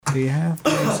Do you have to?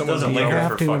 It doesn't linger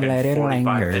have for to fucking let it 45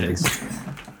 linger. minutes.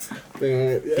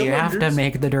 Do you have to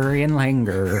make the durian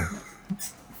linger?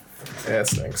 Yeah, it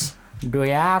stinks. Do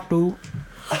you have to?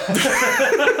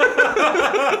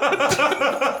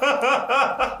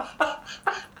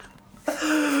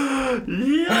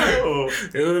 Yo!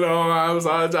 You know I'm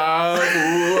such a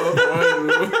fool.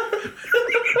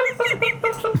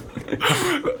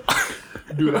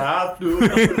 Do I have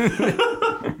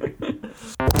to?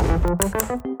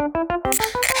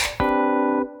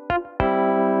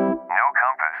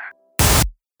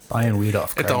 Buying weed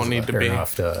off It don't need to be.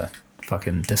 off the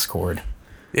fucking Discord.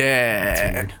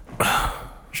 Yeah.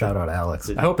 Shout out Alex.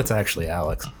 I hope it's actually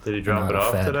Alex. Did he drop Not it a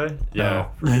off fed. today? Yeah.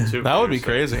 That would be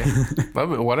crazy.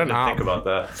 What an Think op. about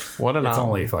that. What an It's op.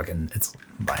 only fucking. It's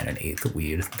buying an eighth of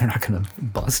weed. They're not gonna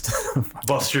bust.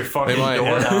 Bust your fucking They might, door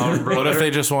yeah. down, bro. What if they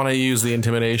just want to use the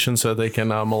intimidation so they can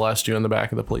molest you in the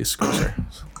back of the police cruiser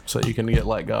so you can get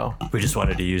let go? We just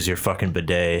wanted to use your fucking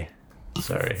bidet.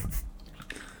 Sorry.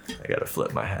 I gotta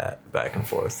flip my hat back and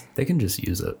forth. They can just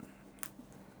use it.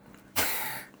 I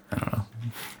don't know.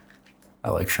 I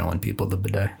like showing people the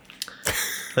bidet.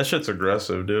 That shit's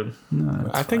aggressive, dude. No,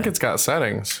 I think it's got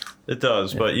settings. It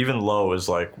does, but even low is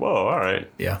like, whoa, all right.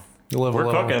 yeah. You live We're a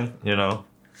little. cooking, you know?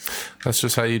 That's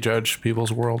just how you judge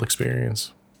people's world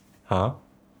experience. Huh?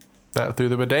 That through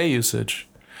the bidet usage,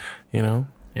 you know?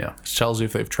 Yeah. It tells you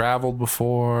if they've traveled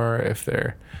before, if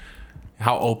they're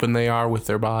how open they are with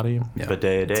their body. Yeah.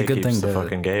 Bidet a day It's a good keeps thing the to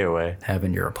fucking gay away. have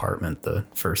in your apartment the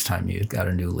first time you got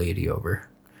a new lady over.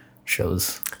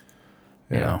 Shows,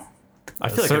 you know, I a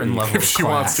feel like certain if level If of she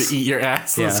class. wants to eat your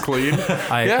ass, Yeah. it's clean.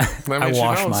 I, Yeah, that I means she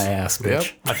wash knows. my ass, bitch. Yep.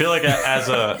 I feel like as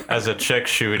a chick,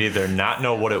 she would either not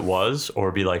know what it was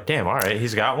or be like, damn, all right,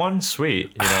 he's got one,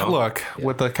 sweet, you know? Look,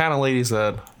 with the kind of ladies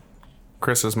that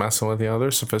Chris is messing with, you know,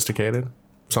 they're sophisticated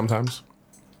sometimes.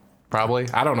 Probably.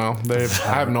 I don't know.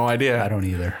 I have no idea. I don't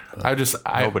either. but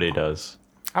Nobody does.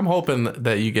 I'm hoping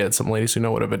that you get some ladies who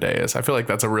know what a bidet is. I feel like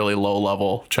that's a really low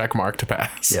level check mark to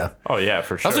pass. yeah. Oh yeah,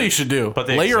 for sure. That's what you should do. But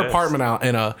they lay your exist. apartment out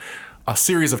in a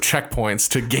series of checkpoints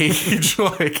to gauge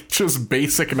like just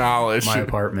basic knowledge. My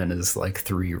apartment is like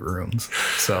 3 rooms,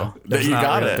 so You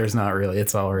got it. There's not really.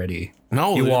 It's already.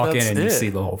 No, you walk in that's and you it. see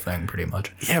the whole thing pretty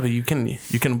much. Yeah, but you can Yeah,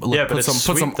 but put it's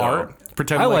some sweet, though. art.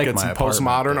 Pretend I like like it's my apartment,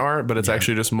 postmodern but- art, but it's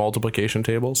actually just multiplication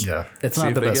tables. Yeah, it's See not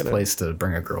if the they best get it. place to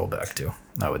bring a girl back to.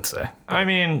 I would say, I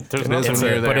mean, there's is nothing, when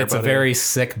you're there, but it's a buddy. very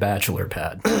sick bachelor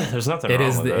pad. there's nothing It wrong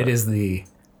is with the that. it is the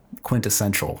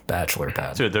quintessential bachelor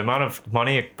pad. Dude, the amount of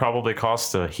money it probably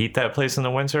costs to heat that place in the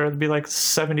winter would be like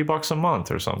 $70 a month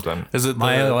or something. Is it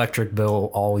My the, electric bill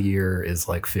all year is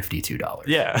like $52.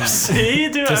 Yeah. See,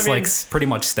 dude, just I mean, like pretty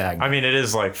much stagnant. I mean, it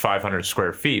is like 500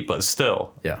 square feet, but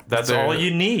still, Yeah. that's There- all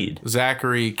you need.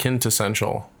 Zachary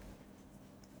quintessential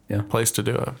Yeah. place to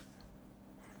do it?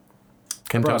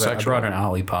 I brought Quintessential. an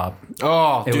Olipop.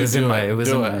 Oh, It dude, was in do my it. it was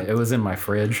Do in my it was in my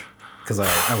fridge because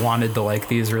I wanted to like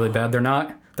these really bad.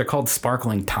 They're called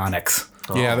sparkling tonics.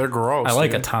 Yeah, they're gross. I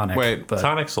like dude. a tonic. Wait, but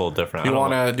Tonic's a little different. do you I don't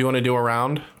know. want to do a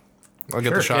round? I'll get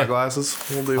the Sure, shot yeah. glasses.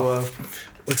 We'll do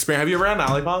experience. Have you ever had an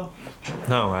Olipop?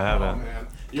 No, I haven't. Man,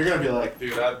 you're gonna be like,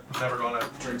 dude, I'm never gonna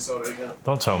drink soda again.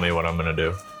 Don't tell me what I'm gonna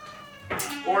do.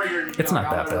 Or you're. It's not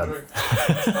that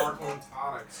bad. Sparkling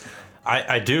tonics.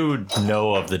 I do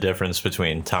know of the difference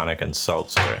between tonic and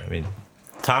seltzer. I mean,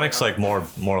 tonic's like more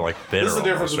like bitter. This is the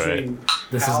difference almost, right? between.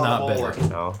 This is not palatable bitter. and-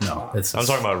 No, No, it's I'm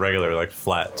talking about regular like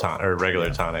flat tonic or regular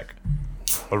tonic,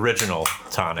 original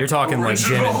tonic. You're talking like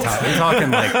gin and tonic. You're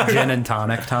talking like gin and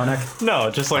tonic. No,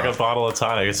 just like a bottle of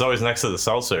tonic. It's always next to the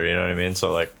seltzer. You know what I mean?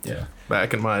 So like, Yeah.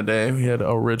 Back in my day, we had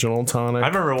original tonic. I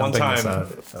remember one Dumping this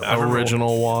time. out. I remember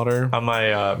original water. on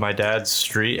my dad's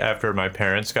street after my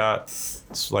parents got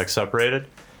like separated.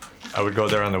 I would go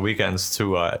there on the weekends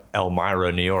to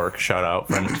Elmira, New York. Shout out,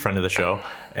 friend of the show.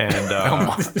 And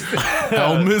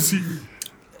I'll miss you.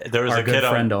 there was Our a good kid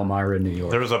friend on. Elmira, New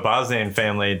York. There was a Bosnian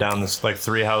family down this like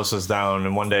 3 houses down,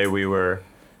 and one day we were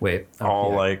Wait. oh, all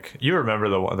yeah. like, you remember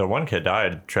the one kid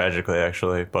died tragically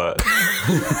actually, but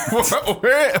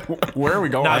Where are we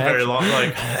going? not very long.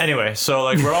 Like anyway, so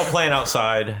like we're all playing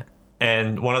outside.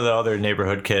 And one of the other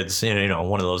neighborhood kids, you know,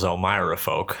 one of those Elmira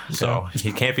folk, so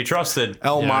he can't be trusted. you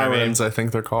know what I mean? Elmirans, I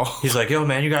think they're called. He's like, yo,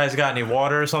 man, you guys got any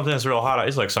water or something? It's real hot out.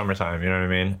 He's like summertime, you know what I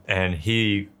mean? And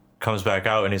he comes back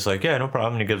out and he's like, yeah, no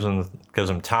problem. And he gives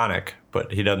him tonic,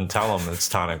 but he doesn't tell him it's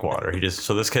tonic water.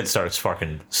 So this kid starts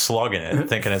fucking slugging it,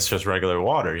 thinking it's just regular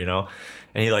water, you know?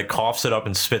 And he like coughs it up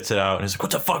and spits it out. And he's like,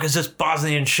 what the fuck is this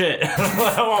Bosnian shit?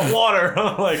 I want water.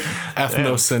 I'm like,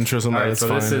 Ethnocentrism All at right, its so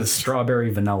this is finest. strawberry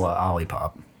vanilla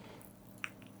Olipop.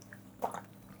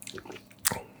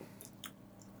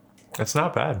 It's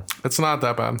not bad. It's not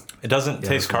that bad. It doesn't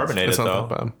taste carbonated It's not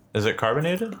though. that bad. Is it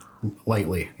carbonated?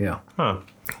 Lightly, yeah. Huh.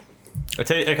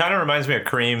 It kind of reminds me of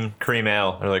cream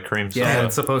ale or like cream soda. Yeah,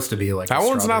 it's supposed to be like That a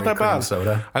one's not strawberry that cream bad.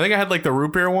 soda. I think I had like the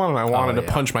root beer one, and I wanted to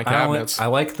Yeah. punch my I only- cabinets. I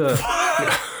like the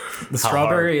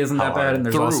strawberry isn't How that bad, hard? and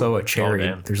there's The root. also a cherry.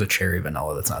 damn. There's a cherry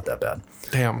vanilla that's not that bad.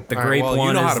 Damn. The All right, grape well, one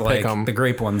you know how is to like pick 'em. the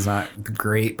grape one's not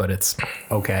great, but it's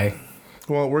okay.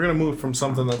 Well, we're gonna move from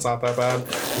something that's not that bad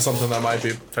to something that might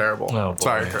be terrible. Oh, boy.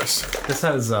 Sorry, Chris. This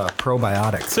has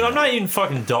probiotics. Dude, I'm not eating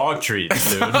fucking dog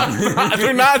treats, dude.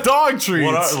 They're not dog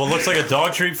treats. What looks like a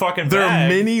dog treat fucking They're bag.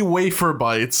 mini wafer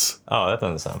bites. Oh, that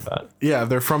doesn't sound bad. Yeah,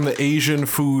 they're from the Asian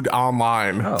food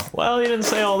online. Oh, Well, you didn't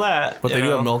say all that. But you they do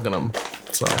know? have milk in them.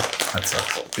 So, that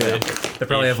sucks. yeah. They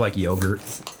probably have like yogurt.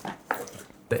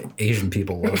 The Asian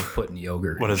people love putting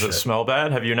yogurt. What in does it shit. smell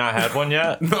bad? Have you not had one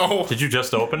yet? No. Did you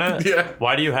just open it? Yeah.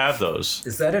 Why do you have those?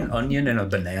 Is that an onion and a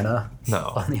banana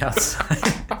No, on the outside?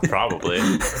 probably.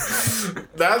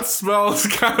 That smells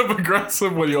kind of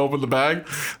aggressive when you open the bag.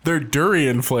 They're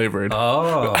durian flavored.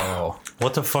 Oh,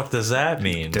 What the fuck does that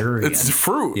mean? durian. It's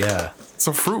fruit. Yeah. It's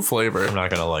a fruit flavor. I'm not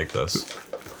gonna like this.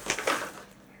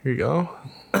 Here you go.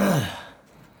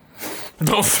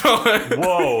 Don't smell it.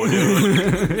 Whoa,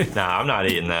 dude. Nah, I'm not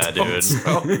eating that,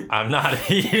 dude. I'm not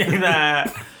eating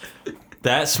that.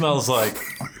 That smells like,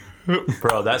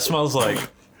 bro. That smells like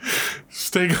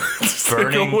Just take a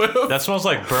burning. whiff. That smells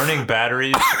like burning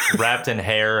batteries wrapped in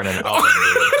hair in an oven,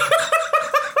 dude.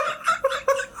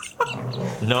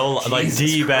 No, like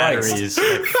D Christ. batteries,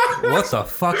 like What the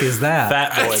fuck is that?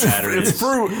 fat boy batteries. It's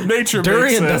fruit. Nature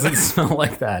Durian makes it. doesn't smell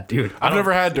like that, dude. I've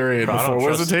never had durian I don't before. What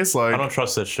does trust- it taste like? I don't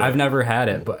trust this shit. I've never had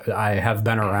it, but I have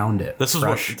been around it. This is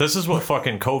Fresh. what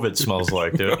fucking COVID smells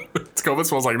like, dude. It's COVID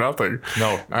smells like nothing. No,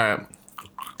 All right.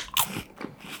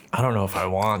 I don't know if I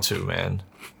want to, man.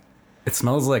 It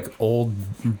smells like old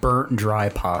burnt dry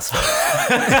pasta.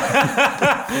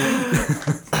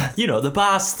 You know, the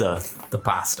pasta. The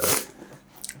pasta.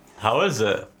 How is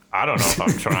it? I don't know if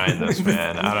I'm trying this,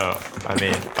 man.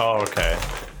 Oh, okay.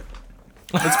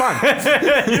 It's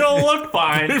fine. You don't look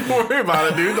fine. Don't worry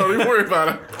about it, dude. Don't even worry about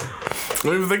it.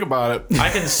 Don't even think about it.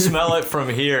 I can smell it from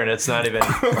here, and it's not even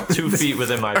 2 feet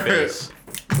within my face.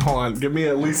 Hold on. Give me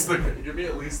at least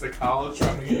the college.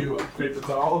 Trying to get you a paper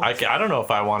towel. I don't know if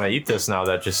I want to eat this now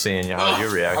that just seeing how you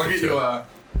I'll reacted get to you it. a.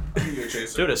 I'll get you a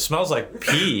chaser. Dude, it smells like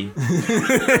pee.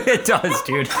 It does,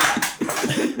 dude.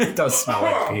 It does smell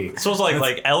like pee. It smells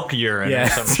like elk urine or Yeah.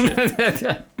 some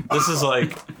shit.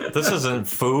 This isn't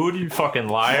food, you fucking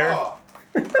liar.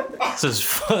 This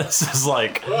is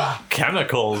like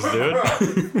chemicals,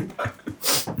 dude.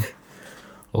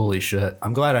 Holy shit.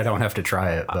 I'm glad I don't have to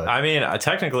try it, but I mean,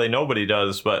 technically nobody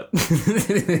does, but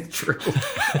true.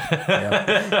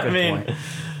 Yeah, I good mean, point.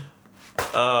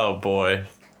 oh boy.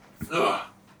 Ugh.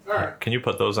 All right. Can you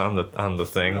put those on the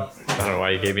thing? I don't know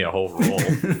why you gave me a whole roll.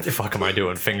 The fuck am I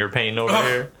doing? Finger painting over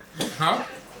here? Huh?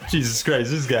 Jesus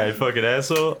Christ, this guy fucking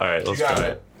asshole. All right, let's You got try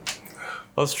it. it.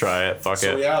 Let's try it. Fuck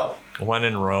So it. we out. When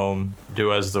in Rome,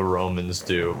 do as the Romans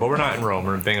do. But we're not in Rome.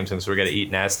 We're in Binghamton, so we got to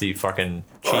eat nasty fucking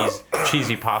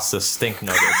cheesy pasta stink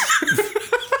nuggets.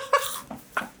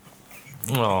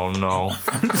 Oh no.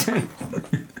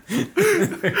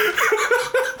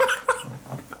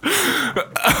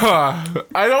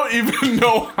 I don't even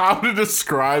know how to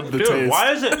describe the Dude, taste.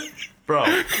 why is it, bro?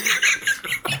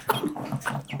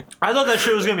 I thought that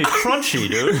shit was gonna be crunchy,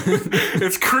 dude.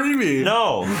 It's creamy.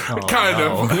 No, Kind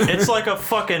of. it's like a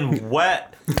fucking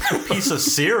wet piece of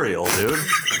cereal, dude.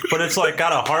 But it's like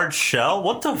got a hard shell.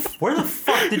 Where the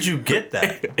fuck did you get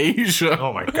that? Asia.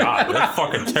 Oh my god, that's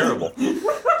fucking terrible.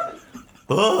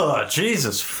 Ugh,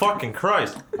 Jesus fucking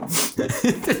Christ.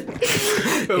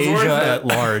 Asia at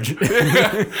large.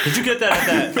 Did you get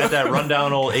that at that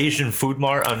rundown old Asian food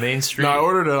mart on Main Street? No, I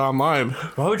ordered it online.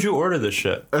 Why would you order this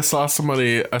shit? I saw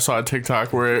a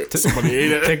TikTok where somebody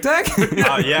ate it. Tic-tac?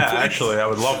 Yeah, actually, I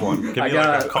would love one. Give me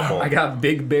like a couple. I got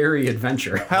Big Berry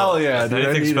Adventure. Hell yeah, dude. I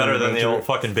Anything's need better an than the adventure. old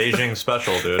fucking Beijing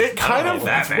special, dude. It kind I don't of- know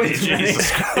that many. Jesus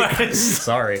Christ.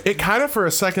 Sorry. It kind of for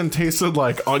a second tasted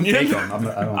like onion. Take them. I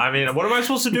don't I mean, what am I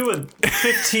supposed to do with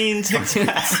 15 Tic save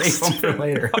them Tacs? for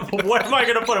later. What am I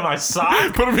gonna put in my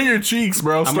sock? Put them in your cheeks,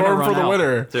 bro. gonna Store them run for the out.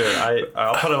 winter. Dude,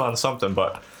 I'll put them on something,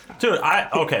 but dude,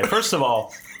 okay, first of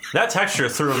all, that texture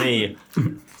threw me.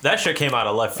 That shit came out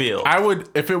of left field. I would,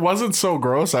 if it wasn't so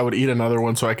gross, I would eat another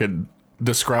one so I could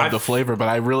describe the flavor, but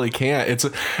I really can't.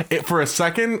 For a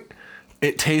second,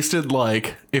 it tasted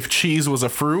like if cheese was a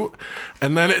fruit,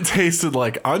 and then it tasted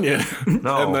like onion,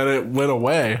 No. and then it went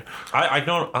away. I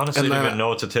don't honestly And then even know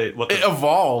what to take. What It the,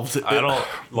 evolved. I don't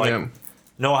like. Yeah.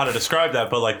 know how to describe that,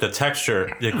 but like the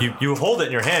texture, like you hold it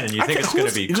in your hand and you think it's going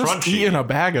to be Just crunchy. eating a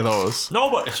bag of those.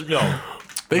 Nobody, no.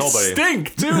 They Nobody.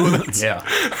 stink, too. That's- Yeah.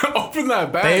 Open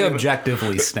that bag. They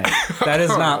objectively stink. That is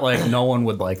not like no one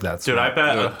would like that. Dude, I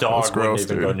bet a dog that's gross,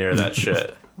 wouldn't even go dude. near that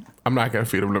shit. I'm not going to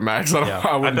feed him to Max.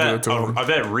 I wouldn't do it to him. I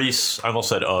bet Reese. I almost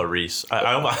said Reese.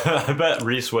 I bet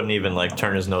Reese wouldn't even like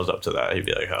turn his nose up to that. He'd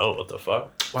be like, "Oh, what the fuck?"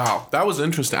 Wow, that was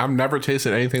interesting. I've never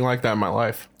tasted anything like that in my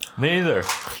life. Me either.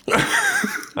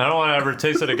 I don't want to ever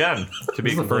taste it again. To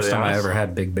be This is the first completely time I honest. ever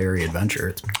had Big Berry Adventure.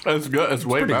 It's It's good. It's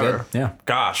way pretty better. good. Yeah.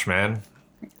 Gosh, man.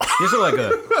 These are like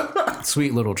a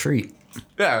sweet little treat.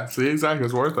 Yeah, see, exactly.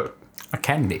 It's worth it. A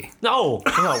candy. No,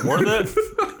 it's not worth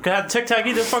it. God, Tic Tac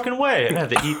either fucking way. I had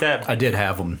to eat that. I did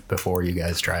have them before you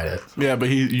guys tried it. Yeah, but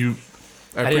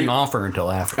I didn't offer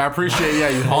until after. I appreciate, yeah,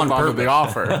 you hold on to the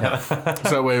offer. So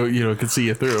that way, could see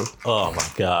you through. Oh my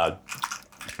god.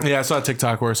 Yeah, I saw a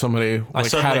TikTok where somebody I had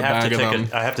suddenly a have to bag of them.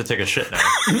 take I have to take a shit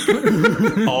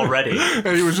now. Already.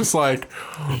 And he was just like,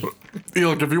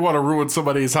 look, if you want to ruin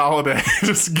somebody's holiday,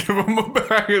 just give them a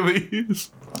bag of these.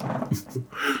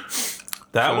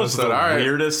 That So was I said, the "All right."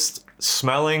 weirdest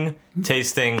smelling,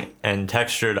 tasting, and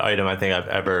textured item I think I've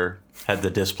ever had the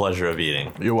displeasure of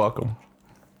eating. You're welcome.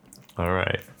 All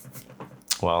right.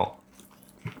 Well,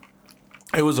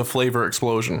 It was a flavor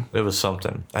explosion. it was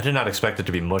something. I did not expect it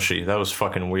to be mushy. That was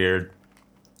fucking weird.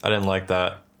 I didn't like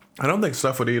that. I don't think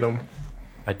Steph would eat them.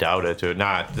 I doubt it, dude.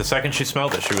 Nah, the second she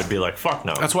smelled it, she would be like, fuck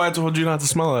no. That's why I told you not to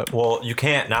smell it. Well, you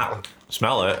can't not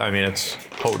smell it. I mean, it's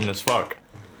potent as fuck.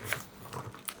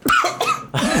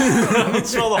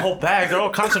 Smell the whole bag. They're all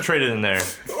concentrated in there.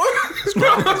 It's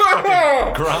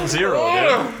fucking ground zero,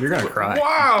 dude. You're gonna cry.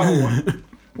 Wow.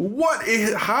 What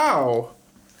is, how?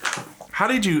 How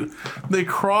did you, they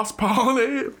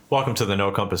cross-pollinate? Welcome to the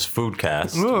No Compass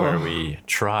Foodcast, Ugh. where we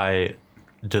try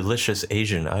delicious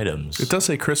Asian items. It does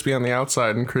say crispy on the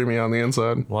outside and creamy on the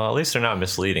inside. Well, at least they're not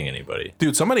misleading anybody.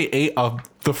 Dude, somebody ate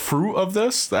the fruit of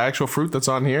this, the actual fruit that's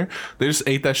on here. They just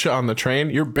ate that shit on the train.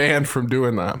 You're banned from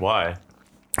doing that. Why?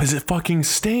 Because it fucking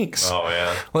stinks. Oh,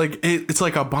 yeah. Like, it's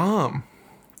like a bomb.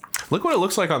 Look what it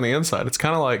looks like on the inside. It's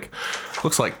kind of like,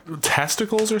 looks like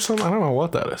testicles or something. I don't know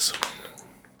what that is.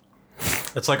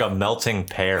 It's like a melting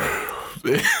pear.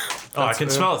 Oh, I can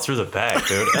smell it through the bag,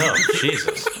 dude. Oh,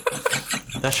 Jesus.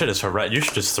 That shit is horrendous. You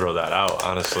should just throw that out,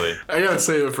 honestly. I gotta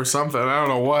save it for something. I don't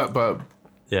know what, but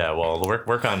Yeah, well,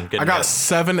 work on getting I got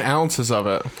 7 ounces of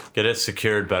it. get it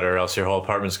secured better, or else your whole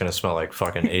apartment's gonna smell like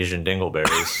fucking Asian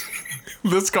dingleberries.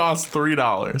 This costs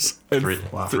 $3. And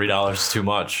 $3 too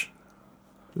much.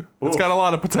 It's got a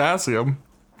lot of potassium.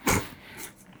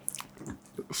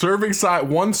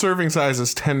 One serving size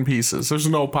is 10 pieces. There's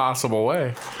no possible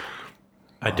way.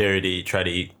 I dare you to try to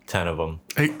eat 10 of them.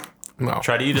 Hey, no,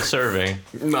 Try to eat a serving.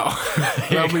 no.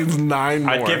 That means 9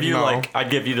 more. I'd give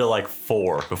you No. like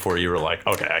 4 before you were like,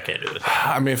 okay, I can't do this.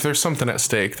 I mean, if there's something at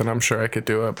stake, then I'm sure I could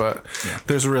do it. But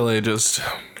there's really just,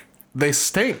 they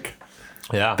stink.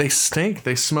 Yeah. They stink.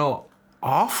 They smell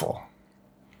awful.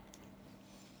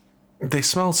 They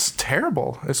smell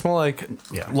terrible. They smell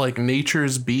like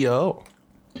nature's BO.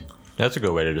 That's a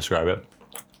good way to describe it.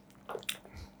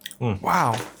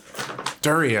 Wow.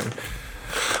 Durian.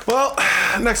 Well,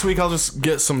 next week I'll just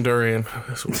get some durian.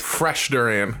 Some fresh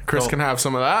durian. Chris can have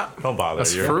some of that. Don't bother.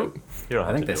 That's You're- fruit. You don't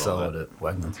have I think to they do sell all it at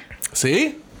Wegmans.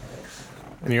 See?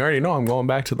 And you already know I'm going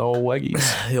back to the old Weggies.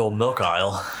 that. The old milk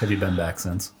aisle. Have you been back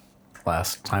since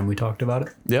last time we talked about it?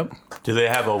 Yep. Do they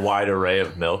have a wide array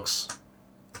of milks?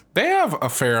 They have a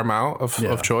fair amount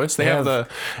of choice. They have the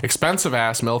expensive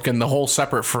ass milk and the whole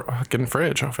separate fucking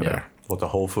fridge over there. With the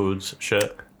Whole Foods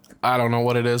shit? I don't know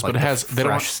what it is, but it has they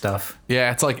fresh don't. stuff. Yeah,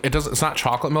 it's like it's not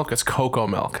chocolate milk, it's cocoa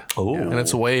milk. Ooh. And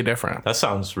it's way different. That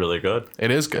sounds really good.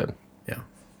 It is good. Yeah.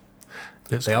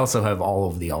 They also have all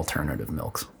of the alternative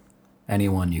milks.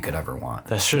 Anyone you could ever want.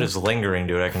 That shit is lingering,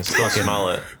 dude. I can still smell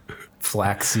it.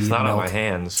 Flaxseed It's not on milk. my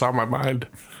hands. It's on my mind.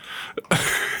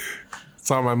 It's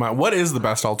on my mind. What is the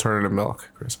best alternative milk,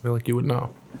 Chris? I feel like you would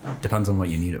know. Depends on what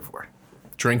you need it for.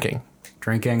 Drinking.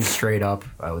 Drinking straight up,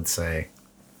 I would say.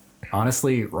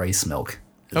 Honestly, rice milk.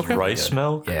 Okay. Rice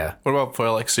milk? Yeah. What about for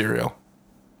like cereal?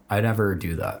 I never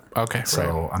do that. Okay,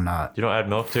 So I'm not. You don't add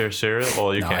milk to your cereal?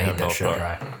 Well, you No, I can't hate have that milk. shit but-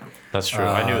 dry. That's true.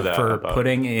 I knew that. For about-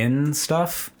 putting in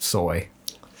stuff, soy.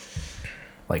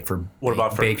 Like for What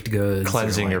about for baked goods? or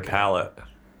cleansing your like- palate.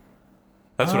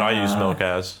 That's what I use milk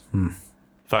as.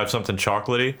 If I have something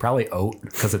chocolatey. Probably oat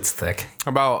because it's thick.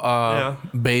 How about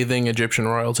bathing Egyptian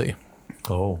royalty?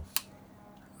 Oh.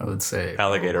 I would say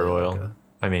Alligator oil.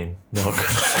 I mean, milk.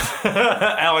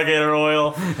 Alligator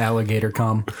oil. alligator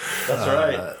cum. That's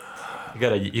right.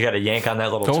 You gotta yank on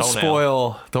that little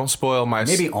toenail. Don't spoil my.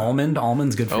 Maybe almond.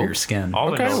 Almond's good for your skin.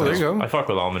 Almond Okay, milk. well, there you go. I fuck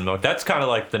with almond milk. That's kind of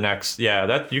like the next. Yeah,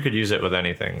 that you could use it with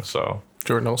anything. So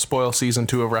Jordan, don't spoil season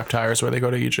 2 of Reptires where they go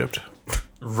to Egypt.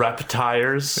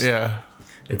 Reptires. Yeah.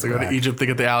 It's They go to back. Egypt to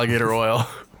get the alligator oil.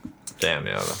 Damn,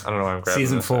 yeah. I don't know why I'm grabbing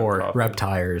Season this 4, coffee.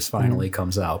 Reptires finally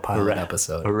comes out. Pilot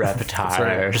episode.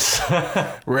 Reptires.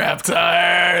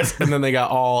 Reptires! And then they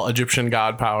got all Egyptian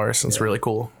god powers. It's really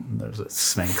cool. There's a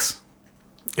Sphinx.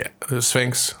 Yeah. There's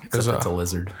Sphinx. There's Except it's a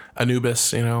lizard.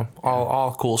 Anubis,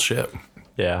 all cool shit.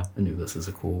 Yeah. Anubis is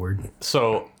a cool word.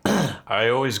 So I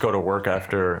always go to work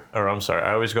after, or I'm sorry,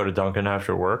 I always go to Dunkin'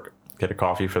 after work, get a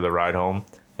coffee for the ride home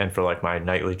and for like my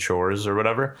nightly chores or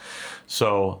whatever.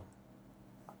 So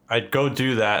I'd go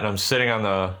do that, and I'm sitting at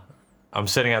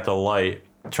the light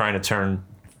trying to turn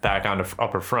back onto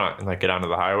upper front and like get onto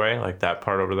the highway, like that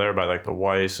part over there by like the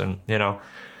Weiss and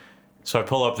So I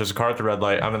pull up, there's a car at the red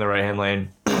light, I'm in the right hand lane,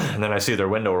 and then I see their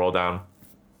window roll down.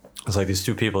 It's like these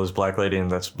two people, this black lady and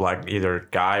this black either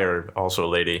guy or also a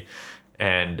lady,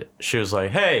 and she was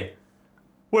like, "Hey,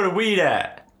 where the weed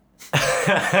at?"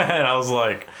 And I was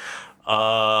like,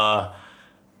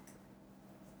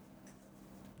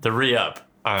 the re-up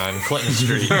on Clinton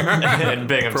Street in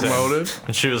Binghamton. Promoted.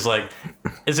 And she was like,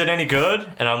 "Is it any good?"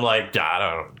 And I'm like,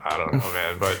 I don't know,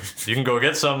 man, but you can go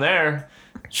get some there.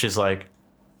 She's like,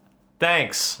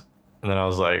 "Thanks." And then I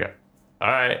was like, "All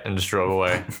right," and just drove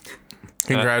away.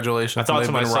 Congratulations. I thought They've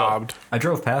to been myself, robbed. I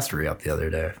drove past her up the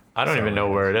other day. I don't even know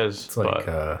where it is, It's like,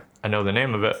 but I know the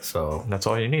name of it. so And that's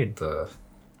all you need. you're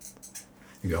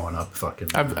going up fucking.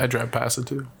 I drive past it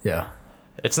too. Yeah.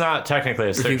 It's not technically a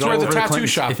If you stick go where the over shift. tattoo Clinton,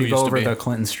 shop if you used go to over be. the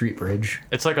Clinton Street Bridge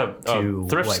It's like a to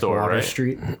thrift like store, Water right?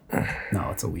 Street. No,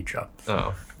 it's a weed shop.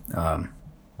 Oh,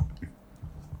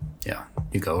 Yeah,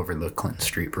 you go over the Clinton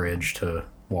Street Bridge to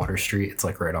Water Street. It's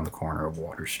like right on the corner of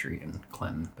Water Street and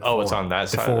Clinton. It's on that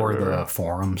side of the before river. the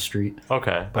Forum Street.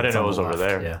 okay. I didn't It's know on it was the over left,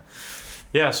 there. Yeah,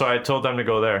 Yeah, so I told them to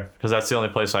go there because that's the only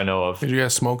place I know of. Did you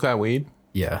guys smoke that weed?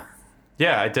 yeah.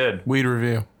 Yeah, I did. Weed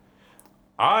review.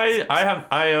 I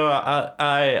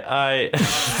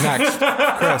Next.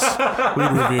 Chris.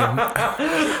 Weed review.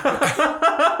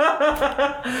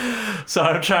 So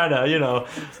I'm trying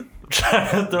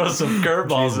to throw some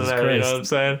curveballs in Jesus there. You know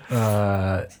Christ. what I'm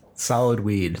saying? Solid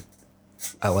weed.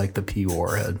 I like the P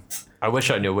Warhead. I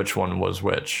wish I knew which one was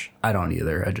which. I don't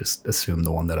either. I just assume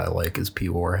the one that I like is P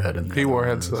Warhead. And the P other one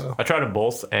Warhead's is- the. I tried them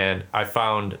both, and I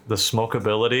found the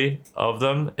smokability of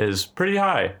them is pretty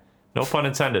high. No pun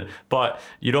intended. But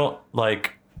you don't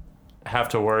have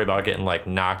to worry about getting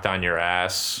knocked on your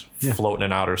ass floating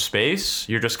in outer space.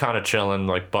 You're just kind of chilling,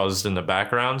 buzzed in the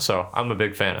background. So I'm a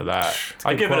big fan of that.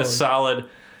 I give it a quality. solid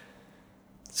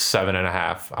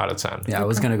 7.5 out of 10. Yeah, I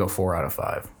was gonna go 4 out of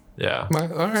 5. Yeah. All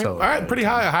right. So- All right. Pretty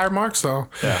high. Higher marks, though.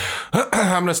 Yeah.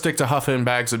 I'm going to stick to huffing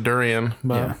bags of durian.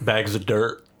 But Yeah. Bags of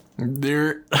dirt.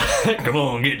 Dirt. Come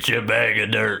on, get you a bag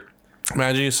of dirt.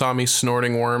 Imagine you saw me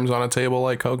snorting worms on a table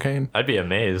like cocaine. I'd be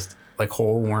amazed. Like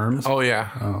whole worms. Oh, yeah.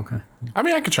 Oh, okay. I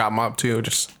mean, I could chop them up, too.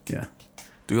 Just Yeah.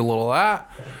 do a little of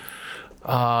that.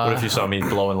 What if you saw me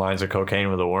blowing lines of cocaine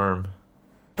with a worm?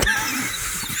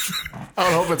 I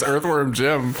would hope it's Earthworm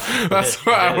Jim. That's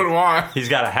what I would want. He's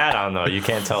got a hat on, though. You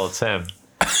can't tell it's him.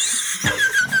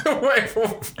 Wait,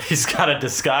 He's got a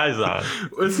disguise on.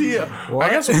 was he? I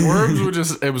guess worms would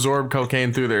just absorb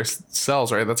cocaine through their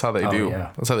cells, right? That's how they do.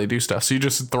 yeah. That's how they do stuff. So you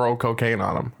just throw cocaine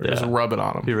on them, or just Yeah. rub it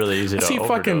on them. Be really easy to See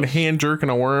fucking overdose. hand jerking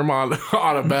a worm on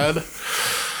a bed,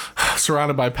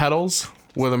 surrounded by petals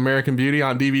with American Beauty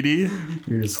on DVD.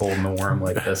 You're just holding the worm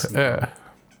like this. Yeah.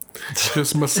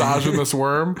 Just massaging this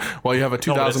worm while you have a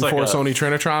 2004 like a- Sony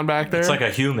Trinitron back there. It's like a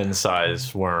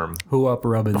human-sized worm. Who up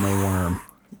rubbing they worm?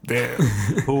 Damn.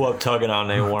 Who up tugging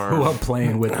on a Who worm? up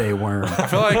playing with they worm? I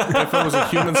feel like if it was a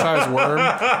human-sized worm,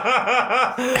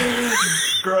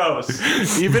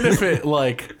 Gross. even if it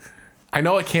I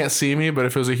know it can't see me, but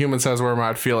if it was a human-sized worm,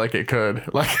 I'd feel like it could.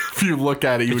 Like if you look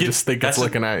at it, you would just think it's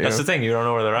looking at you. That's the thing. You don't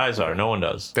know where their eyes are. No one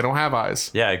does. They don't have eyes.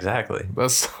 Yeah, exactly.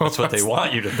 That's That's what they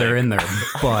want you to They're think. in there,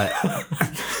 but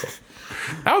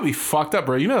That would be fucked up,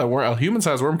 bro. You know that a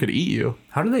human-sized worm could eat you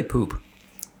how do they poop?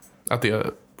 at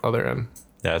the other end.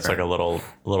 Yeah, it's like a little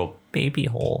baby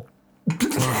hole.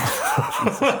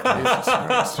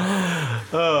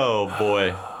 Oh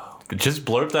boy. Just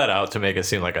blurt that out to make it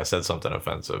seem like I said something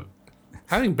offensive.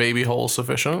 I think baby hole is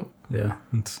sufficient. Yeah,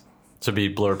 To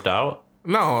be blurped out?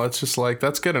 No, it's just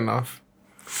that's good enough.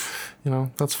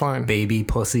 That's fine. baby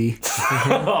pussy,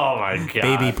 Oh my god.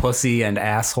 baby pussy, and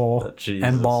asshole Jesus.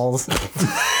 and balls.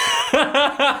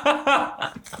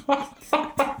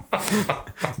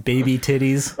 Baby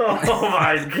titties, Oh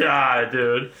my god,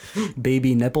 dude.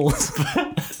 baby nipples.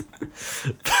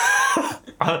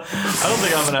 I don't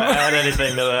think I'm gonna add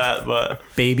anything to that, but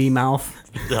Baby mouth.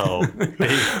 no.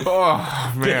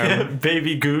 Oh man.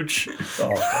 Baby gooch.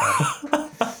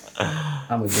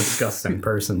 I'm a disgusting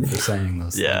person for saying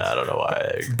those Yeah, I don't know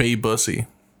why. Babe bussy.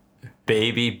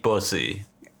 Baby pussy.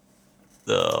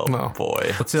 Oh No.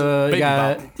 boy. things. So Baby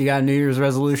you got New Year's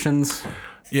resolutions?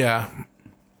 Yeah.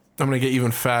 I'm gonna get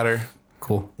even fatter.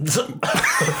 Cool.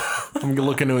 I'm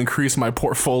looking to increase my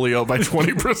portfolio by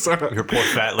 20%. Your poor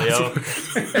fat Leo.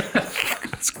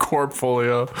 It's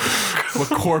corpfolio. I'm a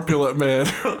corpulent man.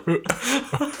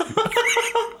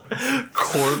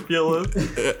 Corpulent.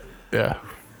 Yeah.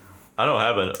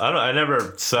 I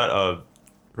never set a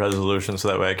resolution so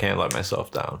that way I can't let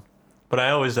myself down. But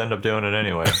I always end up doing it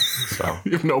anyway. So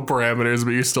You have no parameters,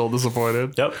 but you're still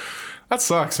disappointed. yep. That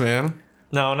sucks, man.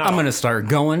 No. I'm gonna start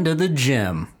going to the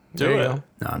gym. do There you it. go.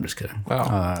 No, I'm just kidding.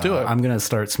 Oh, do it. I'm gonna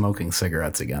start smoking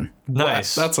cigarettes again.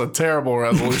 Nice. That's a terrible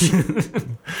resolution.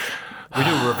 we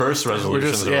do reverse We're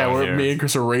resolutions. just around here. me and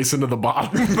Chris are racing to the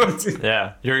bottom.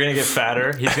 Yeah, you're gonna get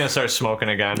fatter. He's gonna start smoking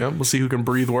again. Yep, we'll see who can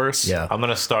breathe worse. Yeah. I'm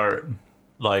gonna start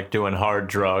like doing hard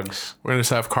drugs. We're gonna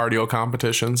just have cardio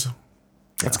competitions.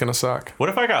 That's gonna suck. What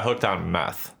if I got hooked on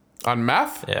meth? On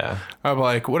meth? Yeah. I'm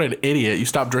like, what an idiot. You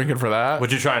stopped drinking for that?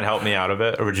 Would you try and help me out of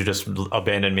it, or would you just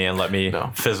abandon me and let me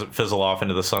fizzle off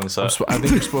into the sunset? I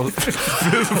think you're supposed to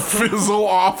fizzle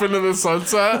off into the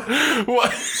sunset.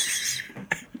 What?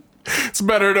 It's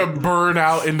better to burn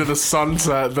out into the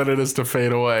sunset than it is to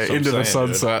fade away That's what I'm into the saying,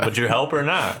 dude. sunset. Would you help or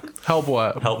not? Help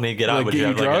what? Help me get out? Like, Would get you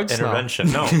you have like drugs? an No.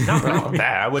 intervention? No, not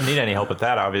that. I wouldn't need any help with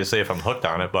that, obviously, if I'm hooked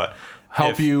on it. But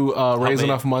Help if- you raise me-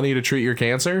 enough money to treat your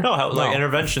cancer? No, like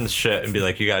interventions shit, and be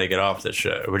like, you got to get off this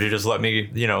shit. Or would you just let me,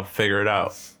 figure it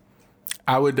out?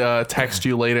 I would text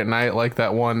you late at night, like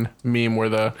that one meme where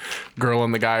the girl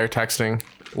and the guy are texting,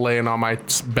 laying on my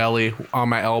belly, on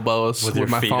my elbows, with your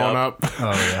my feet phone up. up.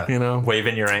 Oh yeah. You know,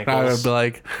 Waving your I would ankles. be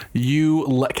like,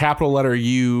 capital letter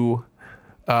U,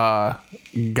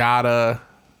 gotta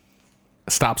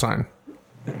stop sign.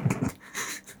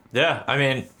 Yeah, I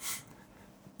mean,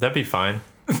 that'd be fine.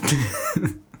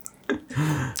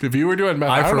 If you were doing meth,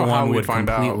 I I don't for know how one we'd would find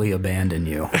out. completely abandon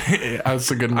you. That's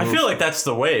a good move. I feel like that's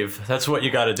the wave. That's what you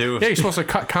got to do. yeah, you're supposed to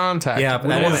cut contact. Yeah, we but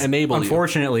that want is, to enable you.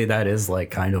 unfortunately, that is like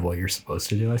kind of what you're supposed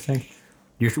to do. I think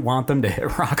you want them to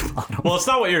hit rock bottom. Well, it's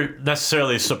not what you're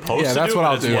necessarily supposed Yeah, to that's do. what but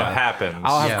I'll it's do. What Yeah. happens?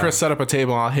 I'll have Yeah. Chris set up a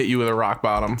table and I'll hit you with a rock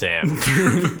bottom. Damn.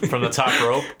 From the top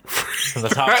rope, from the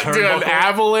top Dude, an turnbuckle.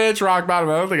 avalanche rock bottom.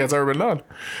 I don't think that's ever been done.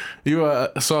 You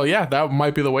so yeah, that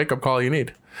might be the wake up call you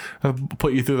need.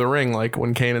 Put you through the ring like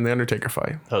when Kane and the Undertaker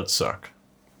fight. That'd suck.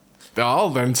 Oh,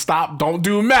 then stop. Don't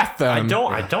do meth then.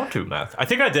 I don't do meth. I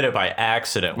think I did it by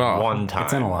accident Oh, one time.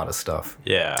 It's in a lot of stuff.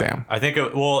 Yeah. Damn. I think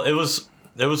it was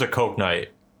a coke night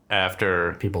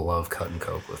after. People love cutting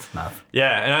coke with meth.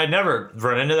 Yeah, and I'd never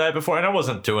run into that before, and I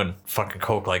wasn't doing fucking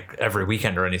coke like every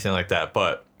weekend or anything like that,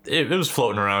 but it was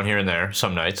floating around here and there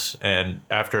some nights, and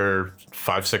after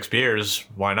 5-6 beers,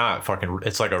 why not? Fucking,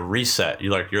 it's like a reset.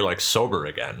 You're like sober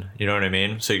again. You know what I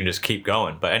mean? So you can just keep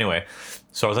going. But anyway,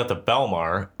 so I was at the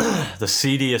Belmar, the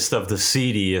seediest of the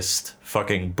seediest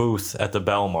fucking booth at the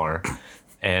Belmar,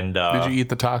 and Did you eat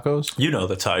the tacos? you know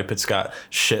the type. It's got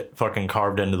shit fucking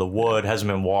carved into the wood, hasn't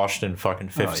been washed in fucking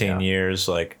 15 yeah. years.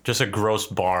 Like, just a gross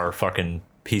bar, fucking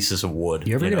pieces of wood.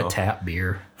 You ever get know? a tap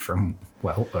beer from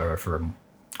from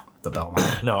the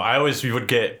Belmont? No, I always would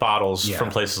get bottles Yeah. from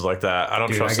places like that. I don't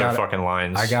Dude, trust I their got- fucking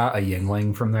lines. I got a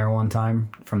Yingling from there one time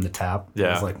from the tap. It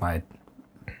Yeah. was like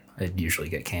I'd usually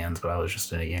get cans, but I was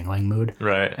just in a Yingling mood.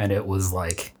 Right. And it was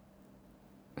like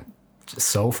just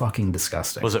so fucking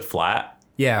disgusting. Was it flat?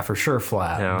 Yeah, for sure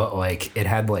flat, Yeah. but like it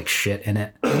had like shit in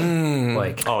it.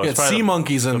 Like Oh, Yeah, it's probably sea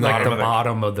monkeys in there. the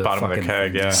bottom of the bottom of the fucking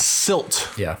keg. Yeah.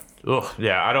 Silt. Yeah. Ugh,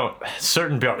 yeah, I don't.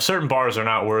 Certain bars are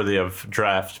not worthy of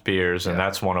draft beers, and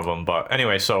that's one of them. But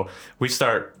anyway, so we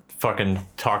start fucking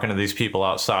talking to these people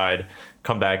outside,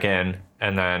 come back in,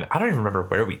 and then I don't even remember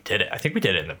where we did it. I think we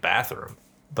did it in the bathroom.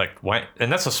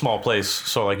 And that's a small place,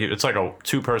 so like it's like a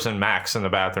 2-person max in the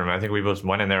bathroom. I think we both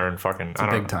went in there and fucking. I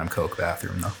don't Big know. time Coke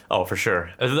bathroom though. Oh, for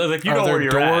sure. Like you Are know there where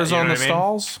you're doors at. You on know the what I mean?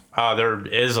 stalls? There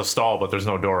is a stall, but there's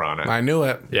no door on it. I knew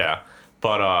it. Yeah.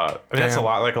 But I mean, that's a Damn.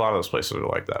 lot. Like a lot of those places are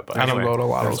like that. But I don't anyway. go to a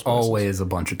lot of There's those places. always a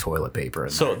bunch of toilet paper in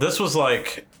there. So this was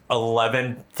like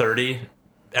 11:30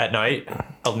 at night,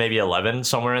 maybe 11,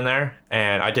 somewhere in there,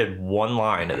 and I did one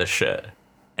line of this shit,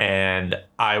 and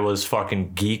I was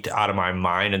fucking geeked out of my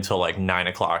mind until like 9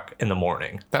 o'clock in the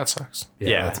morning. That sucks.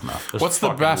 Yeah, that's enough. It was What's the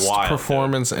fucking best wild, dude.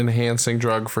 performance enhancing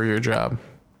drug for your job?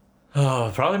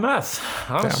 Oh, probably meth.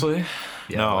 Honestly,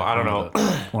 Yeah, no, like I don't one know.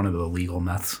 of one of the legal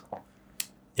meths.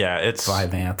 Yeah, it's.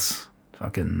 Vyvanse.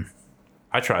 Fucking.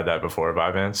 I tried that before,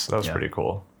 Vyvanse. That was Yeah. pretty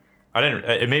cool. I didn't.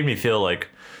 It made me feel like.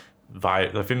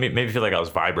 It made me feel like I was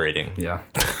vibrating. Yeah.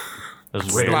 It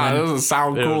was weird. Nah, it doesn't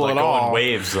sound It was cool like at going all.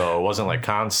 waves though. It wasn't like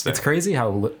constant. It's crazy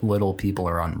how little people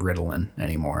are on Ritalin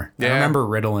anymore. I Yeah. remember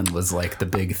Ritalin was like the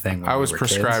big thing. When I we was were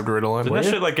prescribed kids. Ritalin. Didn't that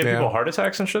shit like give Yeah. people heart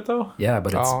attacks and shit though? Yeah,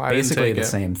 but it's Oh, I didn't basically take the it.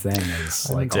 same thing as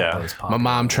like Yeah. all those. My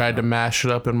mom tried to mash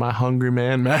it up in my Hungry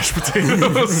Man mashed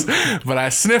potatoes, but I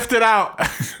sniffed it out.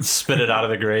 Spit it out of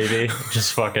the gravy,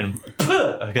 just fucking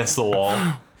against the wall.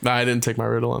 No, I didn't take my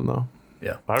Ritalin though,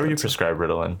 Yeah. Why were you prescribed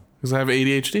Ritalin? because I have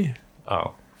ADHD.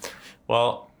 Oh,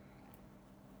 well,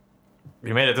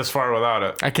 you made it this far without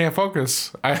it. I can't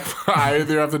focus. I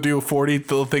either have to do 40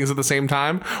 things at the same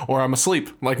time, or I'm asleep.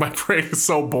 Like my brain is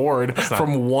so bored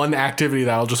from one activity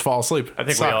that I'll just fall asleep. I think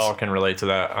we Sucks. all can relate to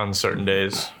that on certain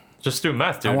days. Just do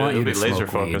meth, dude. I want It'll you be to laser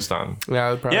smoke weed. focused on. Yeah,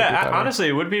 that'd probably be Yeah, better. honestly,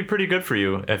 it would be pretty good for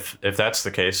you if that's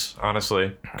the case.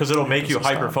 Honestly, because it'll make you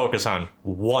hyper focus on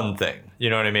one thing. You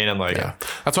know what I mean? And like, Yeah,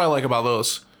 that's what I like about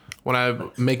those. When I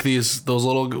make those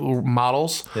little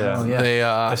models, Yeah. Oh, yeah. they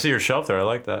I see your shelf there. I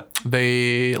like that.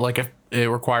 they like it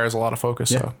requires a lot of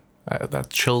focus. So that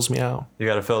chills me out. You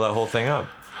got to fill that whole thing up.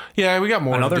 Yeah, we got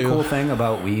more Another to do. cool thing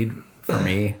about weed for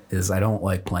me is I don't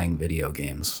like playing video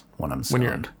games when I'm stoned.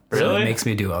 you're- So Really? it makes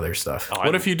me do other stuff.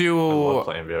 What if you I love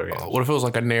do? playing video games. What if it was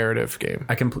like a narrative game?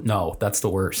 I can no, that's the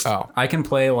worst. Oh. I can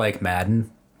play like Madden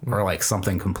or like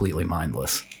something completely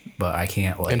mindless, but I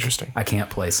can't like. Interesting. I can't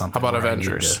play something. How about where I need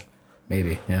Avengers? to-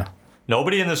 Maybe, yeah,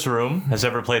 Nobody in this room has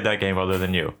ever played that game other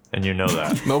than you, and you know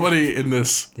that. Nobody in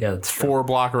this yeah. It's true.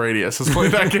 4-block radius has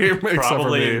played that game except for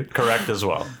Probably me. correct as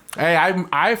well. Hey,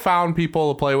 I found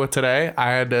people to play with today.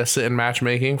 I had to sit in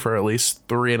matchmaking for at least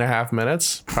 3.5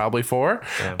 minutes, probably 4,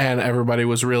 and everybody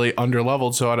was really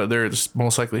underleveled. So there's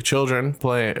most likely children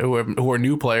who are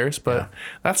new players, but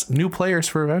that's new players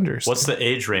for Avengers. What's the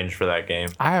age range for that game?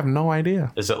 I have no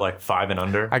idea. Is it like 5 and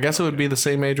under? I guess it would be the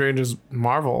same age range as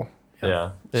Marvel.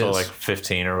 Yeah. So is. like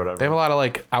 15 or whatever. They have a lot of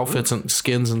like outfits and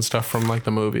skins and stuff from like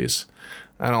the movies.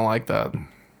 I don't like that.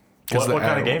 'Cause what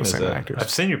kind the of game is same it? actors.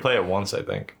 I've seen you play it once, I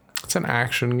think. It's an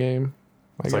action game.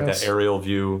 It's like that aerial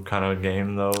view kind of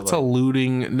game, though. It's a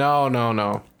looting.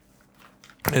 No.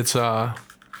 It's you're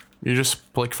just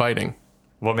like fighting.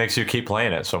 What makes you keep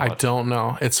playing it so I much? don't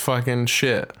know. It's fucking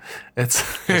shit. It's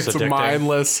addicting.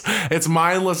 mindless. It's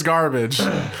mindless garbage.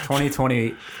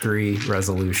 2023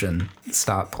 resolution: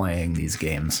 stop playing these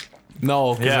games.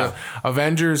 No, 'cause, Yeah.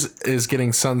 Avengers is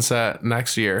getting sunset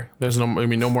next year. There's no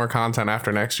more content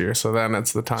after next year. So then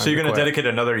it's the time. So you're going to dedicate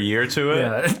another year to it?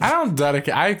 Yeah, I don't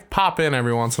dedicate. I pop in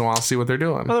every once in a while, see what they're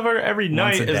doing. Motherfucker, every night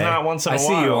once a is day. not once in I a while.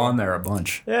 see you on there a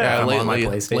bunch. Yeah, I'm on my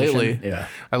lately, PlayStation. Yeah,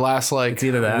 I last like it's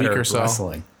either that week or or so.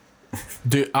 wrestling.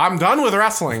 Dude, I'm done with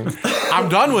wrestling. I'm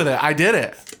done with it. I did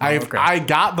it. okay. I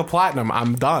got the platinum.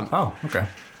 I'm done. Oh, okay.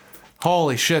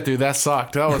 Holy shit, dude, that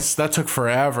sucked. That took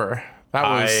forever. That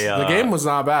was the game was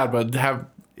not bad, but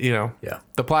Yeah.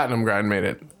 the platinum grind made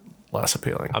it less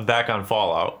appealing. I'm back on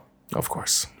Fallout, Of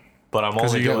course. but I'm So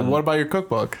only doing... what about your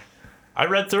cookbook? I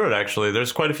read through it, actually.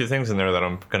 There's quite a few things in there that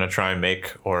I'm going to try and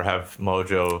make or have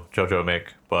Jojo make,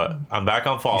 but I'm back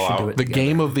on Fallout. do it. The Together.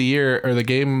 game of the year or the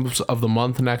games of the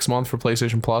month next month for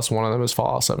PlayStation Plus, one of them is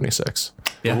Fallout 76.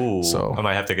 Yeah. Ooh, So- I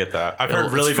might have to get that. I've heard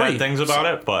It's really free. bad things about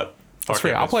it, but It's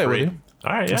free. I'll play it with you.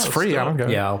 All right, yeah, It's let's free. do I it. don't care.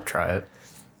 Yeah, I'll try it.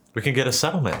 We can get a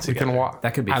settlement You together. can walk.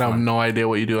 That could be I have fun. no idea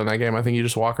what you do in that game. I think you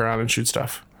just walk around and shoot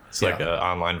stuff. It's like an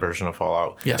online version of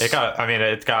Fallout. Yes. It got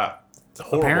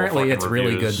horrible Apparently, fucking it's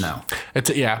really reviews. good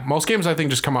now. Most games I think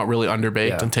just come out really underbaked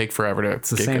Yeah. and take forever to It's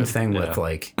the same thing with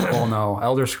like, well, no,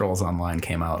 Elder Scrolls Online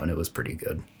came out and it was pretty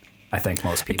good. I think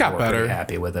most people got were better. pretty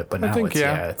happy with it, but I now think it's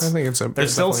I think it's they're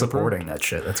still definitely supporting that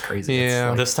shit. That's crazy. Yeah. It's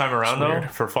like, This time around, though,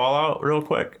 weird. for Fallout, real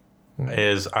quick,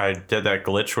 is I did that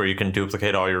glitch where you can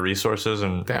duplicate all your resources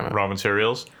and Damn it. raw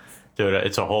materials. Dude,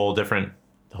 it's a whole different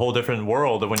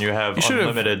world when you have should've-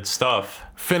 unlimited stuff.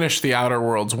 Finish the Outer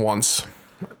Worlds once.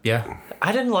 yeah,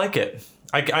 I didn't like it.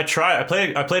 I tried. I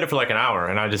played it for like an hour,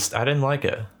 and I didn't like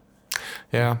it.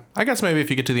 Yeah, I guess maybe if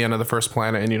you get to the end of the first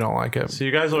planet and you don't like it. So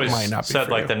you guys always Might not be said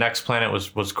for like you. the next planet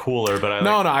was cooler, but I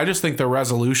No, like, I just think the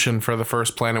resolution for the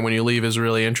first planet when you leave is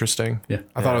really interesting. Yeah.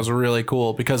 I thought it was really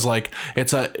cool because like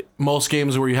most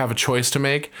games where you have a choice to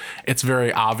make, it's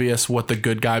very obvious what the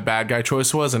good guy bad guy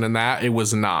choice was, and in that it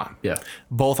was not. yeah.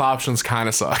 Both options kind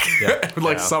of suck.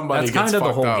 like Yeah. somebody That's gets kind of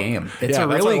the fucked whole up. game. It's Yeah, a that's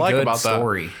what I really like good about that.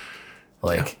 story.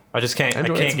 Like I just can't. I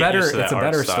Enjoy it. can't it's get better. used to that It's a art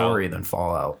better style, story than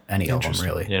Fallout. Any of them,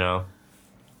 really. You know,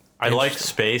 I like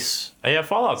space. Yeah,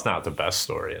 Fallout's not the best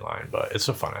storyline, but it's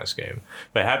a fun ass game.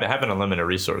 But having unlimited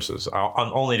resources,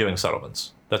 I'm only doing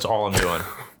settlements. That's all I'm doing.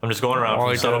 I'm just going around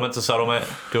from settlement to settlement,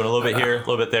 doing a little bit here, a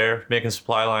little bit there, making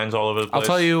supply lines all over the place. I'll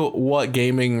tell you what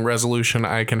gaming resolution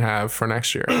I can have for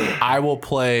next year. I will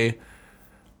play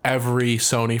every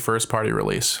Sony first party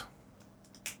release.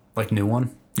 Like new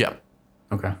one? Yep.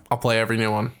 Okay. I'll play every new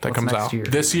one that comes next out. year?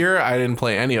 This year, I didn't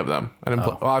play any of them. I didn't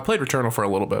play. Well, I played Returnal for a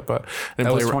little bit, but I didn't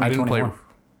That was I didn't play. 2021.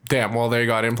 Damn. Well, there you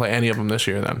go. I didn't play any of them this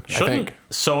year. Then Shouldn't I think.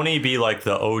 Sony be like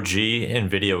the OG in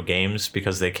video games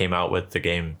because they came out with the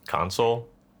game console?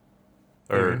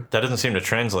 Or that doesn't seem to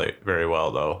translate very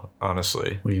well, though.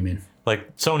 Honestly, What do you mean?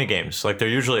 like Sony games, like they're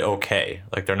usually okay.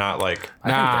 Like they're not like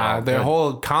Nah, their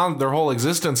good. their whole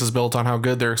existence is built on how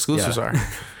good their exclusives Yeah. are.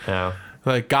 yeah.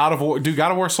 Like God of War, dude.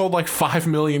 God of War sold like 5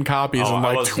 million copies Oh, in I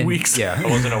like was- 2 weeks. Yeah. I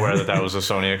wasn't aware that was a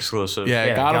Sony exclusive.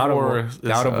 Yeah, God of War. is,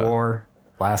 God of War,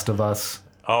 Last of Us,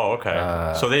 Oh,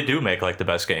 okay. So they do make like the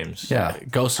best games. yeah,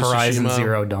 Ghost of Horizon Tsushima.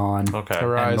 Zero Dawn, Okay.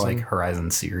 Horizon. and like Horizon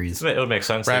series. It would make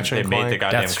sense. Ratchet They and made the Clank.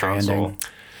 goddamn Death console. Stranding.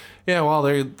 Yeah, well,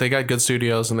 they got good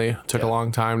studios and they took a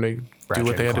long time to do Ratchet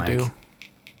what they had and to do. Clank.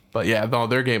 But yeah, no,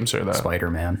 their games are the.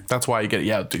 Spider-Man. That's why you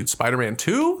get dude. Spider-Man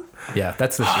 2 Yeah,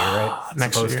 that's this year, right? It's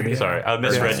Next supposed year, to be. yeah. Sorry, I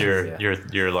misread Yeah.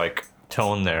 your like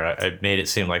tone there. I made it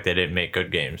seem like they didn't make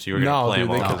good games. You were gonna No, play dude.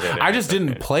 them all 'cause they didn't I make just good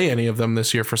didn't games. play any of them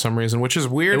this year for some reason, which is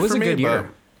weird. It was for a me, good year.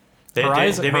 They made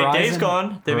Days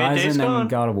Gone. They made Days Horizon Gone. and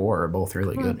God of War are both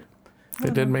really good. But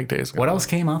they did make Days Gone. What else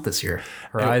came out this year?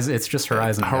 Horizon. It's just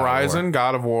Horizon. and God of War. Horizon,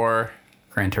 God of War.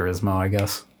 Gran Turismo, I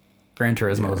guess. Gran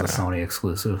Turismo is a Sony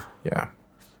exclusive. Yeah.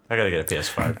 I gotta get a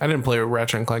PS5. I didn't play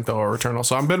Ratchet and Clank though or Returnal,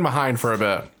 so I've been behind for a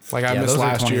bit. Like I Yeah, missed those are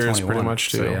last year's pretty 2021, much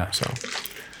too. so yeah. So,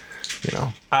 you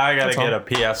know, I gotta That's all. get a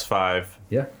PS5.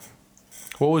 Yeah.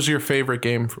 what was your favorite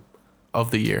game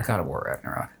of the year? God of War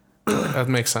Ragnarok. That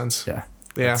makes sense. Yeah.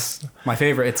 Yeah. It's my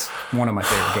favorite. It's one of my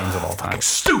favorite games of all time.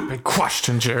 Stupid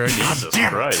question, Jared. Jesus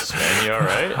Christ, man, you all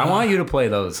right? I want you to play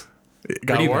those.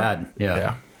 God Pretty of War? Yeah.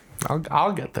 Yeah.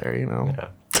 I'll get there, you know. Yeah.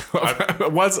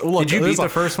 Look, Did you there's beat the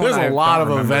first one? There's I a lot don't of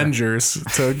remember. Avengers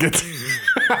to get to.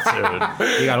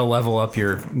 Dude. You got to level up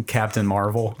your Captain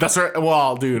Marvel. That's right.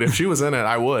 Well, dude, if she was in it,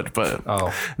 I would, but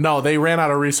Oh. no, they ran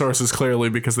out of resources clearly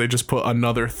because they just put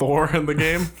another Thor in the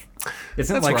game.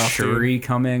 Isn't That's like rough, dude. Shuri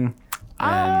coming?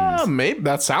 Maybe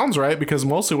that sounds right because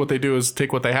mostly what they do is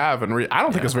take what they have and I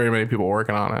don't think there's very many people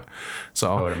working on it.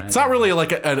 So would it's not really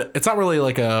like it's not really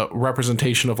like a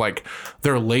representation of like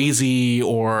they're lazy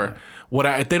or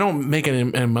what. They don't make any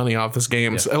money off this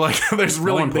game. So, like there's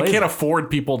really one they plays can't it. afford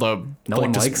people to. No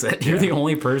one likes it. You're the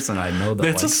only person I know that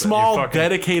It's likes a small, You're fucking-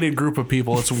 dedicated group of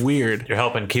people. It's weird. You're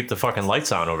helping keep the fucking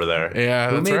lights on over there. Yeah,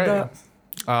 Who that's made right.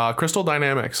 that? Crystal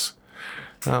Dynamics.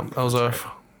 That was a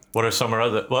What are some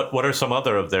other what are some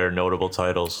other of their notable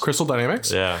titles? Crystal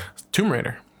Dynamics. Yeah. Tomb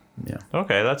Raider. Yeah.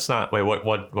 Okay, that's not. Wait,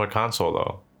 what console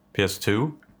though?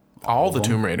 PS2. All the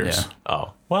Tomb Raiders. Yeah.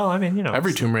 Oh, well, I mean, you know,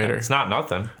 Every Tomb Raider. It's not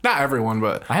nothing. Not everyone,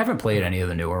 but I haven't played any of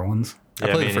the newer ones. I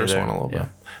Yeah, played me the first neither. one a little Yeah. bit.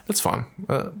 It's fun.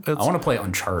 It's, I want to play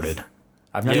Uncharted.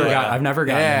 I've never Yeah. I've never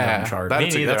gotten Yeah, into Uncharted. that- Me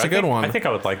That's a- neither. that's a I good think- one. I think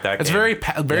I would like that. it's game.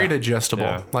 very Yeah. digestible.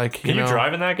 Yeah. Like Can you know,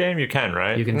 drive in that game? You can,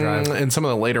 right? You can drive. In some of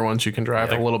the later ones, you can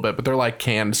drive a little bit, but they're like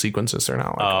canned sequences. They're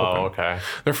not like Oh, open.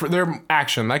 okay. They're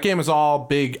action. That game is all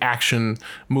big action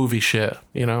movie shit.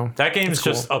 You know. That game is It's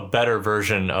cool. just a better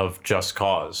version of Just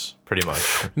Cause, pretty much.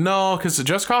 No, because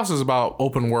Just Cause is about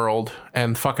open world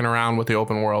and fucking around with the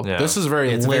open world. Yeah. This is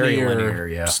It's linear, very linear,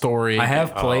 yeah. story. I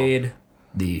have played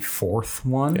the fourth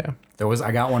one. Yeah.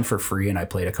 I got one for free and I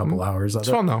played a couple hours of It's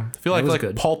it. fun though. I feel It was like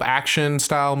good. pulp action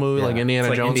style movie, like Yeah. Indiana It's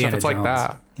like Jones Indiana stuff. It's Jones. like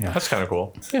that. Yeah. That's kind of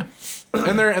cool. Yeah,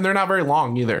 and they're not very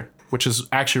long either, which is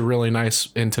actually really nice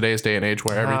in today's day and age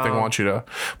where everything wants you to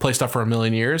play stuff for a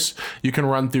million years. You can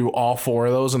run through all four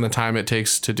of those in the time it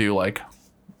takes to do like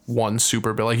one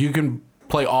super build. Like you can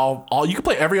play all you can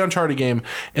play every Uncharted game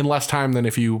in less time than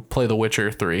if you play The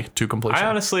Witcher 3 to completion. I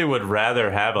honestly would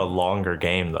rather have a longer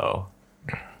game though,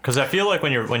 because I feel like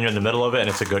when you're in the middle of it and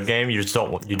it's a good game, you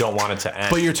don't want it to end.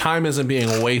 But your time isn't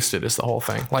being wasted is the whole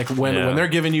thing. Like when they're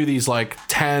giving you these like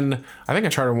 10, I think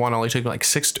Uncharted 1 only took me like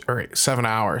 6 or 7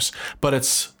 hours, but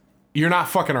you're not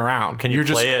fucking around. Can you you're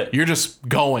play just, it? You're just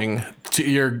going to,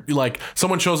 you're like,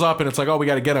 someone shows up and it's like, oh, we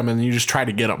got to get him. And you just try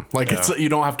to get him. Like it's, you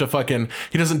don't have to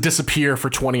he doesn't disappear for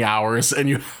 20 hours and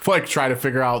you like try to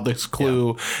figure out this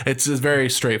clue. Yeah. It's very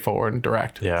straightforward and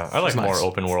direct. Yeah, I like It's more nice.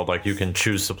 open world. Like you can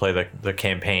choose to play the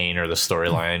campaign or the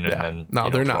storyline, and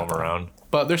then they're throw not. them around.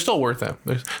 But they're still worth it.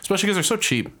 Especially because they're so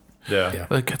cheap. Yeah. Yeah.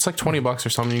 Like it's like $20 or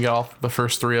something. You get all the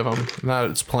first 3 of them. And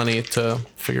that's plenty to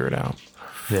figure it out.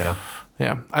 Yeah.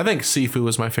 Yeah, I think Sifu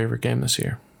was my favorite game this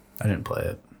year. I didn't play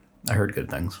it. I heard good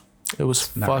things. It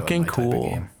was Not really fucking my type of cool.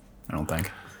 game, I don't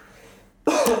think.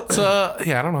 It's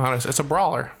I don't know how to say. It's a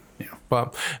brawler. Yeah.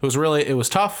 But it was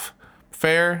tough,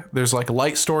 fair. There's like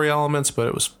light story elements, but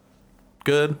it was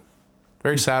good,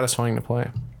 very satisfying to play.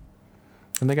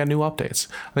 And they got new updates.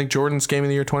 I think Jordan's Game of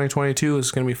the Year 2022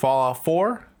 is going to be Fallout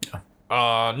 4.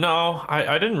 No,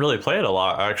 I didn't really play it a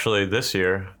lot actually this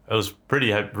year. I was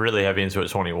really heavy into it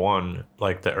 21,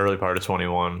 like the early part of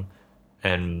 21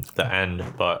 and the end.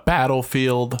 But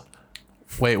Battlefield.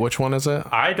 Wait, which one is it?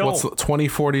 I don't. What's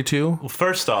 2042?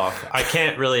 First off, I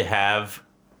can't really have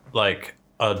like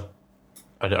a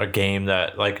game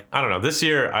that like I don't know. This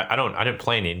year I didn't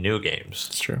play any new games.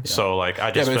 That's true. So like I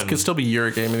Yeah, just but it could still be your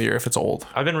Game of the Year if it's old.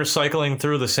 I've been recycling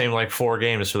through the same like 4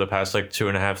 games for the past like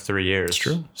 2.5, 3 years.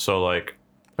 true. So like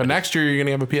But next year you're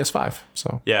gonna have a PS5.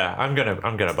 So yeah, I'm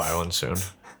gonna buy one soon.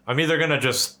 I'm either gonna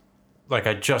just like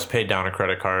I just paid down a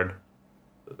credit card,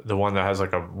 the one that has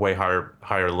like a way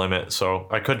higher limit, so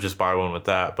I could just buy one with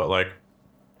that, but like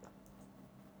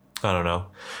I don't know.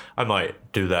 I might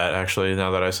do that actually now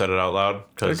that I said it out loud.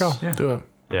 there you go. Do it.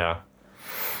 Yeah.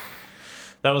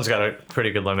 That one's got a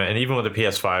pretty good limit, and even with the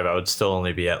PS5 I would still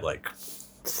only be at like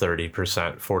 30%,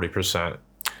 40%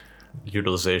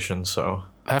 utilization, so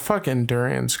That fucking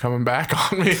durian's coming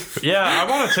back on me. yeah, I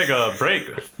want to take a break.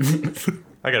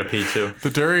 I gotta pee too. The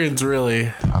durian's really.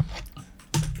 Yeah,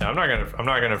 I'm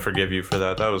not gonna forgive you for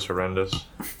that. That was horrendous.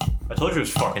 I told you it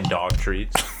was fucking dog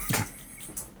treats.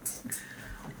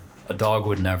 A dog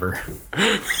would never.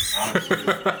 I'd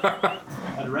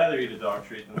rather eat a dog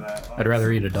treat than that. I'd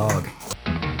rather eat a dog.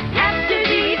 After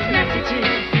these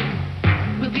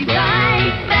messages, we'll be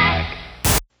right back.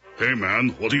 Hey man,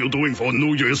 what are you doing for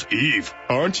New Year's Eve?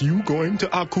 Aren't you going to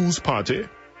Aku's party?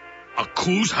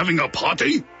 Aku's having a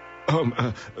party?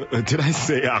 Did I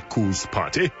say Aku's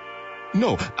party?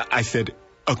 No, I said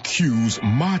accuse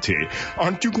Marty.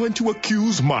 Aren't you going to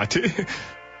accuse Marty?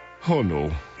 Oh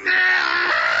no.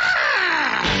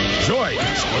 Join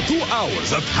us for 2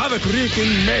 hours of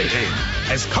havoc-wreaking mayhem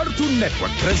as Cartoon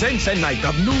Network presents a night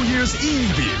of New Year's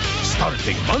Eve,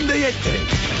 starting Monday at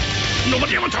 10.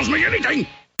 Nobody ever tells me anything!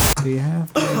 You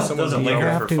have to, Doesn't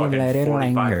linger for fucking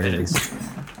 45 minutes.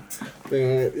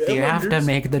 You have to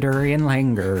make the durian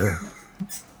linger.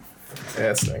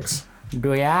 Yeah, it stinks.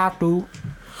 Do you have to?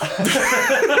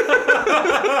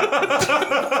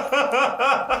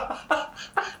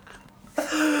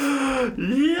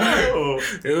 Yo!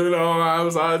 You know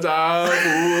I'm such a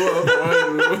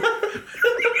fool.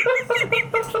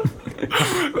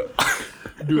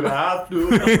 Do I have to?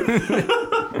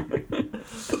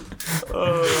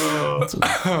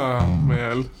 Oh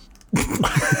man.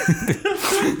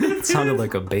 It sounded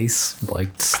like a bass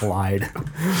like slide.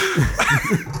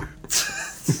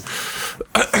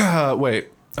 Wait.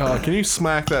 Can you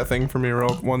smack that thing for me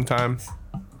one time?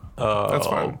 That's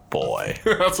fine. Boy.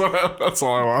 That's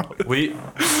all I want.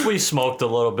 We smoked a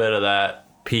little bit of that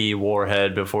pea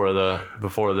warhead before the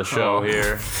show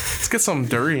here. Let's get some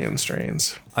durian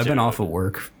strains I've been off of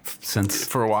work since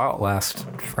for a while. last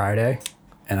Friday,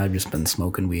 and I've just been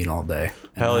smoking weed all day.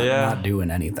 And Hell yeah. Not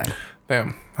doing anything.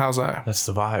 Damn, how's that? That's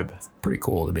the vibe. Pretty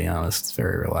cool, to be honest. It's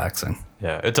very relaxing.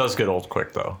 Yeah, it does get old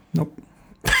quick though. Nope.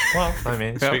 Well, I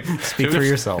mean, Yep. Speak for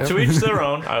yourself. To each their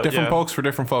own. Different folks for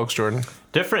different folks, Jordan.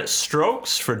 Different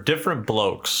strokes for different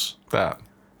blokes.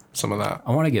 Some of that.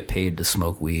 I want to get paid to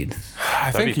smoke weed.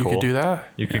 I That'd think be you cool. could do that.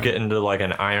 You could get into like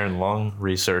an iron lung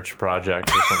research project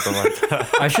or something like that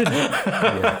I should.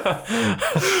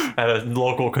 at a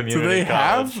local community Do they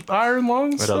college. have iron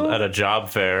lungs? still? At a job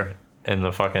fair in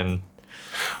the fucking.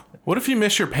 What if you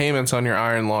miss your payments on your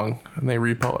iron lung and they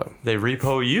repo it? They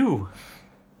repo you.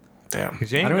 Damn.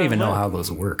 'Cause you ain't I don't gonna even know live. how those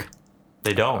work.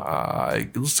 They don't.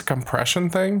 It's a compression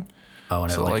thing. Oh,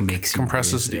 and So it like like makes you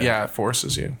compresses. breathe, Yeah, it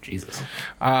forces you. Jesus.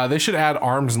 They should add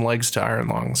arms and legs to iron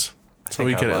lungs, so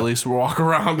we I could at will. least walk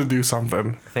around and do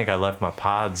something. I think I left my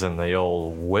pods in the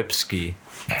old whipski.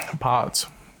 Pods.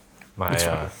 My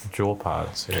jewel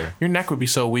pods here. Your neck would be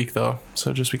so weak though,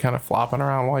 so just be kind of flopping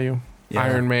around while you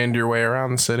Iron Man'd your way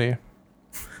around the city.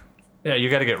 Yeah, you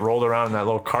got to get rolled around in that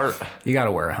little cart. You got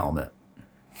to wear a helmet.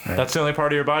 That's the only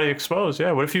part of your body exposed.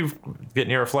 Yeah. What if you get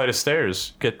near a flight of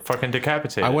stairs, get fucking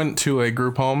decapitated? I went to a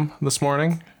group home this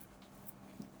morning,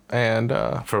 and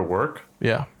for work.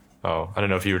 yeah, Oh, I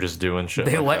don't know if you were just doing shit.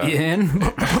 They like let you in.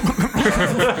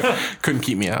 couldn't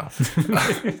keep me out.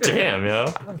 that. Damn,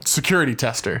 yo. Security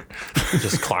tester.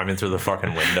 Just climbing through the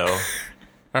fucking window.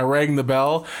 I rang the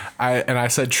bell, and I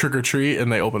said trick or treat,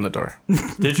 and they opened the door.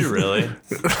 Did you really?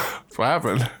 That's what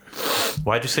happened.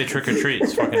 Why'd you say trick or treat?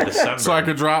 It's fucking December. So I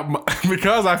could drop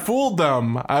because I fooled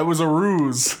them. I was a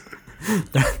ruse.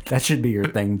 That should be your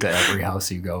thing to every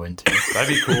house you go into. That'd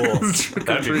be cool.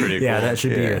 That'd be pretty cool. Yeah, that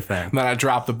should be your thing. And then I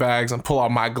drop the bags and pull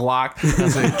out my Glock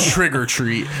and say trick or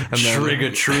treat. And then, Trick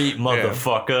or treat,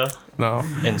 motherfucker. No.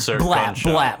 Insert Blap,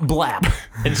 gunshot. blap, blap.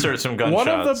 Insert some gunshots. One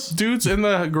of the dudes in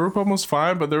the group was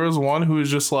fine, but there was one who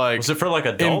was just like Was it for like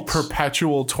in adults?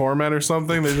 perpetual torment or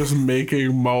something. They're just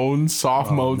making moans, soft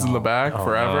moans in the back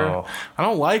forever. no. I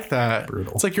don't like that.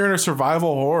 Brutal. It's like you're in a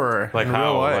survival horror. Like in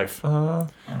how? real life.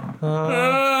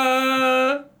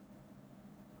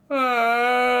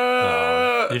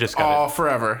 You just gotta,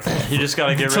 forever. you just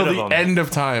gotta get Until rid of the them. end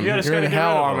of time. You just You're gotta in get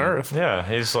hell rid of on them. earth. Yeah,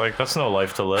 he's like, that's no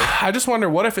life to live. I just wonder,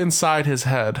 what if inside his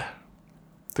head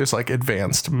there's like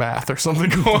advanced math or something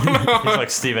going on? He's like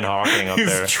Stephen Hawking up He's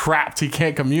there. trapped. He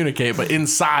can't communicate, but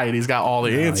inside he's got all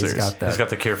the answers. He's got that. He's got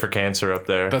the cure for cancer up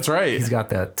there. That's right. He's got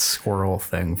that squirrel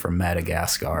thing from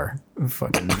Madagascar,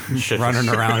 fucking Shit. running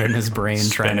around in his brain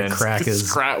trying to Spinning. crack his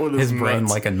Scrat with his brain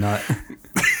nuts. like a nut.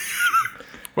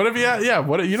 What if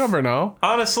what you never know.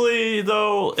 Honestly,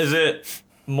 though, is it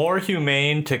more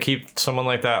humane to keep someone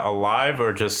like that alive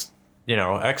or just,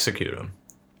 execute him?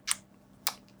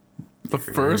 The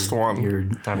first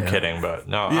one. I'm kidding, but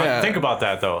no. Yeah. Think about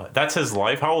that, though. That's his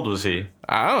life. How old was he?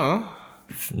 I don't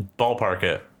know. Ballpark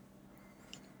it.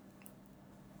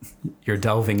 You're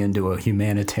delving into a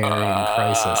humanitarian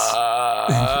crisis.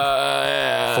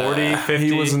 40, 50,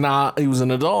 He was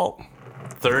an adult.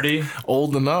 30?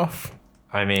 Old enough.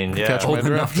 I mean, yeah. Catch Old my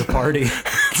enough drift. to party.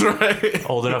 That's right.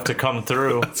 Old enough to come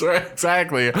through. That's right.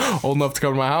 Exactly. Old enough to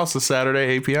come to my house this Saturday,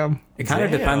 8 p.m. It kind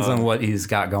of depends on what he's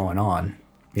got going on,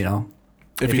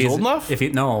 If he's old enough? If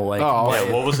he Oh, Yeah,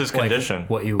 what was his like condition?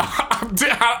 what you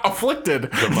afflicted.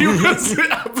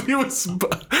 He was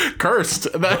cursed.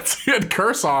 He had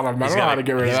curse on him. I don't know how to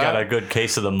get rid of He's that. got a good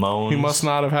case of the moans. He must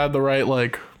not have had the right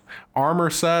armor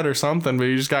set or something, but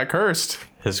he just got cursed.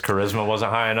 His charisma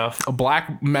wasn't high enough. A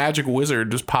black magic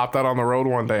wizard just popped out on the road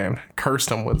one day and cursed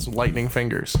him with lightning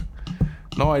fingers.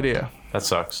 No idea. That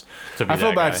sucks. To be I feel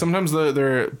that bad. guy. Sometimes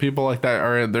there are people like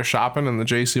that they're shopping in the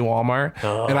JC Walmart,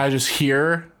 and I just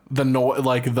hear the noise,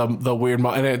 the weird,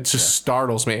 and it just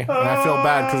startles me, and I feel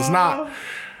bad because it's not.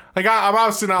 I'm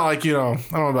obviously not I don't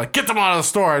want to be like, get them out of the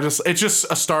store. It's just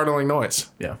a startling noise.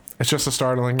 yeah. It's just a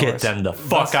startling Get noise. them the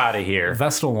fuck out of here.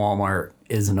 Vestal Walmart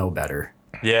is no better.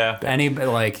 Yeah.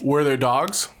 Were there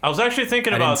dogs? I was actually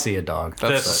thinking I about didn't see a dog.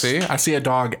 this. See, I see a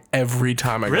dog every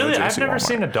time I go Really? to JC I've never Walmart.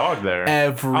 seen a dog there.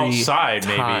 Every Outside,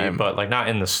 maybe, time. but not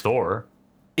in the store.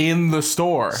 In the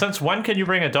store. Since when can you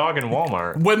bring a dog in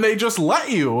Walmart? When they just let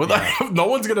you. No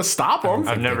one's going to stop them.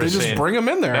 I've never They just seen- bring them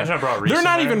in there. Imagine I brought Reese They're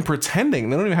not in there. even pretending.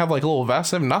 They don't even have little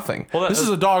vests. They have nothing. Well, this is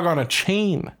a dog on a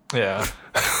chain. Yeah.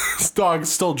 This dog's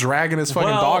still dragging his fucking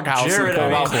Well, doghouse Jared,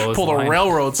 and I mean- pulled a Clothesline.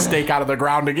 railroad stake out of the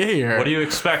ground to get here. What do you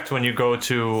expect when you go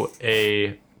to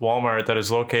a Walmart that is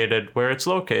located where it's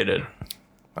located?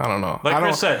 I don't know. Like I don't,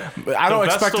 Chris said, I don't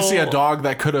the expect to see a Vestal- dog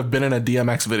that could have been in a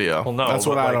DMX video. Well, no, that's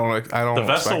what but, I don't. The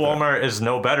Vestal expect Walmart is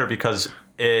no better because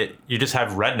you just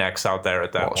have rednecks out there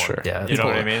at that point. Sure. Yeah, You know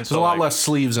what I mean? There's a lot less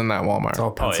sleeves in that Walmart. It's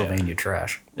all Pennsylvania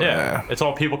trash. Yeah. It's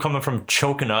all people coming from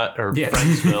Choconut or Yeah.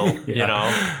 Friendsville, you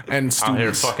know? and Out students.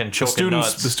 here fucking the choking students.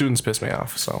 nuts. The students piss me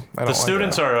off. So I don't The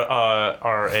students like that.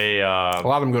 are A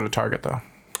lot of them go to Target though.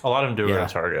 a lot of them do go Yeah.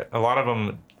 to Target. A lot of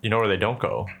them, where they don't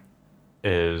go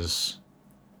is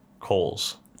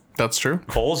Kohl's. That's true.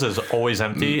 Kohl's is always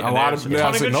empty. A and lot there's of a ton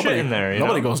of so good nobody shit in there.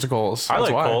 Nobody goes to Kohl's. I That's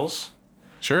like why. Kohl's.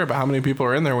 Sure, but how many people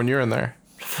are in there when you're in there?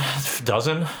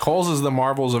 Dozen. Kohl's is the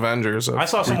Marvel's Avengers of I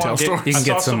saw retail someone stores.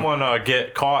 get some-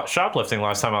 get caught shoplifting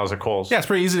last time I was at Kohl's. Yeah, it's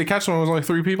pretty easy to catch someone. There was only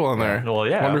 3 people in there. Well,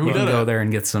 yeah. Wonder who You did can it. go there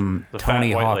and get some fat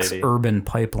Tony white Hawk's lady. Urban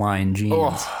Pipeline jeans.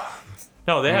 Oh,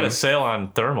 No, they had a Mm. sale on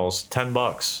thermals,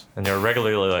 $10, and they're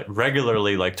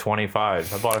regularly like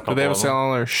 25. I bought a couple. did they have a of sale them.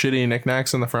 on their shitty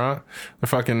knicknacks in the front? Their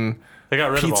fucking They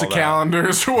got rid pizza of all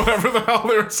calendars or whatever the hell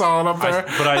they were selling up there.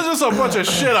 but I- There's just a bunch of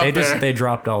shit up there. They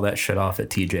dropped all that shit off at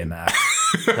TJ Maxx.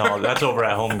 that. No, that's over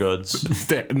at Home Goods.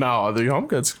 No, the Home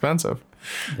Goods expensive.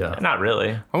 Yeah. Not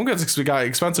really. Home Goods got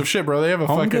expensive shit, bro. They have a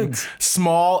Home fucking Goods.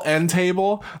 small end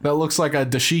table that looks like a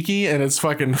dashiki, and it's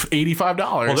fucking $85.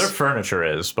 Well, their furniture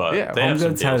is, but Yeah, they Home have some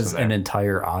Goods deals has in there. an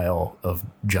entire aisle of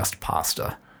just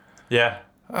pasta. Yeah.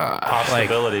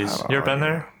 Possibilities. You ever been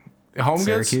there? Home Goods?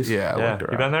 Syracuse? Yeah, I Yeah. looked You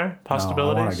around. been there? No, I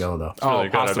Possibilities? want to go though. It's really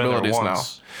good. I've been there Possibilities, no.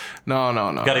 once.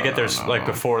 No. Got to get there no. like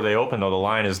before they open though. The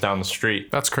line is down the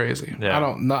street. That's crazy. Yeah. I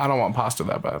don't want pasta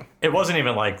that bad. It wasn't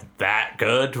even like that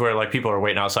good where like people are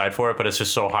waiting outside for it, but it's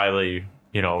just so highly,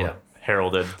 Yeah.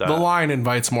 heralded that. The line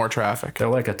invites more traffic. They're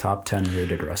like a top 10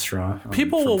 rated restaurant.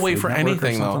 People will wait for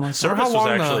anything, though. Like Service how was long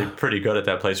actually the- pretty good at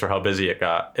that place for how busy it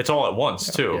got. It's all at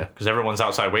once too, Yeah. because everyone's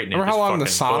outside waiting. Remember how long the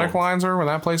Sonic line? lines were when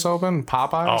that place opened?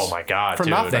 Popeyes? Oh my god, For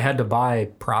dude! nothing. they had to buy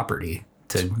property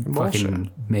to fucking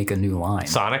make a new line.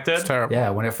 Sonic did. Terrible. Yeah,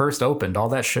 when it first opened, all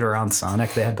that shit around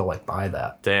Sonic, they had to like buy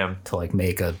that Damn. to like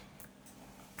make a.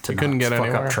 To couldn't not get fuck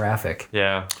anywhere. up traffic.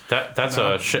 Yeah, that's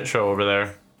a shit show over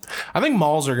there. I think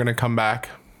malls are going to come back.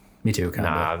 Me too, kind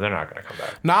Nah, of. they're not gonna come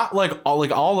back. Not like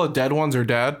all the dead ones are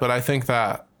dead, but I think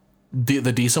that the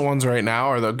decent ones right now,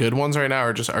 or the good ones right now,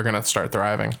 are going to start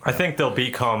thriving. I think they'll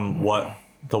become what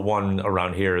the one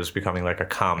around here is becoming, like a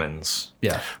Commons.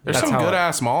 Yeah, There's that's some how good it-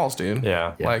 ass malls, dude.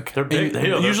 Yeah, Like they're big. in-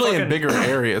 they're usually in fucking bigger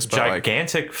areas, but like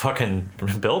gigantic fucking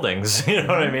buildings. You know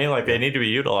what I mean? Like they need to be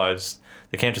utilized.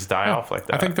 They can't just die off like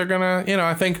that. I think they're gonna,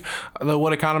 I think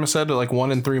what economists said, like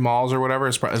 1 in 3 malls or whatever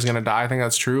is gonna die. I think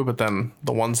that's true. But then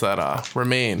the ones that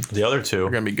remain the other two are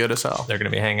gonna be good as hell. they're gonna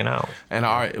be hanging out. And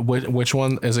which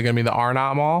one is it gonna be? The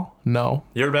Arnott Mall? No.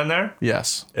 You ever been there?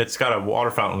 Yes. It's got a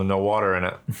water fountain with no water in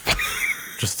it.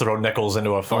 Just throw nickels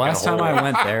into a The fucking last hole. time I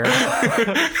went there,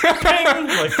 Ping!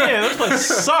 Like, damn, this place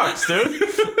sucks, dude.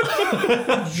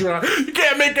 You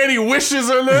can't make any wishes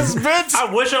on this, bitch.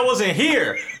 I wish I wasn't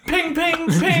here. Ping, ping,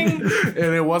 ping.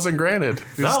 And it wasn't granted.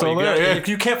 It's No, still you, there.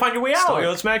 you can't find your way out. You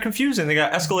know, it's mad confusing. They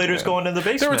got escalators going in the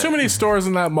basement. There were too many stores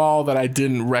in that mall that I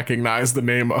didn't recognize the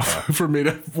name of for me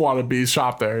to want to be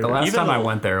shop there. the last Even time I though-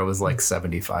 went there, it was like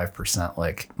 75%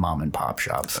 like mom and pop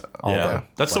shops. All Yeah, the,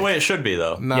 that's the way it should be,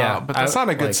 though. No, Yeah, but that's not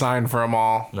a good like- sign for a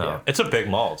mall. No, it's a big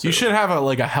mall. Too. You should have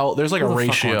a health. There's like Who a the fuck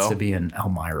wants ratio. to be in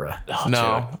Elmira.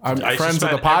 No, I'm I used to friends of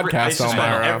the spend I used podcast. to spend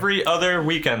Elmira. every other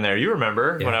weekend there. You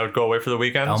remember when I would go away for the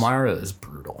weekends? Elmira is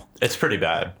brutal. It's pretty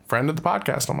bad. Friend of the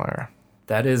podcast, Elmira.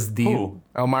 That is the Ooh,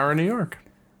 Elmira, New York.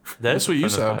 that's what you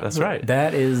said. That's right.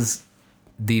 that is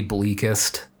the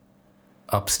bleakest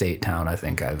upstate town I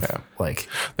think I've like.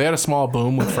 They had a small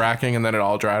boom with fracking, and then it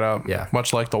all dried up. Yeah.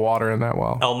 much like the water in that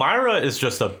well. Elmira is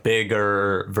just a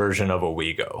bigger version of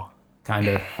Owego, Kind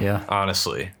of, yeah.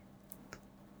 honestly.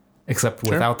 Except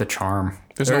without the charm.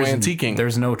 There's no antiquing.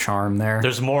 There's no charm there.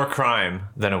 There's more crime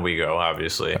than Owego,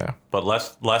 obviously, but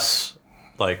less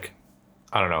like,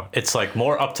 I don't know. It's like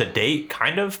more up to date,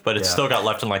 kind of, but it's Yeah. still got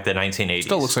left in like the 1980s.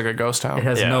 Still looks like a ghost town. It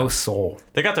has Yeah. no soul.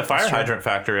 They got the fire hydrant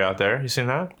factory out there. You seen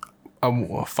that?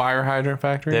 A fire hydrant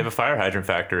factory. They have a fire hydrant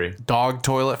factory. Dog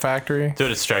toilet factory.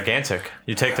 Dude, it's gigantic.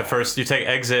 You take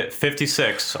exit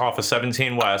 56 off of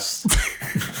 17 West.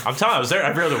 I'm telling you, I was there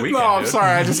every other weekend. No, I'm dude. sorry.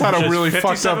 I just had a Just really fucked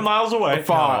 57 up miles away.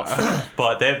 thought. No.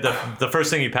 But they have the first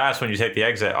thing you pass when you take the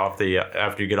exit off the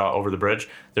after you get out over the bridge,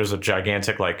 there's a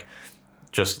gigantic like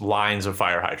just lines of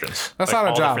fire hydrants. That's like, not a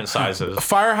all job. different sizes. A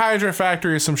fire hydrant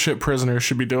factory is some shit prisoners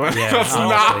should be doing. Yeah, That's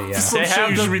honestly, not yeah. some They shit have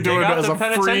you the- should be they doing got as the a free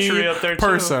penitentiary up there, too.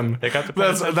 person. They got the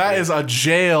that penitentiary. is a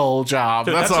jail job.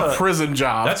 Dude, that's that's a a- prison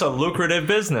job. That's a lucrative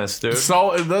business, dude.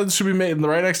 so that should be made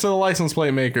right next to the license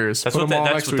plate makers. That's Put what them all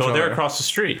that's next to each they're other. across the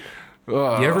street. You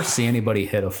ever see anybody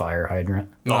hit a fire hydrant?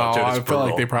 No, Oh, dude, it's I feel brutal.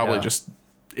 like they probably Yeah. just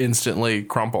instantly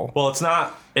crumple. Well, it's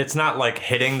not like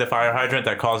hitting the fire hydrant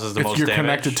that causes the If most you're damage.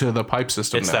 connected to the pipe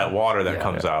system. It's now. that water that Yeah,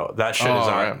 comes yeah. out. That shit Oh, is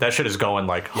right. that shit is going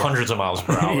like hundreds of miles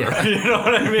per hour. Yeah. You know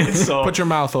what I mean? So Put your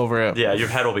mouth over it. yeah, your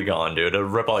head will be gone, dude. It'll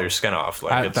rip all your skin off.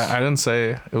 Like I it's didn't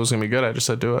say it was gonna be good. I just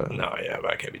said do it. no, yeah,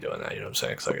 but I can't be doing that. You know what I'm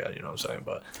saying? 'Cause I got, you know what I'm saying?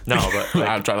 But no, but like,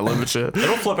 I'm trying to limit shit.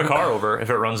 it'll flip a car over if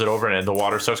it runs it over and the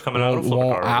water starts coming out. It'll flip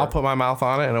a car I'll over. put my mouth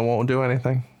on it and it won't do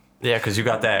anything. Yeah, because you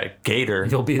got that gator.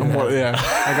 You'll be Well, that,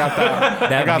 yeah, I got that.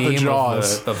 that got the meme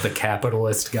jaws. of the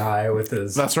capitalist guy with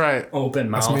his That's right.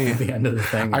 open mouth me. at the end of the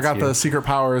thing. I It's got you. the secret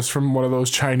powers from one of those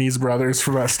Chinese brothers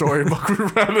from that storybook we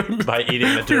read in, by eating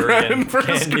the we read in durian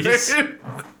first candies. grade.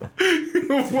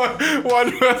 one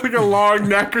with like a long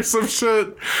neck or some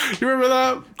shit. You remember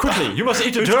that? Quickly, you must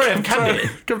eat the durian candy.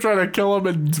 Kept trying to kill him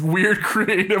in weird,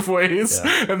 creative ways,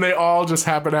 and they all just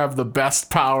happen to have the best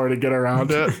power to get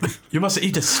around it. You must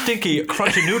eat a stinky,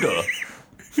 crunchy noodle.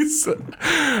 He said,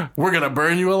 "We're gonna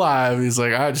burn you alive." He's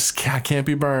like, I can't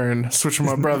be burned. Switch with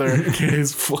my brother.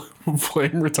 He's flame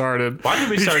retarded. Why did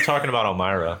we start talking about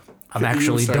Elmira? I'm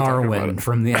actually start talking about Darwin it.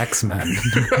 from the X-Men.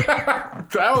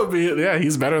 That would be, yeah,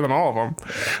 he's better than all of them.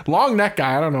 Long neck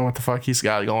guy, I don't know what the fuck he's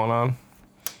got going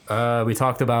on. We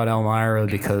talked about Elmira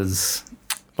because,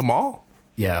 The mall?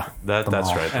 yeah, That's the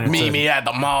mall. right. And it's Meet a- me at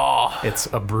the mall. It's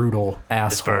a brutal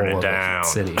asshole burning of down. a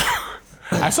city.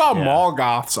 I saw mall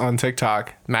goths on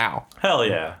TikTok now. Hell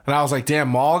yeah. And I was like, damn,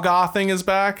 mall gothing is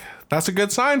back. That's a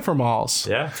good sign for malls.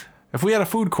 Yeah. If we had a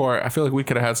food court, I feel like we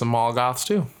could have had some mall goths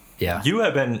too. Yeah. You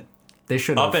have been They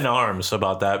should up have. in arms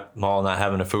about that mall not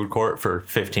having a food court for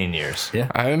 15 years. Yeah.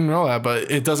 I didn't know that,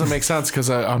 but it doesn't make sense because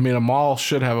I mean, a mall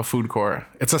should have a food court.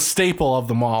 It's a staple of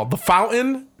the mall. The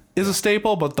fountain is a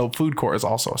staple, but the food court is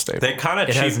also a staple. They kind of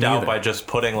It has cheaped out neither. by just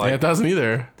putting Yeah, like it doesn't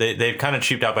either. they've kind of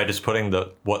cheaped out by just putting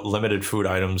what limited food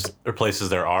items or places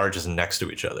there are just next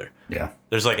to each other. Yeah.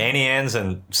 There's like Annie Ann's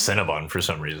and Cinnabon for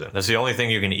some reason. That's the only thing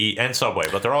you can eat, and Subway,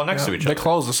 but they're all next to each They other.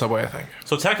 closed the Subway, I think.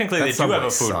 So technically, That they do have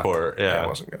a Subway food sucked. court. Yeah, it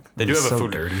wasn't good. They do It have was a so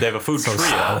food. dirty. They have a food So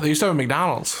trio. They used to have a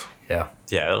McDonald's. Yeah.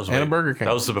 Yeah, that was And a way- Burger King.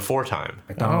 That was the before time.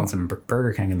 McDonald's and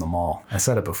Burger King in the mall. I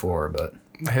said it before, but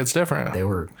It's different. they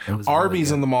were. It was Arby's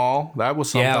really in the mall. That was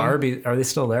something. Yeah, Arby's. Are they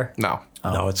still there? No.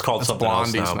 No, it's called something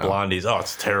else Blondie's now. now. Blondie's. Oh,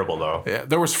 it's terrible though. Yeah,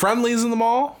 there was Friendlies in the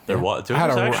mall. There was. Dude, I had,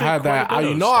 there's a, actually had quite a that. bit I, of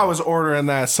you know, stuff. I was ordering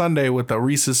that Sunday with the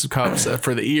Reese's cups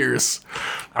for the ears.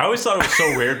 I always thought it was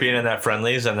so weird being in that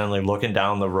Friendlies and then like looking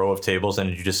down the row of tables and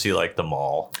you just see like the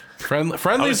mall.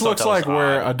 Friendlies thought looks that was like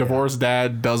where odd. a divorced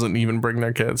dad doesn't even bring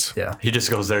their kids. Yeah. He just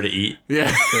goes there to eat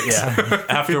Yeah, Yeah.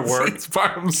 after work. it's by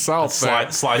himself.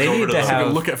 Slides They over need to to the.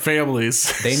 have- Look at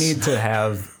families. They need to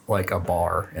have like a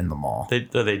bar in the mall. They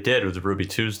did with Ruby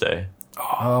Tuesday.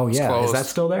 Oh yeah. closed. Is that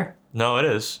still there? No, it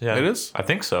is. Yeah, It is? I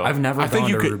think so. I've never. I think gone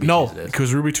you to could Ruby no, Tuesdays.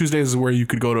 because Ruby Tuesdays is where you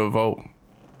could go to vote.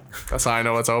 That's how I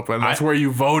know it's open. That's I- where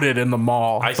you voted in the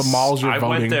mall. The mall's your I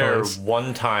voting went there place.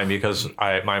 one time because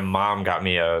my mom got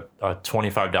me a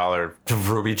 $25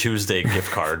 Ruby Tuesday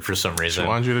gift card for some reason. I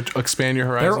wanted you to expand your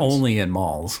horizons. They're only in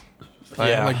malls.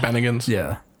 Yeah. like Bennigan's.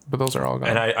 Yeah. But those are all gone.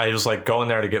 And I was like going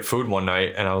there to get food one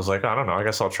night, and I was like, I don't know, I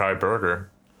guess I'll try a burger.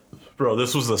 Bro,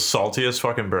 this was the saltiest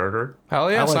fucking burger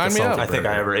Hell yeah, I like sign the me salted up. I think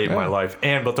I ever ate in my life.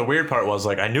 But the weird part was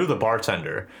like I knew the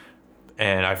bartender,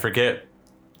 and I forget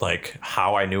like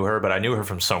how I knew her, but I knew her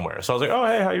from somewhere. So I was like, oh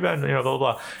hey, how you been? You know, blah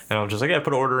blah blah. And I'm just like, yeah,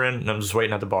 put an order in, and I'm just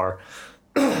waiting at the bar,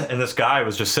 and this guy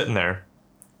was just sitting there,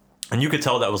 and you could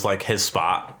tell that was like his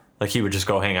spot. Like he would just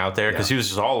go hang out there because he was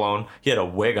just all alone. He had a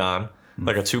wig on,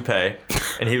 like a toupee,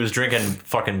 and he was drinking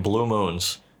fucking Blue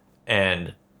Moons,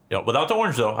 and. You know, without the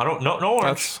orange though, I don't no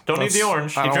orange. Don't need the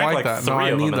orange. I He don't drank like like that. No, three I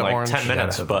of them need in the like orange. 10 You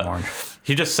minutes, have the but orange.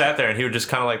 he just sat there and he would just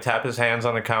kind of like tap his hands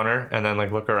on the counter and then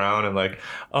like look around and like,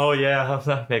 oh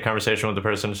yeah, make conversation with the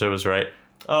person to his right.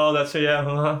 Oh, that's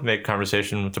make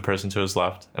conversation with the person to his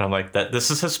left. And I'm like,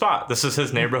 this is his spot. This is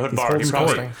his neighborhood bar. holding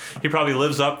court. He probably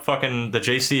lives up fucking the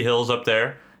JC Hills up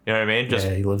there. You know what I mean? Just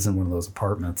Yeah. He lives in one of those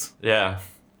apartments. yeah.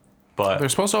 But They're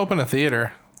supposed to open a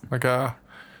theater, like a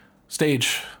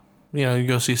stage. You know, you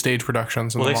go see stage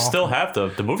productions. In well, the they mall. still have the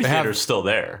movie have- theater's still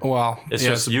there. Well, It's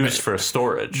yes, just used for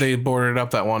storage. They boarded it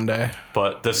up that one day.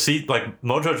 But the seat, like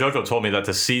Mojo Jojo told me that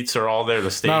the seats are all there.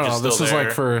 The stage No, is no, still this is there.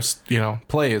 like for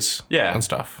plays, Yeah. and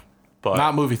stuff. but,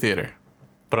 Not movie theater.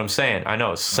 but I'm saying, I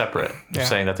know it's separate. Yeah. I'm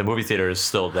saying that the movie theater is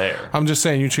still there. I'm just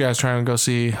saying, you two guys trying to go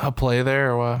see a play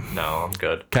there or what? No, I'm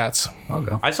good. Cats. I'll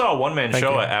go. I saw a one-man Thank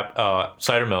show you. at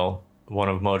Cider Mill, one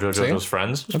of Mojo Jojo's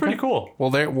friends. It's pretty cool.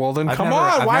 Well, then I've come never,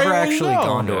 on. I've Why never won't you actually go?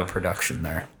 gone to Yeah. a production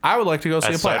there. I would like to go see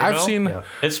At a play. Cider I've Mill? seen. Yeah.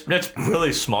 It's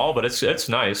really small, but it's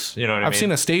nice. You know what I mean? I've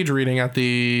seen a stage reading at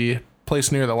the place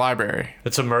near the library.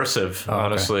 It's immersive,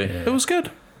 honestly. Yeah. It was good.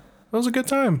 It was a good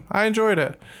time. I enjoyed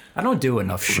it. I don't do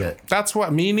enough shit. That's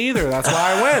what me neither. That's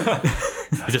why I went.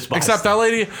 You just buy Except that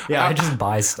lady. Yeah, I just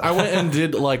buy stuff. I went and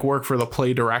did like work for the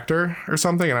play director or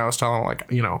something, and I was telling him, like,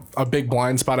 you know, a big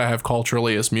blind spot I have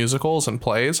culturally is musicals and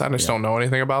plays. I just don't know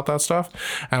anything about that stuff,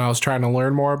 and I was trying to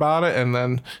learn more about it. And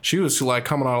then she was like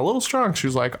coming on a little strong. She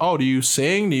was like, "Oh, do you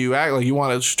sing? Do you act? Like you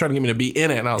want to?" She's trying to get me to be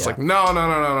in it, and I was like, "No,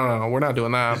 we're not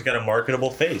doing that." He's got a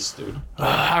marketable face, dude.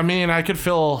 I mean, I could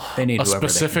fill They need a whoever they can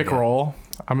specific get. role.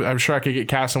 I'm sure I could get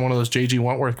cast in one of those J.G.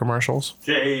 Wentworth commercials.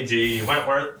 J.G.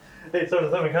 Wentworth. Hey, so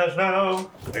does that cash now?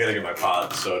 I gotta get my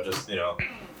pods, so just, you know.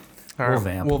 All right,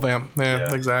 vamp. We'll vamp. Yeah,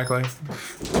 Yeah. exactly.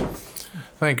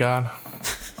 Thank God.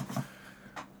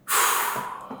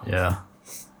 Yeah.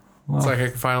 It's like I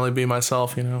can finally be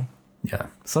myself, you know. Yeah.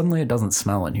 Suddenly it doesn't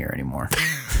smell in here anymore.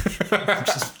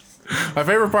 My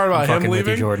favorite part about him Fucking with you,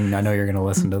 leaving. Jordan. I know you're gonna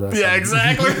listen to this. Yeah,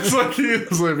 exactly. It's like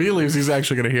if he leaves, he's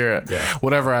actually gonna hear it. Yeah.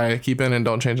 Whatever I keep in and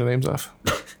don't change the names of.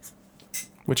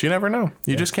 Which you never know.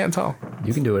 You just can't tell.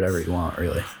 You can do whatever you want,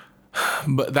 really.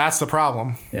 But that's the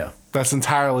problem. Yeah. That's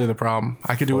entirely the problem.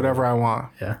 I could do whatever I want.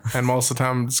 Yeah. And most of the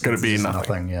time, it's gonna be It's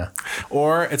nothing. Yeah.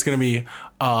 Or it's gonna be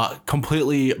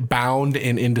completely bound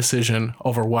in indecision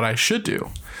over what I should do.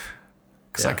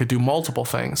 Because I Yeah. could do multiple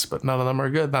things, but none of them are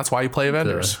good. That's why you play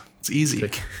vendors. It's easy.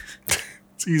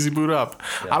 It's easy boot up.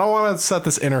 I don't want to set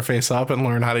this interface up and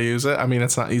learn how to use it. I mean,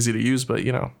 it's not easy to use, but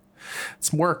you know,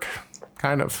 it's work,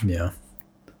 kind of. Yeah.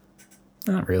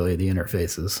 Not really the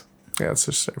interfaces. Yeah, it's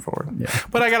just straightforward. Yeah.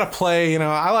 But I gotta play.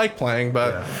 I like playing,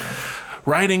 but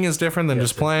writing is different than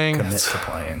just playing. Commit to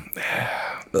playing.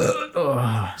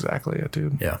 Exactly it,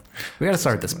 dude. Yeah. We got to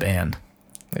start this band.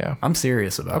 Yeah. I'm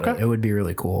serious about it. It would be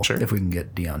really cool Sure. if we can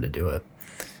get Dion to do it.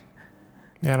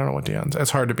 Yeah, I don't know what Dion's.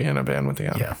 It's hard to be in a band with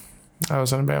Dion. Yeah. I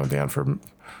was in a band with Dion for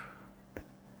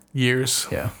years.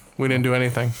 Yeah. We didn't do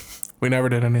anything. We never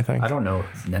did anything. I don't know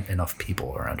enough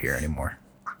people around here anymore.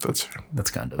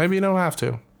 That's kind of. Maybe you don't have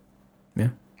to. Yeah.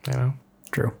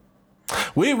 True.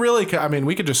 We really could. I mean,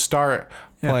 we could just start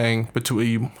playing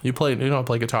between you play. You don't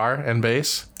play guitar and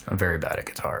bass. I'm very bad at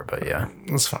guitar, but yeah.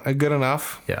 That's fine. Good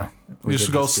enough. Yeah. We just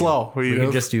could go slow. We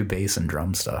could just do bass and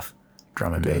drum stuff.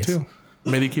 Drum and bass. too.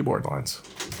 MIDI keyboard lines.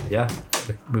 Yeah.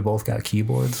 We both got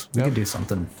keyboards. We Yep. could do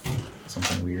something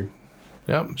weird.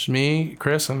 Yep. It's me,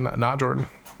 Chris, and not Jordan.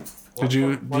 Do you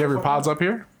have your pods up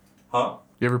here? Huh?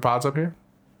 You have your pods up here?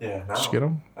 Yeah, Did you get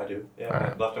them? I do. Yeah, All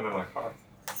right. I left them in my car.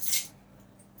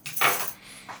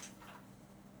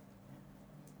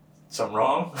 Something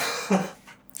wrong?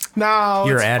 No.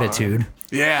 Your it's fine. attitude.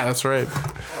 Yeah, that's right.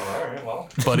 All right, well,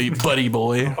 Buddy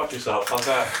boy. fuck yourself. How's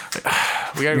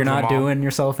that? We gotta You're go to the not mall. doing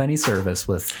yourself any service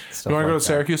with stuff You want to go like to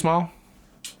Syracuse Mall?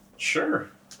 Sure.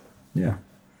 that. Yeah.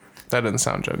 That didn't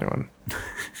sound genuine.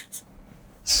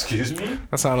 Excuse me?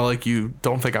 That sounded like you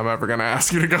don't think I'm ever gonna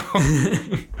ask you to go.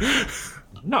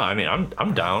 No, I mean,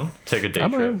 I'm down. Take a day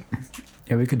I'm trip. in.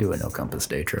 Yeah, we could do a no compass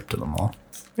day trip to the mall.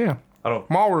 Yeah. I don't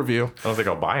Mall review. think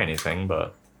I'll buy anything,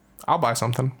 but I'll buy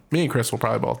something. Me and Chris will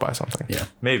probably both buy something. Yeah.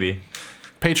 maybe.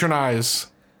 Patronize.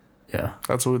 Yeah.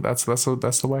 That's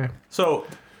the way. So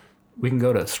We can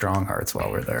go to Strong Hearts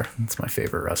while we're there. It's my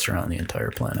favorite restaurant on the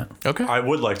entire planet. Okay. I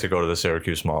would like to go to the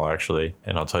Syracuse Mall, actually,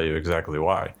 and I'll tell you exactly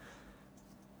why.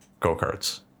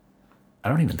 Go-karts. I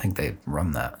don't even think they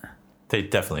run that. They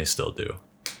definitely still do.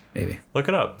 Maybe. Look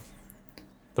it up.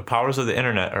 The powers of the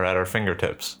internet are at our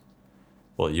fingertips.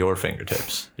 Well, your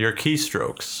fingertips. Your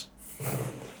keystrokes.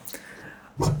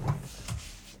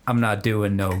 I'm not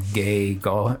doing no gay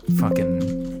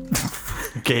fucking.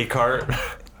 Gay cart.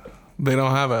 They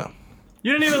don't have it.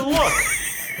 You didn't even look.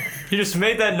 You just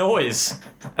made that noise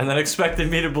and then expected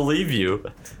me to believe you.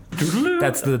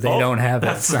 That's the they Oh, don't have it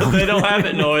That's the sound. they don't have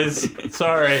it noise.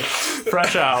 Sorry.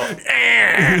 Fresh out.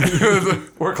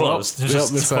 We're closed. Yep,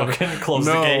 Just this side. fucking close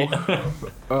No. the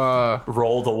gate.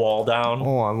 Roll the wall down.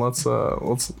 Hold on. Let's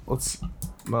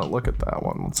not look at that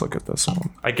one. Let's look at this one.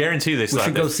 I guarantee they We still should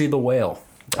have go it. see the whale.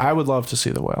 I would love to see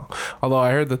the whale. Although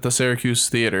I heard that the Syracuse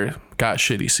Theater got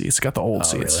shitty seats, got the old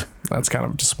seats. really? That's kind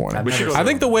of disappointing. We should go I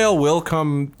think the whale will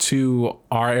come to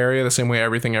our area the same way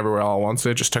Everything Everywhere All at Once did.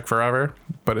 It just took forever,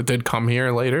 but it did come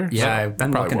here later. Yeah, so I've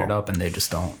been probably looking it will. up and they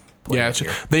just don't. Play Yeah, it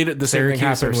here. they did the same thing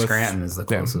Syracuse or happened with Scranton is the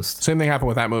yeah, closest. same thing happened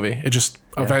with that movie. It just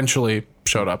eventually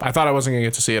showed up. I thought I wasn't gonna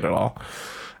get to see it at all.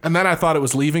 And then I thought it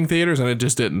was leaving theaters, and it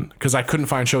just didn't, because I couldn't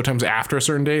find showtimes after a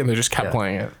certain day, and they just kept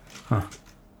playing it.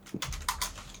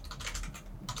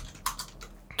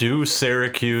 Do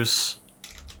Syracuse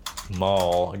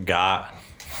Mall got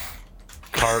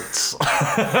carts?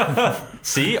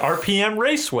 See? RPM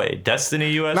Raceway.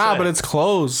 Destiny USA. Nah, but it's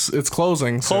closed. It's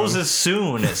closing. soon. closes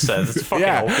soon, it says. It's fucking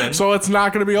Yeah, open. so it's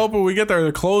not going to be open when we get there.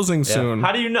 They're closing soon.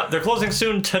 How do you know? They're closing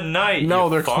soon tonight. No, you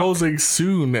they're fuck. closing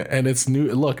soon, and it's new.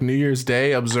 Look, New Year's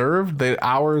Day observed. The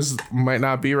hours might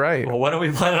not be right. Well, when are we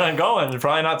planning on going?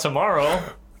 Probably not tomorrow.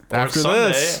 Or After Sunday.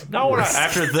 this. No, we're not.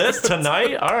 After this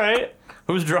tonight? All right.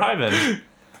 Who's driving?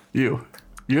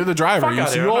 You're the driver. Fuck You,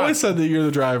 outta here, you I'm always not- said that you're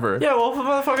the driver. Yeah, well,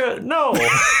 motherfucker, no.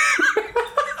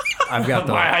 I've got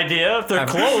the My idea. If they're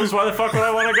closed, why the fuck would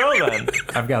I want to go then?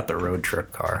 I've got the road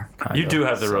trip car. kind You of, do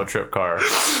have the so- road trip car.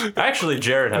 Actually,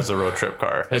 Jared has the road trip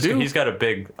car. do? He's got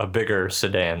a bigger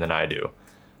sedan than I do.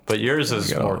 But yours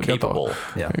is go. more Get the- capable.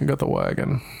 Yeah. You got the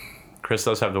wagon. Chris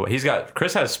does have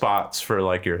Chris has spots for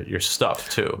like your stuff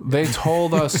too. They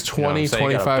told us 20, saying?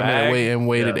 You got a 25 minute bag? wait and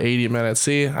waited Yeah. 80 minutes.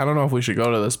 See, I don't know if we should go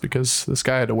to this because this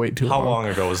guy had to wait too How long. long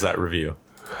ago was that review?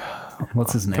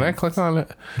 What's his name? Can I click on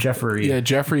it? Jeffrey. Yeah,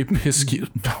 Jeffrey Pisky.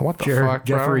 What the Jer- fuck? bro? I don't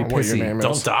Jeffrey know what your Pissy. name is.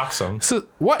 Don't dox him. So,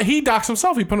 what? He doxed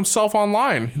himself. He put himself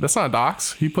online. That's not a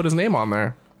dox. He put his name on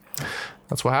there.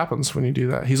 That's what happens when you do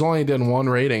that. He's only done one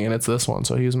rating, and it's this one,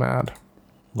 so he's mad.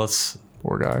 Let's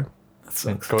Poor guy.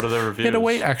 go to the reviews. He had to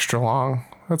wait extra long.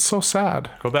 That's so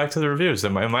sad. Go back to the reviews. It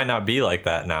might not be like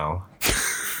that now.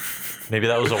 Maybe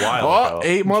that was a while Oh, ago.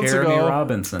 8 months Jeremy ago.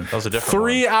 Robinson. That was a different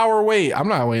 3 hour wait. I'm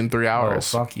not waiting 3 Oh, hours.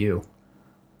 fuck you.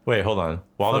 Wait, hold on.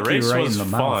 While Fuck the you race right was in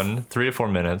the mouth. fun, 3 to 4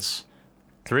 minutes,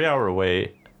 3 hour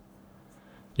wait.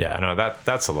 Yeah, no,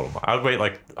 that's a little. I would wait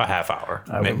like a half hour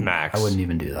max. I wouldn't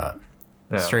even do that.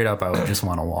 Yeah. Straight up, I would just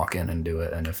want to walk in and do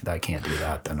it. And if I can't do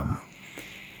that, then I'm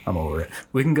I'm over it.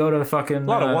 We can go to fucking. A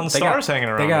lot of one stars hanging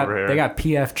around over here. They got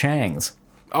PF Chang's.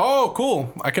 Oh,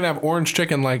 cool. I can have orange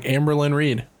chicken like Amberlyn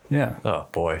Reed. Yeah. Oh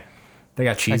boy. They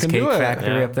got Cheesecake do it.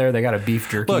 Factory up there. They got a beef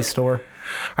jerky store.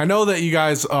 I know that you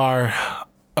guys are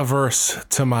averse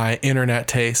to my internet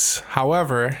tastes.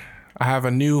 However, I have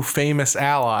a new famous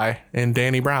ally in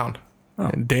Danny Brown.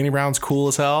 And Danny Brown's cool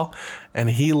as hell, and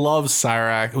he loves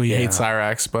Cyrax. Well, he hates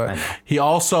Cyrax, but he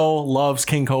also loves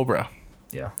King Cobra.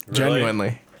 Yeah.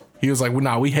 Genuinely. He was like,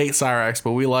 "No, we hate Cyrax,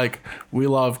 but we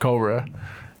love Cobra,"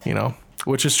 you know,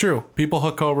 which is true. People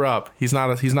hook Cobra up. He's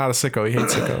not a sicko. He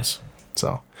hates sickos.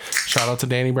 So, shout out to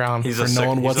Danny Brown for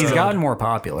knowing what's He's good. gotten more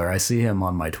popular. I see him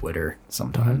on my Twitter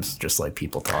sometimes, just like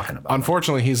people talking about him.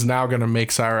 Unfortunately, he's now going to make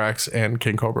Cyrax and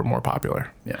King Cobra more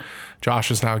popular. Yeah.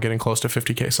 Josh is now getting close to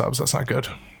 50K subs. That's not good.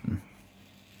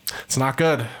 It's not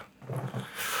good.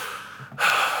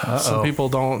 Some people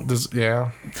don't.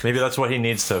 Yeah. Maybe that's what he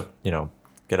needs to,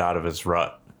 get out of his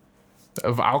rut.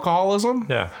 Of alcoholism?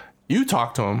 Yeah. You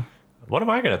talk to him. What am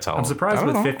I going to tell him? I'm surprised I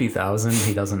with don't know. 50,000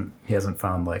 he hasn't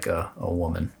found like a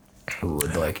woman who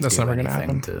would like That's do never gonna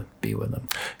anything happen. to be with him,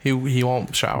 He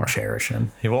won't shower. cherish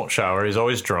him. He won't shower. He's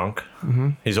always drunk. Mm-hmm.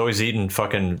 He's always eating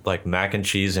fucking like mac and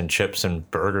cheese and chips and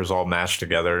burgers all mashed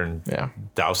together and Yeah.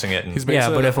 dousing it. And He's Yeah,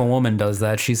 basically- but if a woman does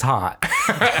that, she's hot.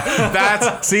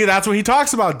 that's what he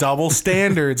talks about. Double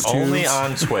standards. only Tubes.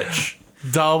 on Twitch.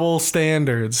 Double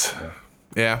standards.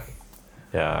 Yeah.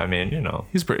 Yeah, I mean,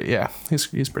 He's pretty. Yeah. He's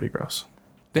pretty gross.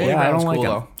 Danny Yeah, I Brown's don't like cool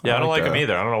him. though. Yeah, I don't like him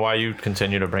either. I don't know why you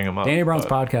continue to bring him up. Danny Brown's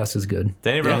but podcast is good.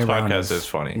 Danny Brown's Brown podcast is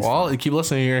funny. Well, you keep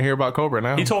listening, you're gonna hear about Cobra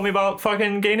now. He told me about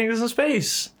fucking Gaining into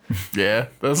Space. Yeah.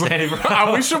 Danny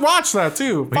Brown. We should watch that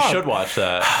too. We should watch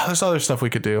that. There's other stuff we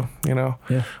could do, Yeah.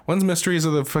 When's Mysteries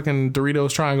of the fucking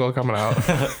Doritos Triangle coming out?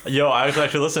 Yo, I was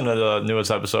actually listening to the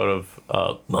newest episode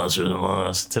of Monsters Among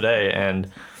Us today, and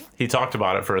he talked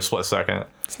about it for a split second.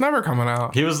 It's never coming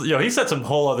out. He said some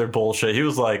whole other bullshit. He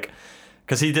was like,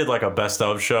 because he did like a best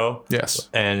of show. Yes.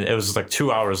 And it was like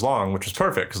 2 hours long, which was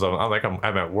perfect because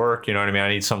I'm at work, you know what I mean? I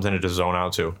need something to just zone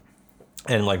out to.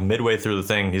 And like midway through the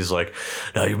thing, he's like,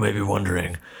 now you may be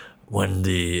wondering when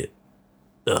the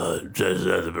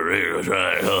burrito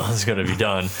triangle is gonna be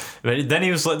done. But then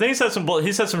he said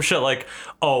some shit like,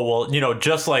 oh well,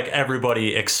 just like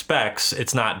everybody expects,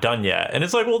 it's not done yet. And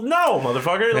it's like, well, no,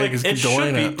 motherfucker, like just it keep should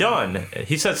doing be it. done.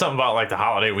 He said something about like the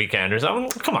holiday weekend or something.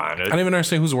 Come on, I don't even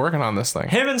understand who's working on this thing.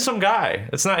 him and some guy.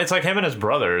 It's like him and his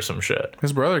brother or some shit.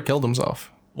 His brother killed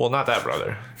himself. Well, not that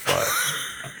brother, but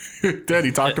Did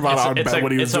he talked about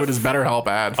when he was doing his BetterHelp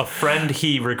ad? a friend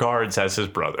he regards as his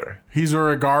brother. He's a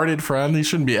regarded friend. He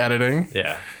shouldn't be editing.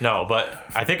 Yeah, no, but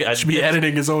I think Should be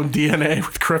editing his own DNA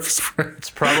with Christopher. It's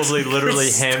probably literally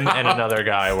him and another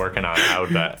guy working on it, I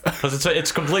would bet. Because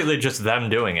it's completely just them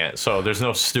doing it. So there's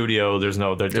no studio, they're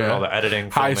doing all the editing,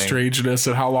 High filming. strangeness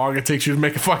and how long it takes you to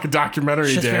make a fucking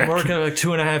documentary, It's been Derek. working like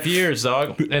 2.5 years,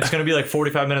 dog. And it's going to be like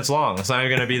 45 minutes long. It's not even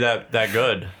going to be that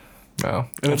good. No.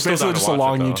 And it's still basically down to just a watch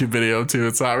long it, though. YouTube video, too.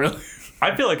 It's not really.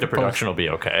 I feel like the production will be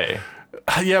okay.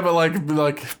 Yeah, but like,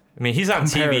 I mean, he's on TV.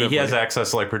 He Comparatively. has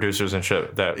access to like producers and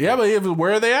shit. yeah, but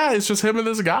where are they at? It's just him and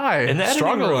this guy In the editing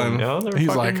struggling. room, they're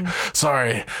He's fucking- like,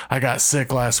 sorry, I got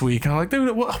sick last week. And I'm like,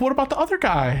 dude, what about the other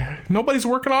guy? Nobody's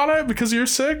working on it because you're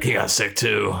sick? he got sick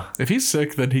too. If he's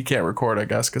sick, then he can't record, I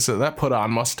guess, because that put on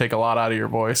must take a lot out of your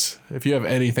voice. If you have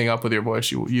anything up with your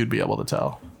voice, you'd be able to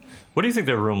tell. What do you think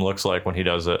their room looks like when he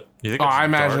does it? You think Oh, it's I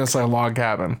imagine dark? it's like a log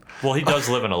cabin. Well, he does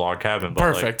live in a log cabin. But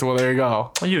Perfect. Well, there you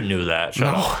go. Like, you knew that.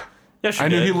 Shut up. Yes, you I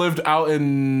knew did. he lived out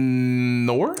in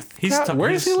North.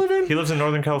 Where does he live in? He lives in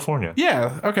Northern California.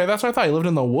 Yeah. Okay, that's what I thought. He lived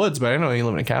in the woods, but I didn't know he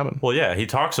lived in a cabin. Well, yeah, he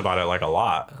talks about it like a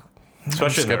lot,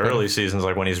 especially in the skipping. early seasons,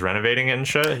 like when he's renovating it and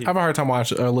shit. I have a hard time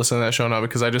listening to that show now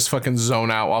because I just fucking zone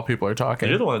out while people are talking.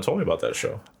 You're the one that told me about that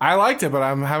show. I liked it, but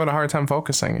I'm having a hard time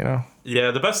focusing,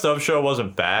 Yeah, the best of show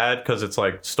wasn't bad because it's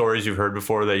like stories you've heard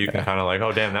before that you can kind of like,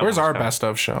 oh damn, that. Where's one's our kinda- best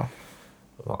of show?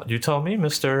 Well, you tell me,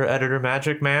 Mr. Editor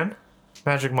Magic Man,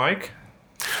 Magic Mike.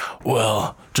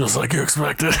 Well, just like you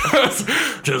expected.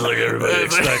 Just like everybody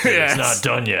expected, Yes. it's not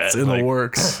done yet. It's in the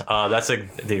works. That's the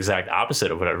exact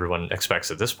opposite of what everyone expects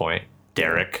at this point.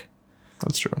 Derek.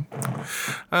 That's true.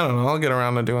 I don't know. I'll get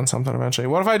around to doing something eventually.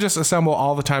 What if I just assemble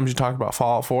all the times you talked about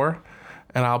Fallout 4,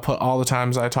 and I'll put all the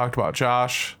times I talked about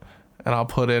Josh, and I'll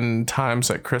put in times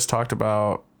that Chris talked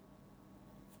about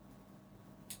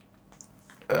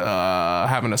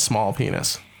having a small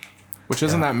penis, which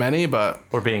isn't that many, but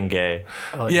Or being gay.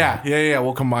 yeah.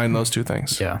 We'll combine those two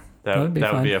things. Yeah. That would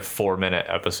fine. be a 4-minute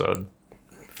episode.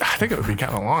 I think it would be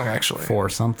kind of long, actually. For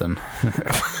something.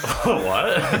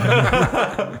 What?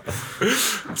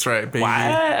 That's right, baby.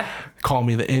 What? Call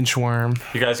me the inchworm.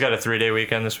 You guys got a 3-day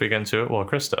weekend this weekend too? Well,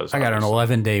 Chris does. I got an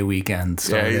obviously. 11-day weekend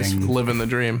Yeah, he's starting living the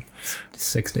dream.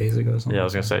 6 days ago. Something. Yeah, I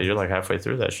was gonna say you're like halfway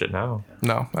through that shit now.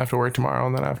 No, I have to work tomorrow,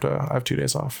 and then I have 2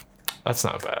 days off. That's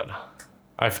not bad.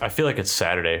 I feel like it's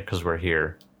Saturday because we're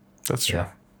here That's true. Yeah.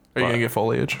 Are you going to get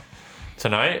foliage?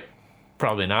 tonight.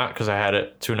 Probably not because I had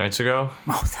it 2 nights ago.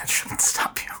 Oh, that shouldn't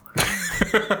stop you.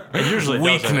 It usually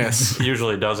Weakness. doesn't.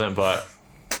 Usually doesn't, but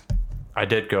I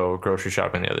did go grocery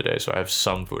shopping the other day, so I have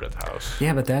some food at the house.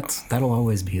 Yeah, but that'll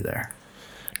always be there.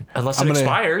 Unless I'm it gonna-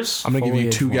 expires. I'm going to give you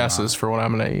Foliage 2 will guesses for what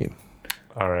I'm going to eat.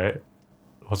 All right.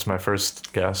 What's my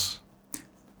first guess?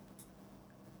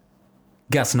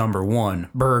 Guess number 1,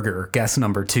 burger. Guess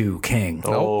number 2, king.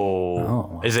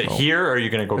 Oh. Is it here or are you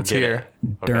going to go It's get here.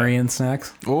 it? Durian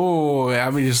snacks. Oh,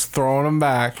 I'll be just throwing them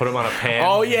back. Put them on a pan.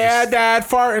 Oh, yeah, Dad,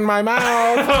 fart in my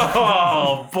mouth.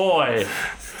 Oh, boy.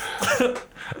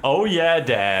 Oh, yeah,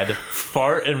 Dad.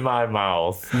 Fart in my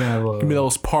mouth. Yeah, well, Give me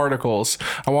those particles.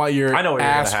 I want your I know what you're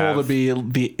gonna asshole to have. be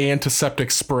the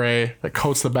antiseptic spray that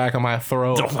coats the back of my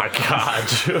throat. Oh, my God,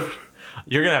 dude.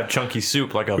 You're going to have chunky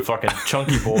soup like a fucking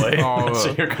chunky boy. Oh, That's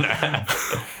what you're going to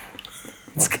have.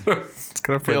 It's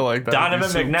gonna feel like that. Donovan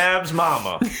McNabb's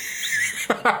mama.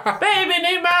 Baby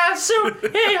need my soup.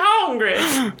 He hungry.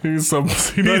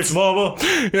 He needs, mama.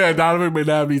 yeah, Donovan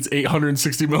McNabb needs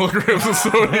 860 milligrams of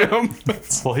sodium.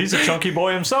 Well, he's a chunky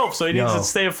boy himself, so he needs Yo. to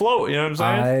stay afloat. You know what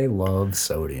I'm saying? I love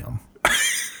sodium.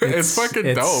 It's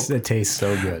fucking dope. It tastes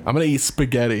so good. I'm gonna eat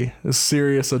spaghetti. It's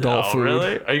serious adult Oh, food.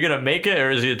 really? Are you going to make it, or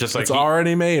is it just like It's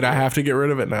already made. I have to get rid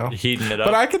of it now. heating it up?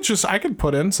 But I could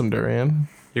put in some durian.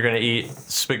 You're going to eat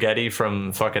spaghetti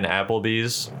from fucking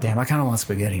Applebee's? Damn, I kind of want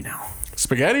spaghetti now.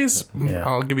 Spaghetti's? Yeah.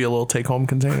 I'll give you a little take-home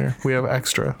container. We have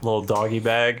extra. Little doggy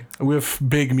bag? We have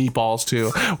big meatballs too.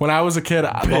 When I was a kid,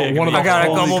 Big one of the meatballs. I got a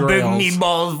holy couple big grails-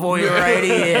 meatballs for you right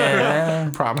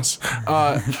here. Promise.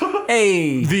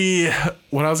 Hey.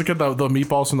 When I was a kid, the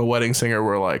meatballs from The Wedding Singer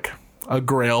were like a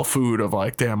grail food of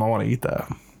like, damn, I want to eat that.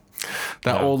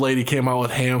 That old lady came out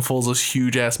with handfuls of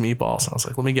huge ass meatballs. I was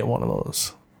like, let me get one of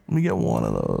those.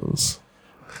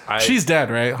 She's dead,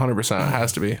 right? 100%.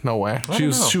 Has to be. No way.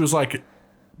 She was like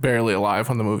barely alive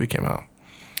when the movie came out.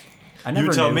 I never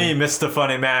You tell knew, me, Mr.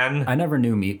 Funny Man. I never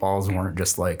knew meatballs weren't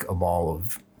just like a ball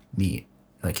of meat.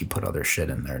 Like you put other shit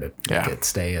in there to Yeah. make it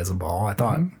stay as a ball. I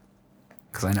thought.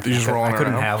 Because I, You just rolling I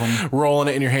couldn't around. have them. Rolling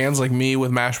it in your hands like me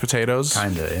with mashed potatoes.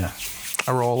 Kinda, yeah.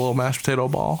 I roll a little mashed potato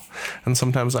ball, and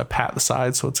sometimes I pat the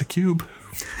side so it's a cube.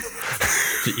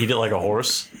 You eat it like a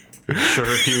horse?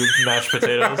 Sugar cube mashed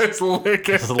potatoes? It's licking.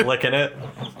 Just licking it.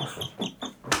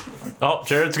 Oh,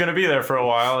 Jared's gonna be there for a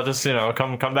while. Just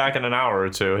come back in an hour or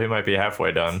two. He might be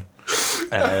halfway done.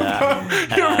 You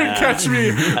ever catch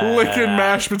me licking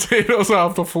mashed potatoes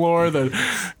off the floor? Then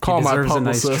call my Deserves a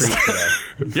nice publicist. treat today.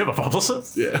 You have a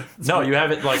publicist? Yeah, No, you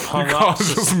have it like hung call up.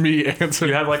 just me answer.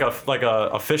 You have like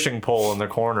a fishing pole in the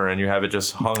corner, and you have it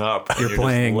just hung up. And you're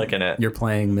Playing, just licking it. You're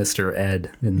playing Mr.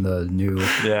 Ed in the new,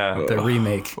 Yeah, the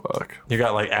remake. Fuck. you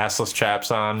got like assless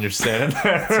chaps on. You're standing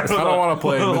there. I don't want to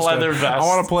play with a Mr. leather vest. I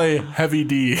want to play Heavy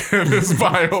D in this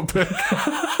biopic.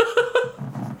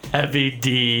 Heavy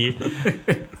D.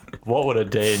 What would a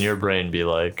day in your brain be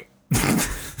like?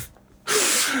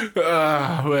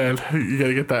 Man, you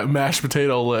gotta get that mashed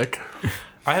potato lick.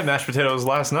 I had mashed potatoes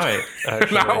last night.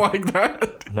 Actually. Not like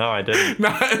that. No, I didn't.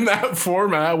 Not in that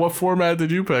format. What format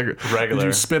did you pick? Regular. Did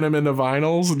you spin them into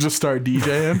vinyls and just start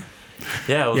DJing?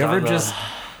 Yeah, it was You on ever the- just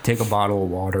take a bottle of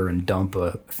water and dump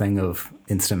a thing of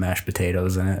instant mashed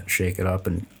potatoes in it, shake it up,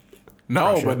 and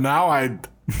No, but now I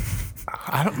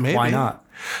don't. Maybe. why not?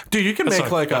 Dude, you can That's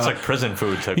make like that's a. like prison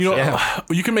food type You know,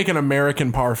 shit. you can make an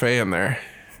American parfait in there.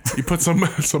 You put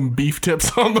some beef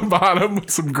tips on the bottom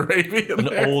with some gravy in An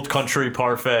there. old country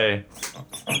parfait.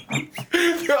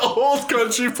 Old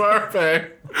country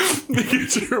parfait. You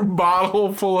get your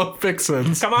bottle full of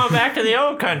fixins. Come on back to the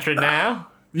old country now.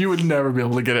 You would never be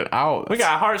able to get it out. We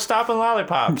got heart-stopping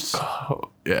lollipops.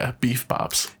 Yeah, beef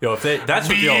pops. Yo, if that's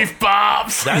what Beef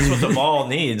pops. that's what the mall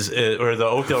needs, or the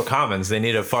Oakdale Commons. They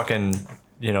need a fucking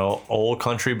old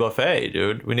country buffet,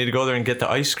 dude. We need to go there and get the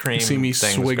ice cream. See me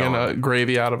things swigging going. a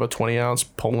gravy out of a 20-ounce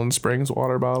Poland Springs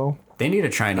water bottle. They need a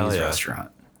Chinese yeah.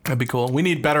 restaurant. That'd be cool. We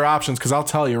need better options because I'll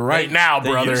tell you right now,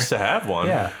 They brother. used to have one.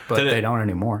 Yeah, but Did it- they don't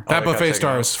anymore. That it got buffet taken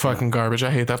star out. is fucking garbage.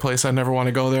 I hate that place. I never want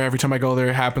to go there. Every time I go there,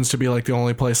 it happens to be like the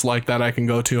only place like that I can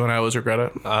go to, and I always regret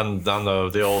it. on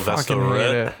the old Vesta Fucking hate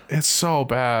Rit. it. It's so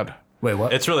bad. Wait,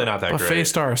 what? It's really not that Buffet great.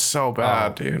 star is so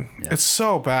bad, dude. It's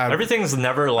so bad. Everything's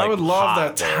never like I would love hot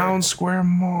that there. Town Square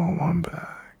Mall one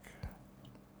back.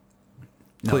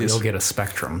 No, Please. you'll get a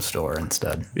Spectrum store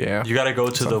instead. Yeah. You got to go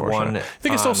to the one. I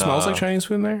think it still on, smells like Chinese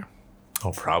food in there.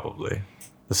 Oh, probably.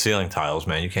 The ceiling tiles,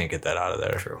 man. You can't get that out of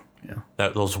there. True. Yeah.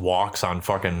 Those walks on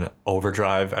fucking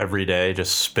overdrive every day,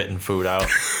 just spitting food out.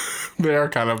 They are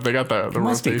kind of. They got the It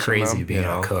must be rotation crazy though. being you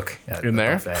know, a cook at in the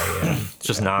there? buffet, yeah. It's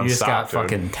just nonstop. You just got dude.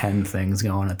 fucking 10 things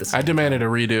going at the same I demanded a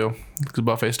redo because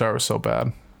Buffet Star was so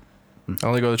bad. I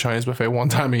only go to the Chinese buffet one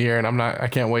time a year, and I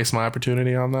can't waste my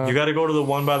opportunity on that. You got to go to the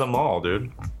one by the mall,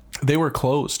 dude. They were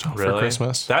closed for Really?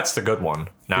 Christmas That's the good one.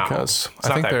 Now, because it's I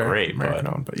not think that they're great, American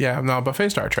but owned. But yeah, no, Buffet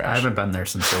Star I trash. haven't been there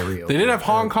since they reopened. They did have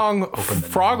Hong Kong opened the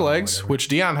frog new one or legs, whatever. which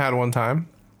Dion had one time,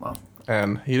 Well,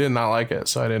 and he did not like it,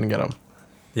 so I didn't get them.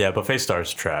 yeah, Buffet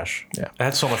Star's trash. Yeah. It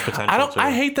had so much potential. I don't. Too.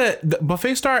 I hate that the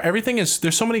Buffet Star. Everything is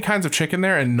there's so many kinds of chicken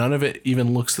there, and none of it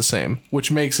even looks the same,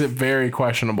 which makes it very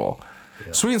questionable.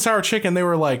 Sweet and sour chicken, they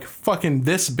were like fucking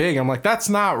this big. I'm like, that's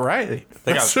not right.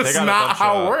 That's just a not bunch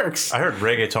how of- it works. I heard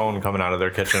reggaeton coming out of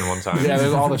their kitchen one time. Yeah,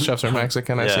 there's all the chefs are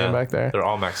Mexican. I see them back there. They're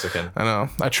all Mexican. I know.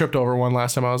 I tripped over one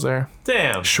last time I was there.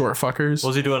 Damn. Short fuckers. What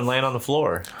was he doing laying on the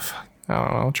floor? I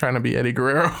don't know, trying to be Eddie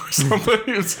Guerrero or something.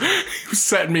 he was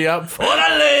setting me up.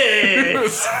 Orale!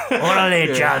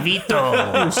 Orale,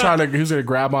 chavito. He was gonna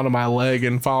grab onto my leg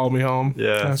and follow me home.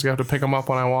 Yeah. I was gonna have to pick him up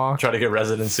when I walk. Try to get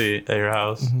residency at your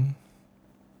house.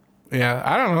 Yeah,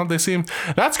 I don't know. They seem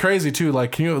that's crazy too.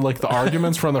 Like, can you like the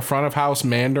arguments from the front of house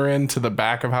Mandarin to the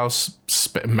back of house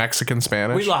Mexican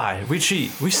Spanish? We lie, we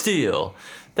cheat, we steal.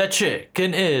 That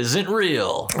chicken isn't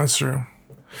real. That's true.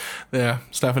 Yeah,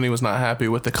 Stephanie was not happy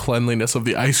with the cleanliness of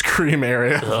the ice cream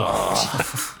area.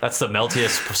 That's the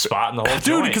meltiest spot in the whole Dude,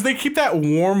 joint. because they keep that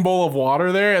warm bowl of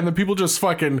water there, and then people just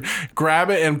fucking grab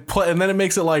it and and then it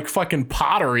makes it like fucking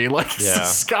pottery. Like, it's Yeah.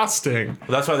 disgusting.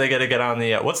 That's why they got to get on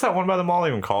the. What's that one by the mall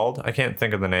even called? I can't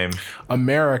think of the name.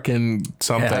 American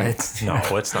something. Yeah, it's, No,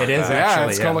 it's not. it is that. Yeah,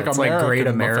 actually. it's called like it's American Great Buffet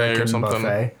or American something.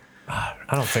 Buffet. I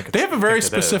don't think it's, They have a very I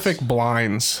think it is. specific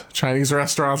blinds. Chinese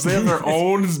restaurants. They have their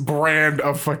own brand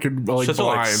of fucking like It's just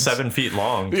like blinds. 7 feet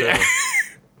long, too. Yeah.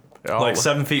 Oh, Like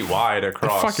 7 feet wide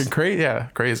across. fucking crazy. Yeah,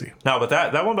 crazy. No, but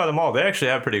that one by the mall, they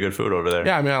actually have pretty good food over there.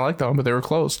 Yeah, I mean, I like them, but they were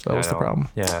closed. That was I the know. problem.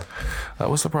 Yeah. That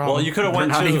was the problem. Well, you could have They're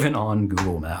went not to even on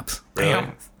Google Maps.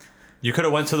 Damn. You could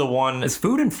have went to the one. Is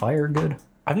Food and Fire good?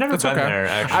 I've never It's been okay. there.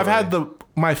 Actually, I've had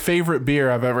my favorite beer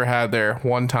I've ever had there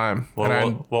one time. What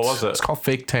was it? It's called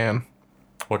Fake Tan.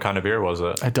 What kind of beer was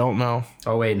it? I don't know.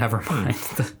 Oh wait, never mind.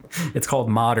 It's called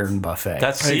Modern Buffet.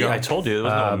 That's There you see, go. I told you there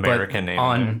was no But American name.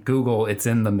 on there. Google. It's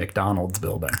in the McDonald's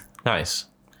building. Nice.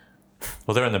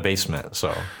 Well, they're in the basement,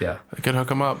 so Yeah. I could hook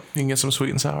them up. You can get some sweet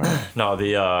and sour. no.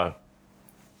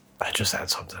 I just had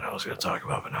something I was going to talk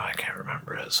about, but now I can't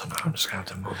remember it. So now I'm just going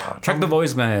to have to move on. Check the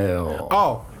voicemail.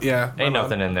 Oh, yeah. Ain't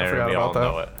nothing in I there. forgot We all about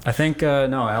that. know it. I think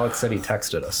no. Alex said he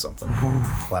texted us something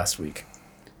last week.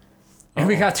 And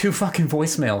we got 2 fucking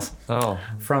voicemails. Oh,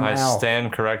 From I Al.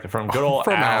 stand corrected. From good old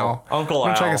From Al. Al. Uncle I'm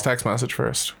Al. gonna check his text message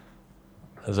first.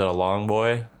 Is it a long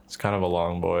boy? It's kind of a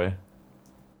long boy.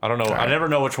 I don't know. I never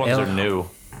know which ones Al. are new.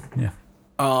 Yeah.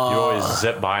 You always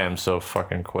zip by them so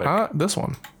fucking quick. This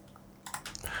one.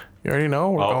 You already know.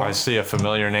 We're Oh, going. I see a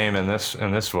familiar name in this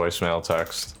voicemail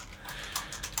text.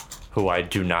 Who I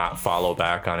do not follow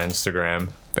back on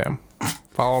Instagram. Damn.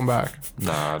 Follow him back.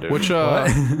 Nah, dude. Which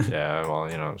Yeah,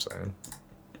 well, you know what I'm saying.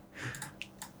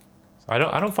 I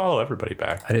don't follow everybody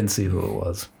back. I didn't see who it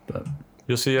was, but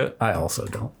You'll see it. I also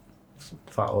don't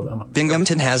follow them.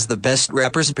 Binghamton has the best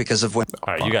rappers because of what.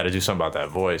 All right, you got to do something about that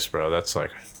voice, bro. That's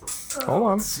like hold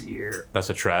on. that's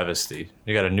a travesty.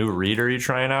 You got a new reader you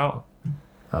trying out?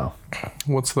 Oh,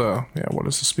 What is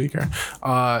the speaker?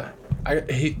 I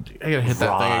gotta hit that thing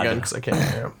Rod. again because I can't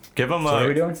hear him. Give him what are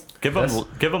we doing?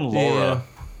 Give him Laura.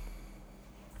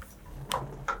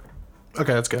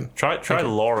 Okay, that's good. Try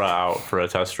Laura out for a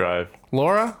test drive.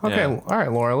 Laura? Okay, Yeah. all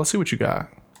right, Laura. Let's see what you got.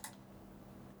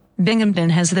 Binghamton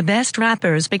has the best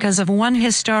rappers because of one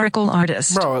historical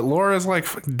artist. Bro, Laura's like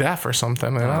deaf or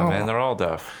something. And Oh man, they're all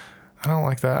deaf. I don't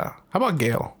like that. How about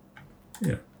Gail?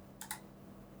 yeah.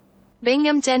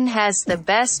 Binghamton has the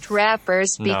best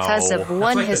rappers because No. of one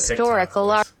like the historical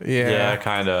TikTok art. Yeah, Yeah.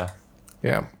 kind of.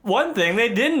 Yeah. One thing they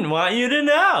didn't want you to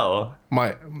know.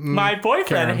 My boyfriend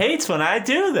Karen. hates when I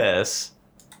do this.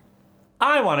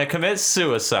 I want to commit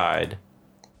suicide.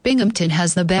 Binghamton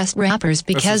has the best rappers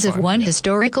because of fine. one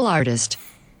historical artist.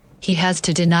 He has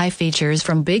to deny features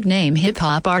from big-name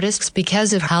hip-hop artists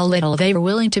because of how little they were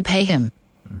willing to pay him.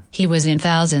 He was in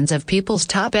thousands of people's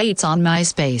top 8s on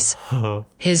MySpace.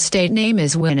 His state name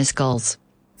is Winniskulls.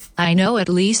 I know at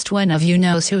least one of you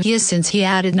knows who he is since he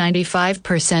added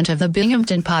 95% of the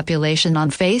Binghamton population on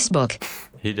Facebook.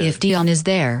 He did. If Dion is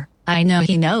there, I know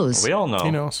he knows. We all know.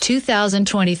 He knows.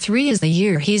 2023 is the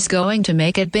year he's going to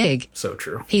make it big. So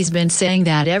true. He's been saying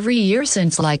that every year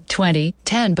since like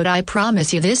 2010, but I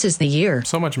promise you this is the year.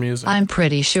 So much music. I'm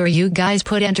pretty sure you guys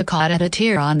put Endicott at a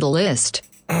tier on the list.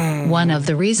 One of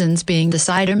the reasons being the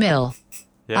cider mill.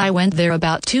 Yeah. I went there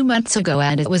about 2 months ago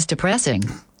and it was depressing.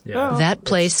 Yeah. That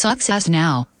place sucks ass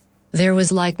now. There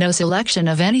was like no selection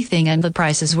of anything and the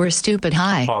prices were stupid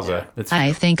high. Pause it.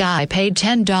 I think I paid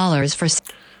 $10 for...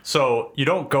 So you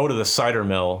don't go to the cider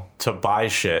mill to buy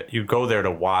shit. You go there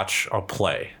to watch a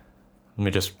play. Let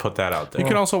me just put that out there. You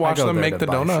can also watch go them there make to the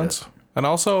buy donuts. shit. And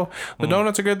also, the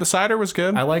donuts are good. The cider was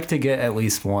good. I like to get at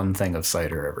least one thing of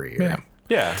cider every year. Yeah.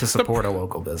 Yeah. To support a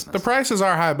local business. The prices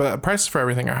are high, but prices for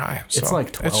everything are high. So it's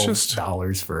like just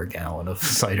 $12 for a gallon of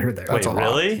cider there. Wait, That's a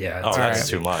really? lot. Yeah. Oh, it's that's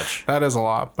crazy. too much. that is a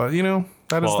lot. But, you know,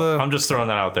 that is Well, the... I'm just throwing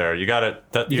that out there. You got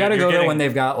to You got to go there when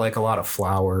they've got like a lot of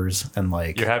flowers and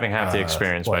like You're having half the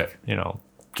experience by, like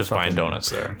just buying donuts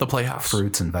there. the Playhouse.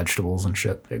 fruits and vegetables and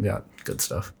shit. They've got good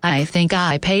stuff. I think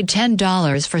I paid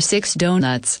 $10 for 6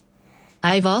 donuts.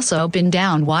 I've also been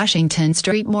down Washington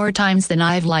Street more times than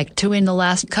I've liked to in the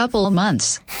last couple of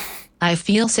months. I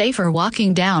feel safer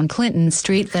walking down Clinton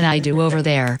Street than I do over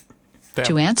there. Damn.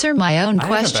 To answer my own haven't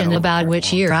question been over about there in a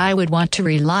which long year time. I would want to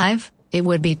relive, it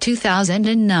would be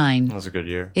 2009. That was a good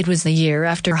year. It was the year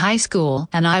after high school,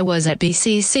 and I was at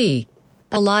BCC.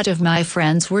 A lot of my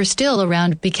friends were still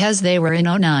around because they were in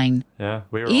 09. Yeah,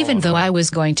 we were Even all though in I was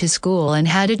going to school and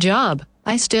had a job,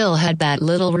 I still had that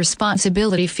little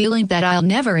responsibility feeling that I'll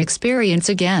never experience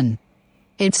again.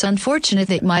 It's unfortunate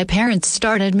that my parents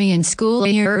started me in school a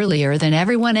year earlier than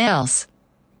everyone else.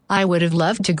 I would have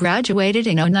loved to graduated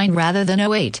in 09 rather than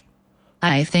 08.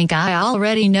 I think I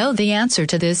already know the answer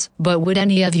to this, but would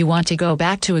any of you want to go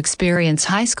back to experience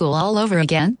high school all over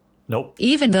again? Nope.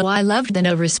 Even though I loved the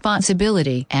no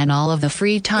responsibility and all of the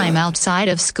free time outside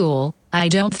of school, I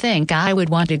don't think I would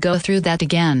want to go through that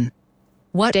again.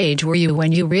 What age were you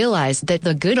when you realized that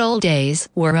the good old days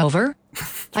were over?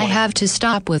 I have to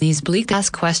stop with these bleak-ass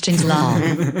questions, lol.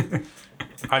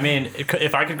 I mean,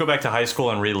 if I could go back to high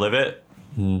school and relive it,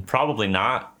 probably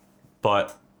not.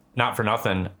 But not for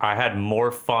nothing, I had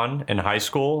more fun in high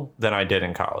school than I did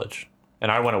in college.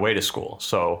 And I went away to school.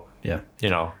 So, Yeah.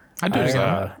 I do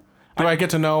that. Do I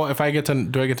get to know do I get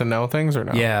to know things or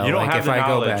no? Yeah. You don't like have if the I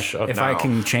go knowledge back, of if now. I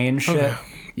can change shit,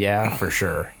 yeah, for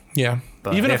sure. Yeah.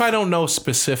 But Even if if- I don't know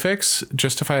specifics,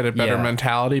 just if I had a better Yeah,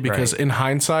 mentality, because right. in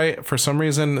hindsight, for some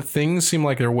reason, things seem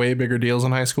like they're way bigger deals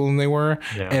in high school than they were.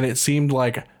 Yeah. And it seemed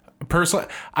like, personally,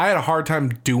 I had a hard time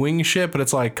doing shit, but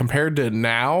it's like compared to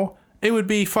now, it would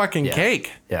be fucking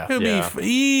cake. Yeah. It would Yeah. be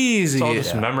easy. It's all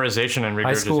just memorization and regurgitation.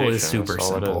 High school is super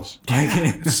That's all it simple.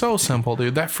 is. It's so simple,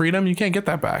 dude. That freedom, you can't get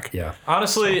that back. Yeah.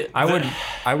 Honestly, I would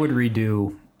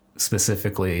redo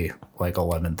specifically like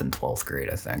 11th and 12th grade,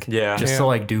 I think. Yeah. Just Yeah. to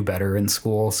like do better in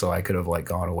school so I could have like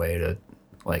gone away to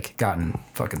like gotten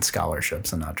fucking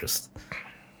scholarships and not just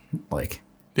like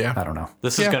Yeah. I don't know.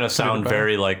 This is Yeah, going to could've sound been better.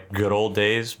 very like good old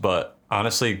days, but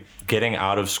honestly, getting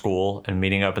out of school and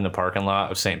meeting up in the parking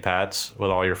lot of St. Pat's with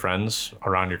all your friends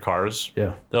around your cars.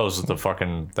 Yeah. That was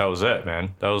that was it,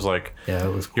 man. That was like Yeah,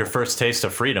 it was cool. your first taste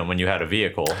of freedom when you had a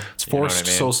vehicle. It's forced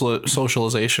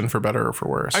socialization for better or for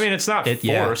worse. I mean, it's not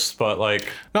yeah. forced, but like,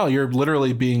 no, you're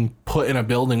literally being put in a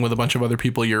building with a bunch of other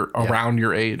people you're around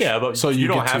your age. yeah, but so you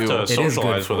don't get have to is good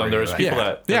socialize for with them. you, There's right? people Yeah,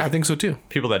 that yeah, I think so too.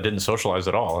 people that didn't socialize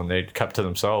at all and they kept to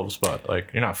themselves, but like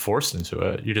you're not forced into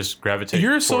it. You just gravitate.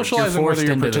 You're towards- socializing forced whether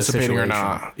you're into the participating or situation.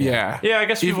 not. Yeah. Yeah, I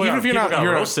guess people got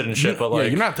roasted and shit, but yeah,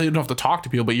 like you don't have to talk to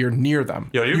people, but you're near them.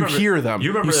 Yo, you you remember- hear them. you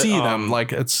remember you see that, them. Like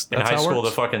that's in that's high how it school,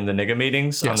 works. the nigga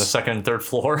meetings on the Yes. second and third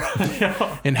floor. You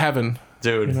know? In heaven,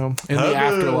 Dude, you know, in the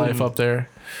afterlife up there,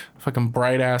 fucking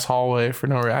bright ass hallway for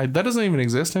no reason. That doesn't even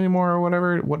exist anymore or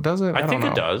whatever. What does it? I think don't it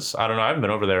know. does. I don't know. I haven't been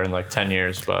over there in like 10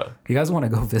 years, but You guys want to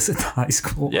go visit the high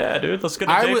school? yeah, dude, let's get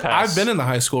a day pass. I've been in the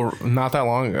high school not that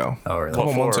long ago. Oh, really? A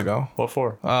couple What months for? ago. What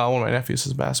for? One of my nephews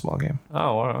is a basketball game.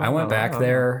 Oh, wow. I went back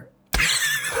there.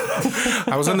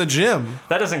 I was in the gym.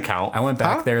 That doesn't count. I went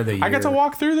back Huh? there the year. I got to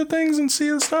walk through the things and see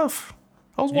the stuff.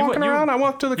 I was You walking went- around. I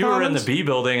walked to the You were in the commons. B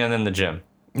building and then the gym.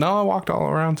 No, I walked all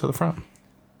around to the front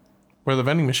where the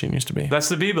vending machine used to be. That's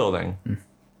the B building.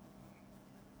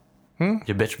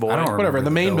 You bitch boy. I don't Whatever, remember the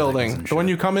main buildings building, and the one shit.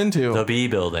 you come into. The B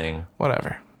building.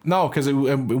 Whatever. No, because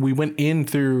we went in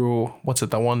through, what's it,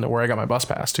 the one where I got my bus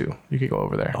pass to. You could go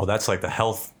over there. Oh, that's like the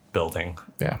health building,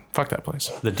 Yeah, fuck that place.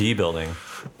 the D building.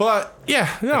 But yeah,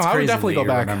 no, It's I would crazy definitely that go you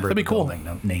back. remember That'd be the cool.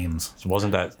 building names. It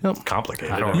wasn't that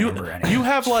complicated. I don't remember any. You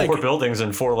have like 4 buildings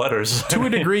and 4 letters. to a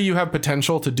degree, you have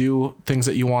potential to do things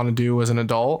that you want to do as an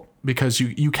adult because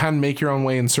you can make your own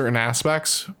way in certain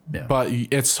aspects, Yeah. but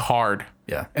it's hard.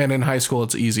 Yeah. And in high school,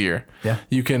 it's easier. Yeah.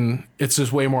 It's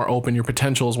just way more open. Your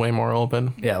potential is way more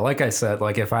open. Yeah, like I said,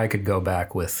 like if I could go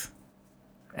back with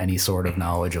any sort of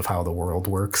knowledge of how the world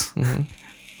works,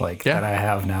 like Yeah. that I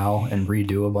have now, and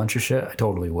redo a bunch of shit, I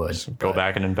totally would. Go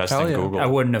back and invest Hell in yeah. Google. I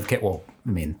wouldn't have. Well, I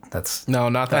mean, that's No,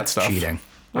 not that that's stuff. cheating.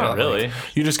 Not really.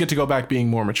 You just get to go back being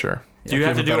more mature. Do you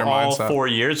have to a do better all mindset. 4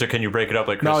 years, or can you break it up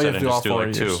like Chris No, you said have and to do just all do 4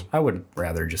 like years. 2? I would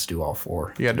rather just do all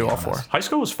 4. You got to do be all honest. 4. High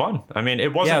school was fun. I mean,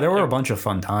 it wasn't. Yeah, there were a bunch of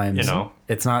fun times. You know?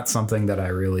 it's not something that I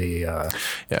really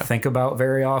think about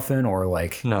very often or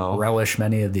like No. relish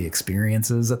many of the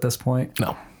experiences at this point.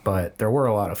 No. But there were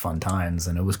a lot of fun times,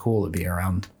 and it was cool to be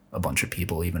around a bunch of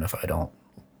people, even if I don't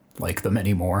like them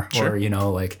anymore. Sure. Or, you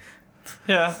know, like,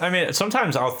 Yeah, I mean,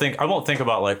 sometimes I won't think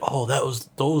about like, oh,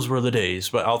 those were the days,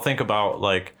 but I'll think about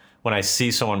like when I see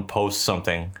someone post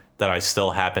something that I still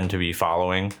happen to be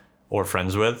following or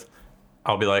friends with,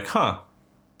 I'll be like, huh,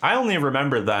 I only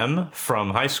remember them from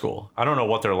high school. I don't know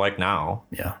what they're like now.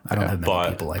 yeah, I don't have many but-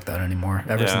 people like that anymore.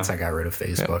 Ever Yeah. since I got rid of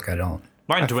Facebook, I don't.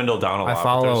 Mine dwindled down a lot. I but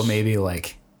follow there's maybe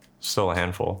like still a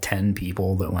handful. 10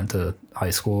 people that went to high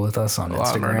school with us on lot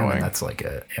of them are Instagram, annoying. and that's like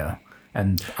it. Yeah.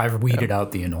 And I've weeded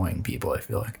out the annoying people, I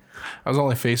feel like. I was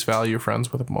only face value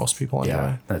friends with most people anyway.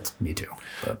 Yeah, that's me too.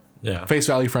 But Yeah. Face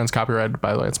value friends copyrighted,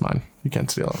 by the way, it's mine. You can't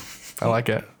steal it. I like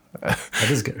it. that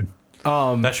is good.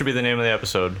 That should be the name of the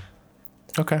episode.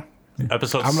 Okay.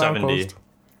 Episode I'm not 70. opposed.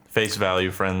 Face value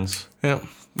friends. Yeah.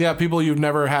 Yeah, people you've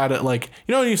never had it like,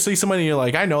 you know, when you see somebody and you're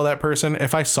like, I know that person.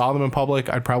 If I saw them in public,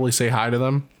 I'd probably say hi to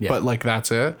them. Yeah. But like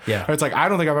that's it. Yeah. Or it's like I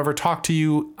don't think I've ever talked to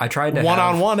you I tried to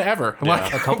one-on-one ever.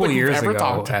 Like a couple like, we've years ever ago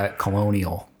talked. at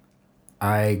Colonial,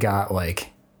 I got like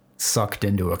sucked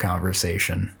into a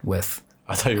conversation with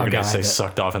I thought you were A going to guy say that-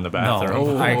 sucked off in the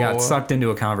bathroom. I Oh. got sucked into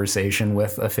a conversation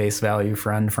with a face value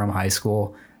friend from high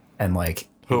school, and like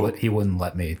he wouldn't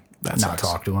let me not sucks.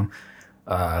 talk to him.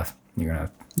 You're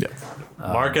gonna Yeah.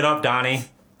 Mark it up, Donnie.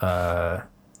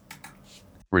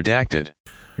 Redacted.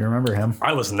 you remember him?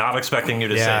 I was not expecting you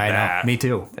to say Yeah, I that. know. Me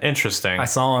too. Interesting. I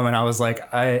saw him and I was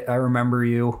like, I remember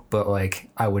you, but like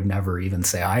I would never even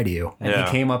say hi to you. And Yeah.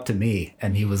 he came up to me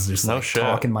and he was just No like shit.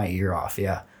 talking my ear off.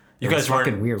 Yeah. You It was guys weren't-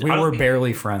 fucking weird. We I don't- were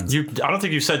barely friends. I don't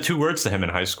think you said 2 words to him in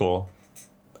high school.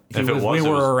 If we it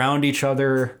were was around each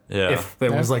other Yeah. if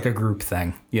it was like a group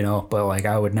thing, you know, but like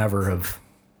I would never have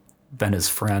been his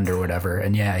friend or whatever.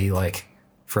 And yeah, he like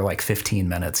for like 15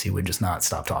 minutes he would just not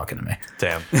stop talking to me.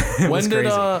 damn.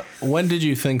 When did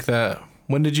you think that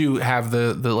when did you have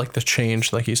the like the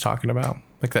change like he's talking about?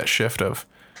 Like that shift of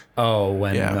Oh,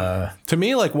 when to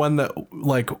me, like when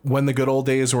the good old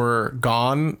days were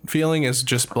gone, feeling is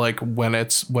just like when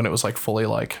it was like fully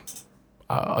like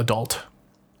adult.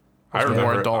 I more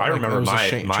remember. adult, I like, remember there was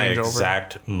a my changeover.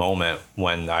 exact moment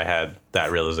when I had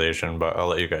that realization. But I'll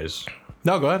let you guys.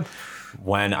 No, go ahead.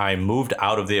 When I moved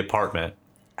out of the apartment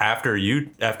after you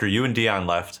and Dion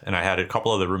left, and I had a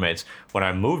couple other roommates. When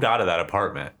I moved out of that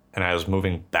apartment and I was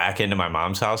moving back into my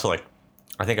mom's house, like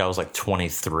I think I was like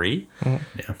 23. Yeah.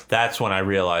 That's when I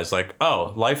realized like,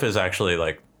 oh, life is actually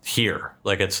like here.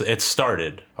 Like it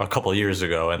started a couple years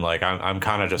ago, and like I'm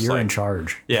kind of just you're like in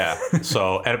charge. yeah.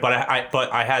 So, but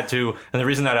I had to, and the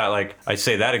reason that I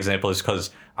say that example is because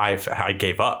I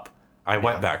gave up. I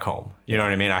went back home. You know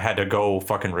what I mean? I had to go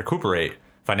fucking recuperate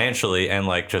financially and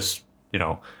like just, you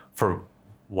know, for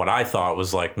what I thought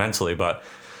was like mentally. But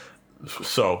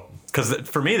so, because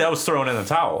for me, that was throwing in the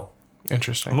towel. I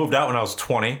Interesting. moved out when I was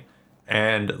 20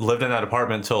 and lived in that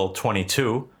apartment till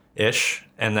 22 ish.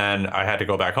 And then I had to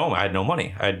go back home. I had no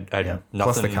money. I had Yeah.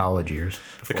 nothing. Plus the college years.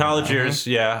 The college years.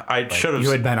 Yeah. I should have.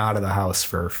 You had been out of the house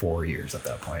for 4 years at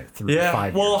that point.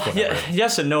 5 Well, years. yeah, whatever.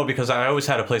 yes and no, because I always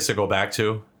had a place to go back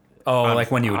to. Oh, on- like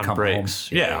when you would on come breaks.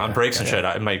 home. Yeah, on breaks and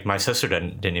yeah. shit. My sister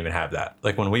didn't even have that.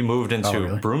 Like when we moved into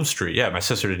really? Broome Street, yeah, my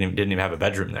sister didn't even have a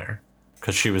bedroom there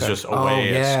because she was just Oh, away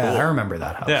at yeah. school. I remember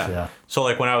that house. Yeah. Yeah. So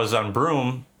like when I was on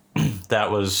Broome,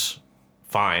 that was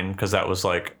fine because that was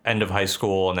like end of high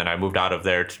school, and then I moved out of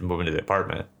there to move into the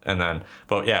apartment, and then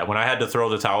but yeah, when I had to throw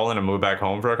the towel in and move back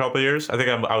home for a couple of years, I think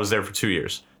I was there for 2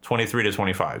 years, 23 to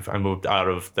 25. I moved out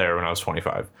of there when I was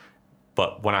 25.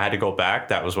 But when I had to go back,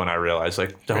 that was when I realized,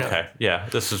 like, okay, yeah,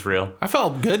 this is real. I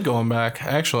felt good going back,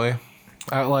 actually.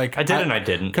 I did and I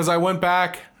didn't. Because I went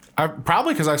back,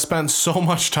 probably because I spent so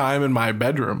much time in my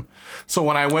bedroom. So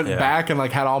when I went back and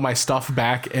like had all my stuff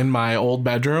back in my old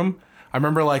bedroom, I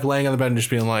remember like laying on the bed and just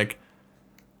being like,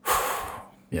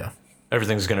 Yeah.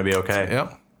 Everything's gonna be okay.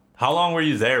 yep. How long were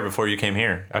you there before you came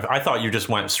here? I thought you just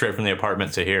went straight from the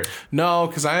apartment to here. No,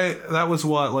 because that was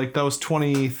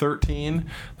 2013.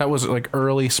 That was like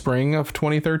early spring of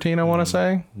 2013, I want to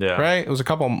say. Yeah. Right? It was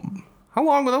how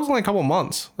long? That was only a couple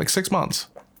months, like 6 months,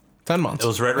 10 months. It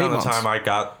was right around 8 the months. time I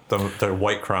got the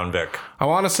White Crown Vic. I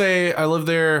want to say I lived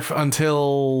there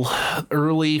until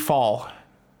early fall,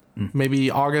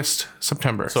 maybe August,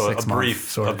 September. So 6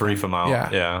 months, a brief amount. Yeah.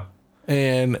 Yeah.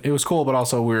 And it was cool, but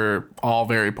also we were all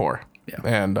very poor. Yeah.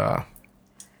 And other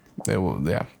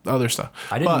stuff.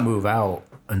 I didn't move out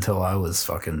until I was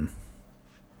fucking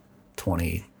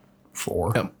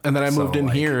 24. Yep. And then I moved in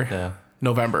here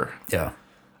November. Yeah.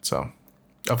 So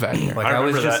of that year. Like I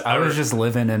was just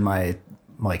living in my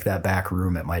like that back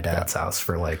room at my dad's house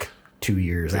for like 2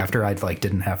 years after I'd like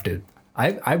didn't have to.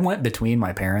 I went between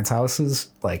my parents' houses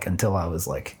like until I was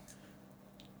like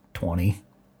 20,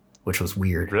 which was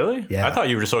weird. Really? Yeah. I thought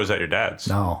you were just always at your dad's.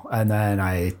 No, and then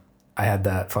I had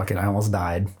that fucking. I almost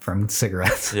died from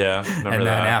cigarettes. Yeah, remember and then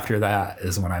that. after that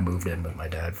is when I moved in with my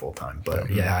dad full time. But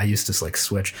yeah, I used to like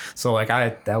switch. So like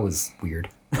that was weird.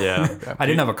 Yeah. I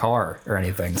didn't have a car or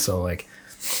anything, so like.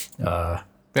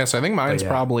 Yeah, so I think mine's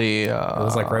probably. It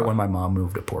was like right when my mom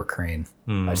moved to Port Crane.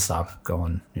 I stopped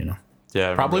going. Yeah.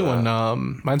 I Probably when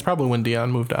that. mine's probably when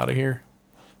Dion moved out of here.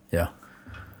 Yeah.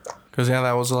 Because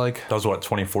that was like That was what,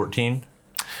 2014?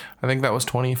 I think that was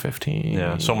 2015.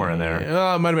 Yeah, somewhere in there.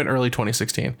 It might have been early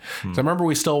 2016. So I remember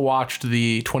we still watched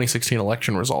the 2016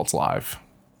 election results live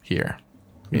here.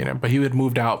 You know, but he had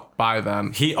moved out by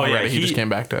then. He just came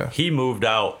back to. He moved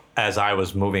out as I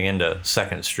was moving into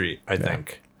 2nd Street, I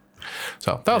think.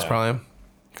 So that was probably him.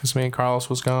 Because me and Carlos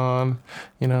was gone.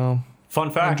 You know. Fun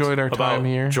fact enjoyed our time about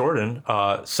here. Jordan,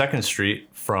 2nd Street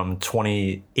from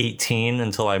 2018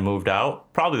 until I moved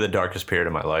out, probably the darkest period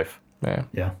of my life. Yeah.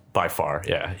 Yeah. By far,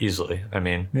 yeah, easily. I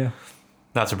mean, Yeah.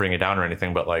 not to bring it down or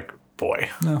anything, but like, boy,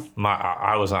 No.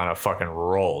 I was on a fucking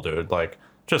roll, dude. Like,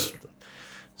 just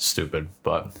stupid.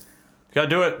 But you gotta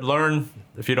do it. Learn.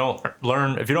 If you don't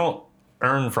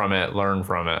earn from it, learn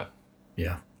from it.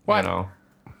 Yeah. What? You know.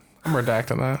 I'm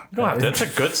redacting that. You don't have to. That's a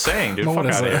good saying, dude. What Fuck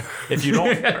is out of it? here. If you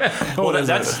don't, well,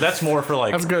 that's more for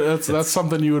like. That's good. That's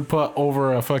something you would put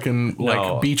over a fucking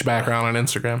like beach background on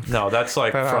Instagram. No, that's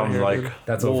like Get out from of here, like dude.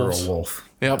 That's Wolves. over a wolf.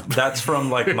 Yep. that's from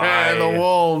like my the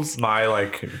wolves. my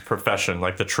like profession,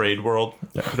 like the trade world.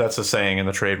 That's the saying in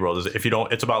the trade world is if you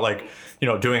don't, it's about like, you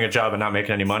know, doing a job and not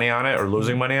making any money on it or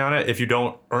losing money on it. If you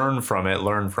don't earn from it,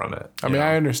 learn from it. I mean,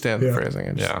 I understand the phrasing.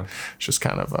 It's just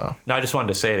kind of No, I just wanted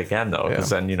to say it again though, because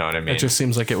then you know what I mean. it just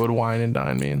seems like it would wine and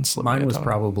dine me and slip me Mine a was tongue.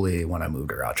 probably when I moved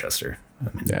to Rochester.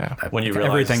 I mean, Yeah. When you realized-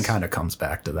 everything kind of comes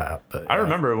back to that. But I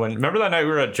remember that night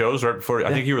we were at Joe's right before.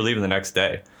 I think you were leaving the next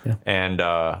day, and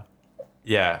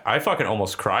I fucking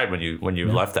almost cried when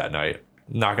you left that night.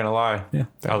 Not gonna lie. Yeah.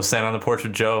 I was standing on the porch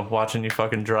with Joe watching you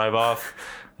fucking drive off.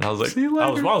 And I was like,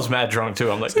 I was mad drunk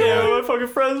too. I'm like, my fucking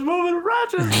friend's moving to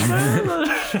Rochester,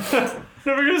 man.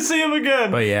 Never gonna see him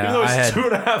again. But yeah, even though it's I had-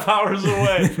 2.5 hours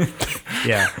away.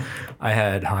 yeah, I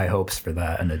had high hopes for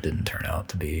that, and it didn't turn out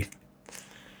to be.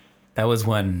 That was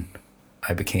when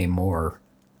I became more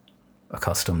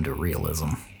accustomed to realism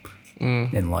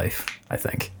in life, I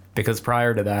think. Because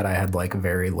prior to that, I had like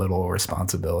very little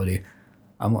responsibility.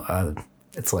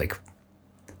 It's like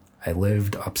I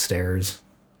lived upstairs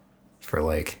for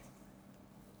like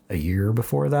a year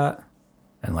before that,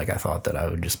 and like I thought that I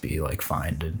would just be like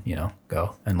fine to, you know,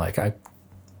 go. And like I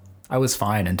was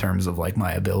fine in terms of like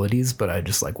my abilities, but I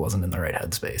just like wasn't in the right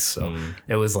headspace. So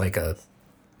it was like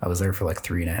I was there for like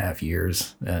 3.5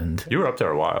 years, and You were up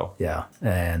there a while. yeah,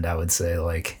 and I would say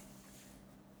like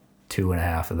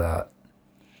 2.5 of that.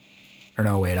 Or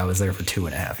no, wait, I was there for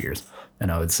 2.5 years,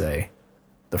 and I would say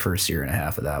the first 1.5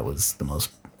 years of that was the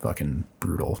most fucking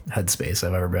brutal headspace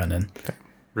I've ever been in.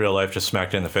 Real life just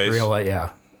smacked you in the face. Real life,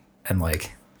 yeah, and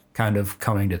like kind of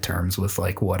coming to terms with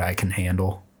like what I can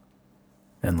handle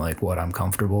and like what I'm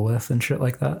comfortable with and shit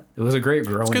like that. It was a great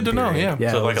growing. It's good to know, yeah.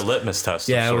 Yeah, So it like was- a litmus test.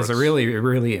 yeah, of it was a sorts. really,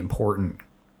 really important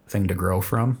thing to grow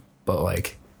from. But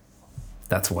like,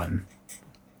 that's when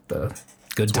the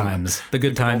good times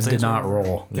did not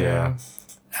roll. Yeah.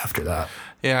 After that,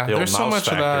 Yeah, The old there's so Mouse much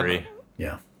Factory. of that.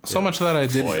 yeah, So much that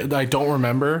I don't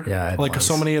remember. Yeah, it like was.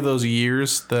 so many of those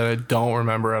years that I don't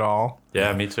remember at all.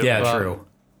 Yeah, me too. yeah, But- true.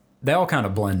 They all kind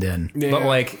of blend in, Yeah. but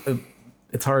like,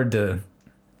 it's hard to,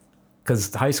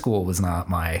 because high school was not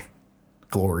my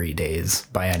glory days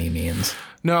by any means.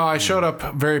 No, I showed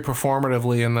up very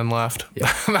performatively and then left.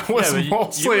 Yeah. That was Yeah, but you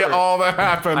mostly were- all that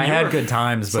happened. I had good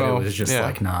times, but So, it was just yeah.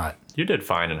 like not you did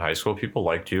fine in high school. People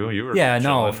liked you. You were Yeah, no,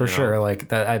 chilling, for you know? sure. Like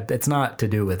that, it's not to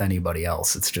do with anybody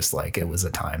else. It's just like it was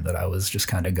a time that I was just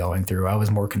kind of going through. I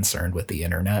was more concerned with the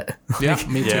internet. Yeah,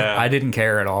 me too. Yeah. I didn't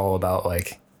care at all about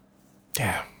like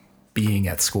Yeah. being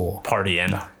at school.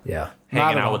 Partying, Yeah.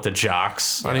 hanging at out all. with the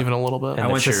jocks. Not even a little bit. I the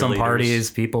went to some cheerleaders.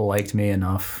 parties. People liked me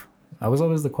enough. I was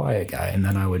always the quiet guy, and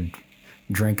then I would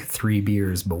drink 3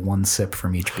 beers, but 1 sip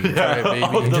from each beer. Right,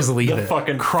 baby. And just leave the it.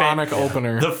 fucking Chronic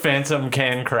opener. The phantom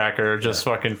can cracker just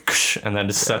fucking, and then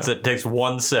just sets it. Takes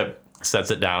 1 sip,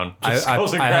 sets it down. Just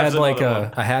goes and I grabs had like another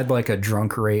one. I had like a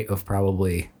drunk rate of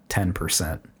probably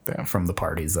 10% Damn. from the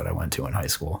parties that I went to in high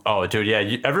school. Oh, dude,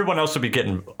 yeah. Everyone else would be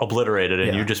getting obliterated, and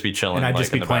Yeah. you'd just be chilling. And I'd like,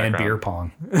 just be in the playing background. beer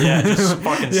pong. Yeah, just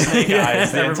fucking snake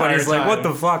eyes. The Everybody's entire like, "What the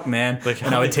time. fuck, man?" Like,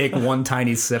 and I would take 1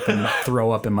 tiny sip and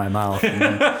throw up in my mouth. And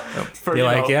then For, be you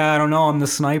like, know, "Yeah, I don't know. I'm the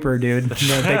sniper, dude.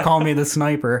 They call me the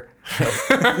sniper.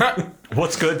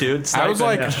 What's good, dude? I was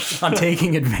Sniping. like, I'm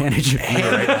taking advantage of you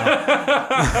right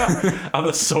now." I'm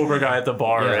the sober guy at the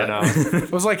bar right now. I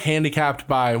was like handicapped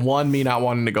by 1, me not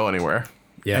wanting to go anywhere.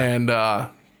 Yeah. And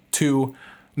 2,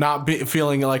 not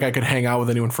feeling like I could hang out with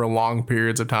anyone for long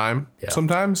periods of time. Yeah.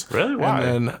 Sometimes. Really? Why?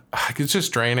 And then it's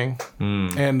just draining.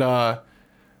 And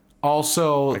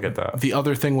also, get that. the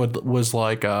other thing was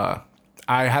like I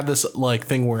had this like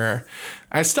thing where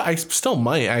I still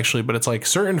might actually, but it's like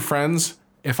certain friends.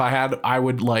 If I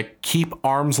would like keep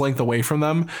arm's length away from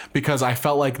them because I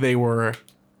felt like they were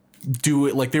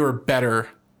they were better,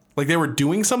 like they were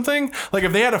doing something. Like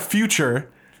if they had a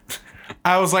future,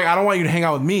 I was like, I don't want you to hang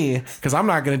out with me because I'm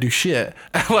not gonna do shit.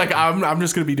 Like I'm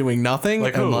just gonna be doing nothing.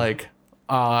 Like and who? like,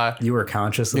 You were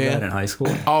conscious of Yeah. that in high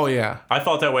school? oh yeah, I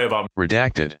felt that way about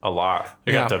Redacted. a lot.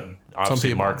 You Yeah. have to obviously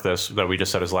people. mark this that we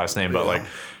just said his last name, but like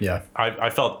Yeah. I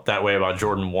felt that way about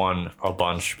Jordan 1 a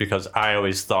bunch because I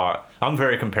always thought I'm a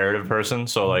very comparative person.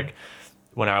 So like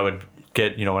when I would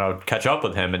when I would catch up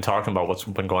with him and talk to him about what's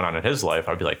been going on in his life,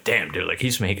 I'd be like, damn, dude, like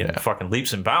he's making fucking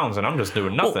leaps and bounds and I'm just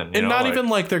doing nothing. and not even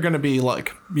like they're gonna be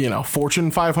like Fortune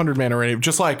 500 man or anything.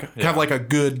 Just like have like a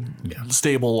good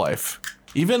stable life.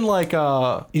 Even like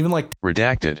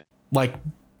Redacted. like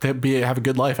have a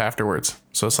good life afterwards.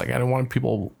 So it's like I don't want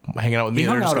people hanging out with me. He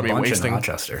They're hung just out a gonna be bunch in wasting.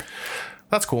 Rochester.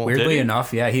 That's cool. Weirdly he?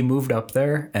 enough, yeah, he moved up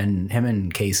there, and him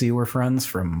and Casey were friends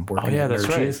from working. yeah, at that's right.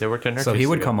 Nurseries. They worked at So he Nurseries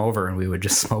would together. come over, and we would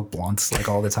just smoke blunts like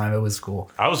all the time. It was cool.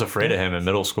 I was afraid of him in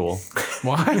middle school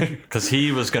Why? because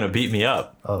he was gonna beat me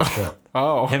up. Oh shit!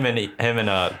 Oh, Him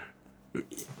and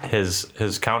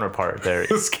his counterpart there.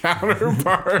 his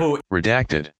counterpart.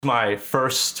 Redacted. My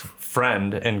first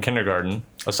friend in kindergarten,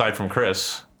 aside from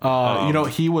Chris, He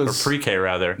or was pre-K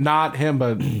rather. not him,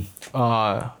 but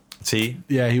See,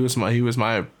 yeah, he was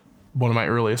my one of my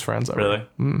earliest friends ever.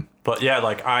 really? But yeah,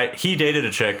 like he dated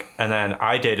a chick, and then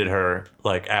I dated her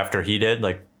like after he did,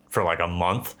 like for like a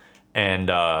month, and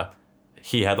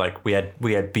he had like we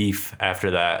had beef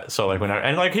after that. So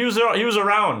like he was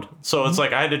around, so it's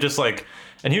like I had to just like.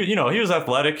 And he was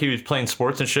athletic. He was playing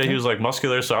sports and shit. He was like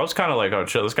muscular. So I was kind of like, oh,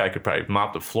 chill. This guy could probably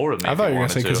mop the floor with me. I if thought he you were gonna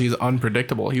say wanted because to. he's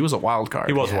unpredictable. He was a wild card.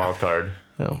 He was a wild card.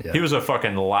 Yeah. He was a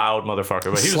fucking loud motherfucker.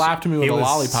 But he Slapped me with a was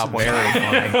lollipop, one very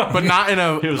time. funny. but not in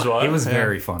a. Was, he was what? He was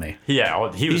very funny.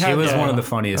 Yeah, he was. had He was the- one of the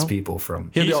funniest people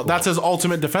from. That's his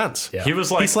ultimate defense. Yeah. He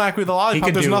was like He slapped me with a lollipop.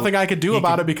 could There's do- nothing I could do he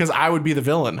about could- it because I would be the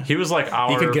villain. He was like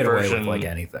our He could get away version with like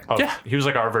anything. of- Yeah. He was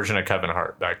like our version of Kevin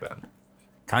Hart back then.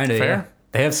 Kind of. Fair. Yeah.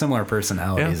 They have similar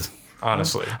personalities.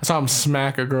 Honestly. I saw him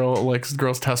smack a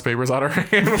girl's test papers out of her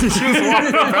hand when she was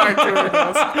walking back to her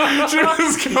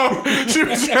desk. She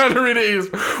was trying to read it. He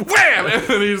just wham, and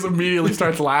then he just immediately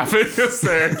starts laughing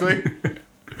hysterically.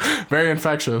 Very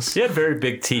infectious. He had very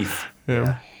big teeth.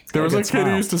 Yeah. There was a good kid who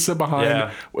smile. used to sit behind.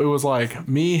 Yeah. It was like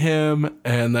me, him,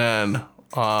 and then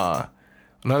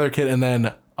another kid, and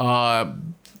then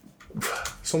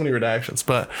so many redactions,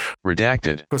 but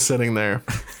Redacted. was sitting there,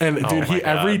 and dude, my he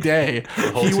God. every day he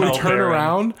hotel would turn baron.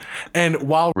 around, and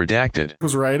while Redacted.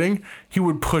 was writing, he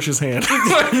would push his hand.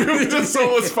 Like, it was just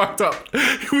so was fucked up.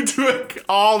 He would do it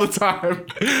all the time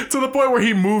to the point where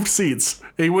he moved seats.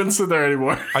 He wouldn't sit there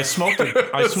anymore. I smoked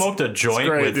a joint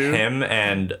great, with dude. him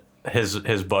and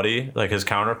his buddy, like his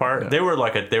counterpart. They were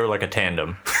like a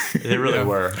tandem. They really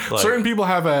were. Like, Certain people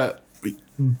have a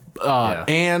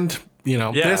and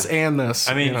Yeah. this and this.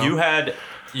 I mean, you had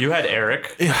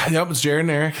Eric, yeah, yep, it's Jared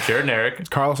and Eric, Jared and Eric,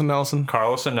 Carlos and Nelson.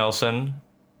 Carlos and Nelson.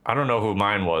 I don't know who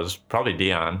mine was. Probably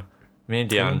Dion. Me and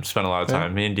Dion spent a lot of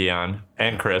time. Me and Dion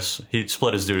and Chris. He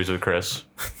split his duties with Chris.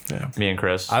 Yeah. Me and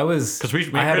Chris. I was Because we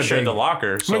I had Chris a shared big, the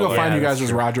locker. So I'm gonna go find you that's guys'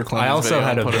 true. Roger Clemens. I also video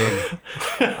had a and put it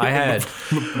big. I had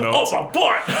oh my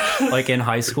boy. like in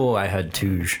high school. I had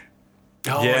Touge.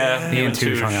 Yeah, Me and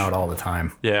Toosh hung out all the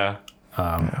time. Yeah.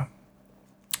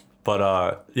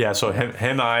 But yeah, so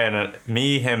him,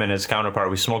 and his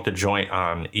counterpart, we smoked a joint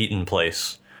on Eaton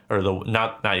Place, or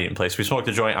not Eaton Place. We smoked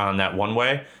a joint on that one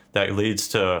way that leads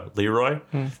to Leroy,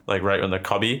 like right in the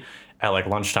cubby at like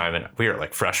lunchtime, and we were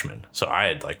like freshmen. So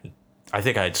I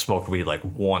think I had smoked weed like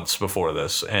once before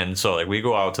this, and so like we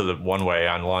go out to the one way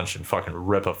on lunch and fucking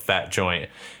rip a fat joint,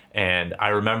 and I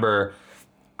remember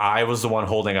I was the one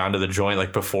holding onto the joint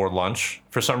like before lunch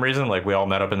for some reason. Like we all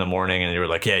met up in the morning and you were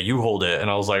like, yeah, you hold it. And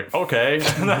I was like, okay.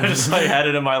 And I just like had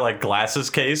it in my like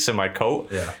glasses case in my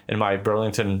coat, in my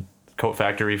Burlington Coat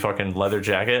Factory fucking leather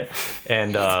jacket.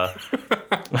 And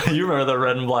you remember the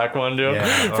red and black one, dude?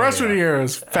 Yeah. Freshman year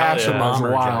is fashion was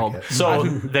wild.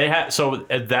 Jacket. So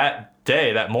at that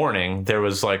day, that morning, there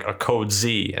was like a code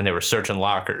Z and they were searching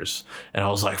lockers. And I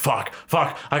was like, fuck,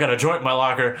 I got a joint in my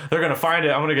locker. They're going to find it.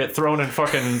 I'm going to get thrown in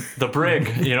fucking the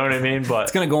brig. You know what I mean? But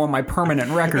It's going to go on my permanent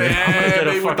record.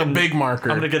 With the big marker.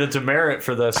 I'm going to get a demerit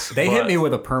for this. They hit me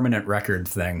with a permanent record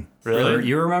thing. Really?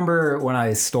 You remember when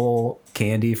I stole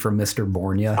candy from Mr.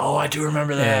 Bornia? Oh, I do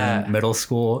remember that. In middle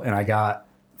school, and I got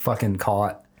fucking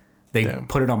caught. They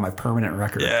put it on my permanent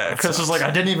record. Yeah, Chris was like,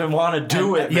 I didn't even want to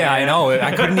do it. Yeah, man. I know.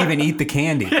 I couldn't even eat the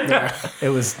candy. It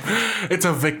was It's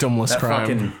a victimless crime.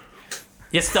 fucking...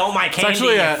 You stole my It's candy.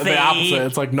 actually you the thief. opposite.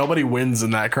 It's like nobody wins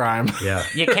in that crime. Yeah.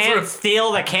 You can't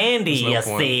steal the candy, no you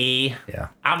point. thief. Yeah.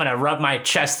 I'm going to rub my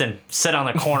chest and sit on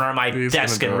the corner of my He's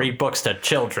desk gonna and do it. read books to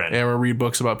children. Yeah, we read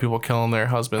books about people killing their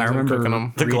husbands I remember and cooking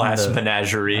them. The reading glass the-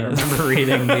 menagerie. I remember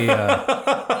reading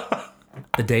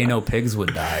the Day No Pigs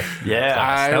Would Die.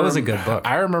 Yeah. That was a good book.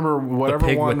 I remember The whatever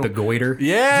pig one. with the goiter.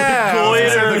 Yeah,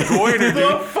 the goiter, dude.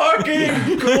 The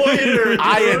fucking goiter, dude.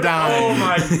 Iodine. Oh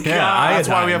my god. That's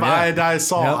why we have Iodine, iodized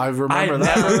salt. Yep. I I remember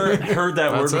that. never heard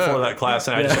that word That's before it. that class,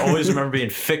 and I just always remember being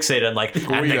fixated on like and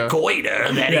the Goiter.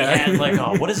 goiter that he had. Like,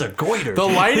 oh, what is a goiter? The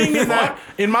lighting in that,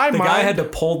 in my The mind, guy had to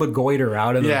pull the goiter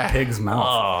out of Yeah. the pig's mouth.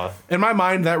 Oh, in my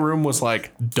mind, that room was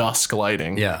like dusk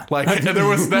lighting. Yeah. like there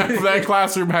was that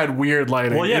classroom had weird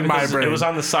lighting. well, yeah, in my because brain. it was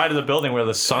on the side of the building where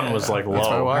the sun was like That's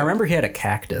low. why I remember he had a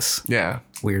cactus. Yeah,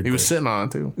 Weirdly. He was sitting on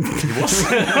it too.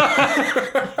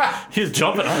 He was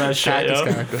jumping on that shit. yo.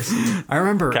 Cactus. I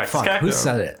remember, Cactus, who cactus.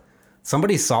 said it?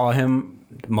 Somebody saw him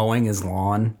mowing his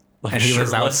lawn. Like and he was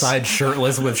shirtless. outside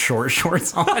shirtless with short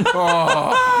shorts on.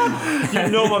 You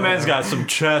know my man's got some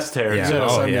chest hair Yeah, too. send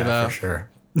oh me yeah, that. for sure.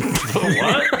 What?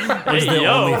 There's Hey the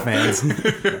yo,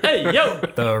 OnlyFans. hey yo.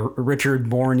 The Richard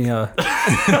Bornia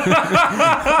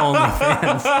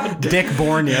OnlyFans. Dick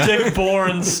Bornia. Dick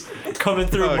Borns coming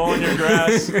through mowing your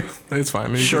grass, It's fine. I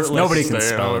mean, Shirtless. Nobody can stay, I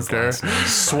spell don't his care. last name.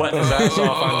 sweating his ass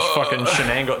off on fucking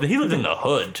Shenango. He lived in the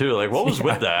hood too. Like, what was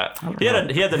with that? He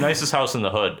had the nicest house in the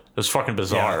hood. It was fucking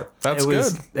bizarre. That's it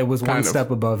was, good. It was one Kind of.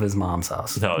 step above his mom's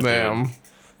house. No, dude. Damn.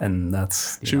 And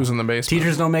that's... She was in the basement.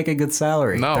 Teachers don't make a good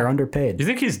salary. No. They're underpaid. You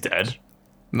think he's dead?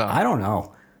 No. I don't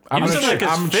know. I'm was gonna, in, like,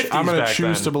 his 50s I'm gonna back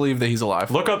choose then. to believe that he's alive.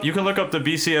 You can look up the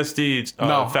BCSD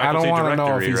no, faculty I don't want to directory.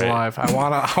 know if he's right?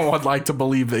 alive. I would like to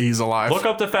believe that he's alive. Look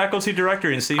up the faculty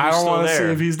directory and see who's I don't still want to see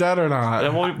there. if he's dead or not.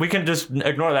 And we can just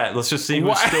ignore that. Let's just see who's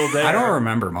What? still there. I don't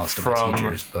remember most of the from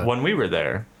teachers, but when we were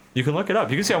there. You can look it up.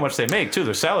 You can see how much they make too.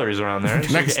 Their salaries around there.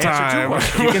 So Next you can answer two time.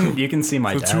 questions. you can see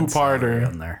my It's a dad's two-parter. salary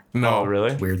on there. No, Oh,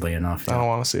 really? Weirdly enough, I yeah. don't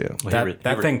want to see it.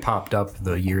 that thing popped up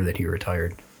the year that he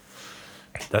retired.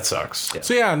 That sucks.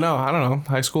 So yeah, no, I don't know.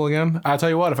 High school again. I'll tell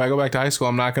you what. If I go back to high school,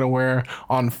 I'm not gonna wear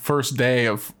on first day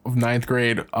of ninth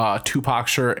grade Tupac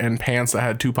shirt and pants that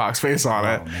had Tupac's face on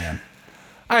it. Oh man,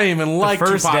 I didn't even like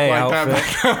first Tupac day like outfit.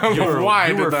 that. You were, Why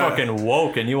you did were that? fucking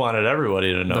woke and you wanted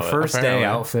everybody to know the first apparently. day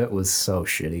outfit was so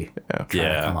shitty. Yeah. Trying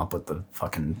Yeah. to come up with the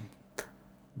fucking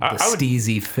I would,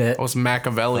 steezy fit. I was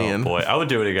Machiavellian. oh boy, I would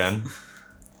do it again.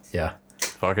 Yeah,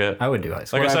 Fuck it. I would do high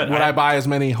school. Like I said, Would I buy as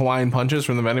many Hawaiian punches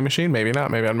from the vending machine? Maybe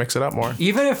not. Maybe I'd mix it up more.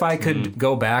 Even if I could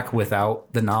go back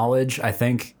without the knowledge, I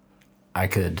think I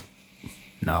could.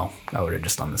 No, I would have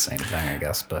just done the same thing, I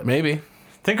guess. But Maybe.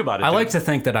 think about it. I dude. like to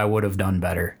think that I would have done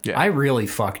better. Yeah. I really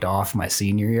fucked off my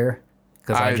senior year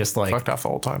because I just like fucked off the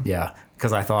whole time. yeah,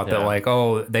 because I thought Yeah. that like,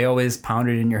 oh, they always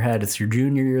pounded in your head, it's your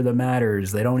junior year that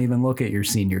matters. They don't even look at your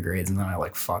senior grades, and then I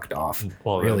like fucked off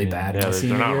Well, really I mean, bad. Yeah, my they're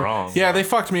senior not year. wrong. Yeah, they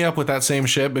fucked me up with that same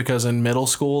shit because in middle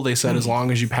school they said as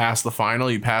long as you pass the final,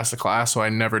 you pass the class. So I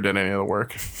never did any of the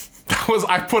work.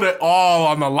 I put it all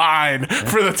on the line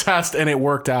for the test, and it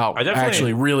worked out I definitely-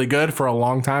 actually really good for a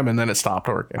long time, and then it stopped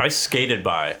working. I skated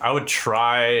by. I would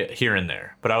try here and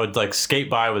there, but I would like skate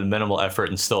by with minimal effort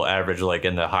and still average like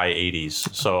in the high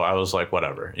 80s. So I was like,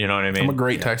 whatever. You know what I mean? I'm a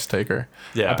great test taker.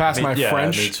 Yeah, I passed my me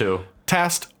French too.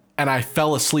 test and I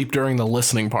fell asleep during the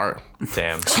listening part.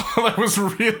 Damn. That was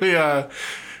really I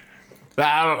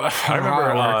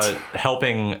remember how it worked.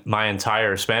 helping my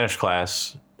entire Spanish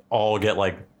class all get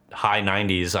like high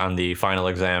 90s on the final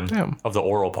exam of the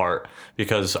oral part,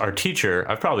 because our teacher,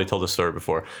 I've probably told this story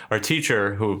before, our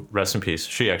teacher, who, rest in peace,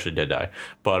 she actually did die,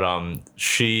 but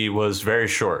she was very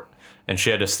short, and she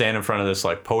had to stand in front of this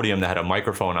like podium that had a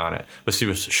microphone on it, but she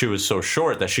was so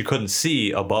short that she couldn't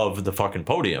see above the fucking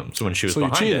podium. So when she was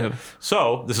behind it,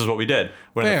 so this is what we did.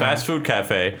 We're in the fast food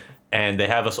cafe, and they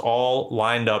have us all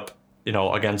lined up, you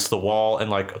know, against the wall in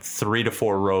like 3 to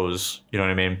 4 rows. You know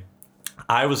what I mean?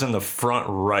 I was in the front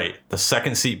right, the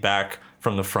second seat back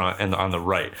from the front and on the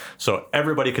right. So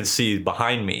everybody could see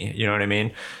behind me, you know what I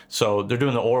mean? So they're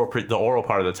doing the oral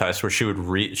part of the test where she would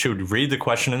read the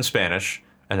question in Spanish,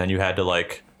 and then you had to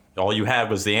like, all you had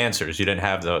was the answers. You didn't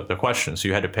have the questions. So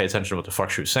you had to pay attention to what the fuck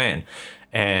she was saying.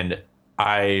 And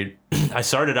I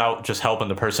started out just helping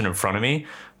the person in front of me.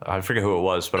 I forget who it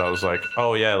was, but I was like,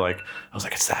 oh yeah, like, I was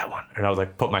like, it's that one. And I was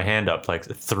like, put my hand up, like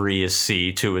 3 is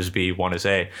C, 2 is B, 1 is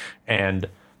A. And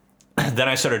then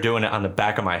I started doing it on the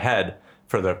back of my head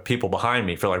for the people behind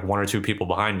me, for like 1 or 2 people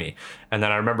behind me. And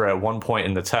then I remember at one point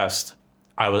in the test,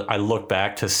 I looked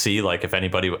back to see like if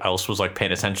anybody else was like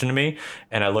paying attention to me,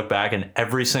 and I looked back, and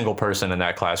every single person in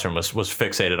that classroom was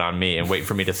fixated on me and waiting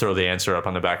for me to throw the answer up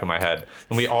on the back of my head.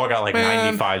 And we all got like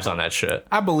 95s on that shit.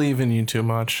 I believe in you too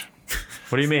much.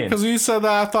 What do you mean? Because you said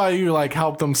that, I thought you like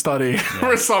helped them study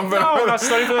or something. No, I'm not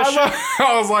studying for that shit.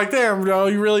 I was like, damn, Joe,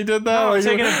 you really did that? No, I'm like,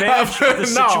 taking advantage of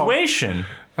the No. situation.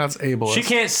 That's ableist. She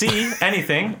can't see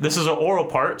anything. This is an oral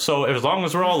part, so as long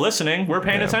as we're all listening, we're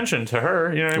paying attention to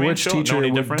her. You know what I mean? Which She don't know teacher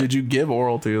any different. did you give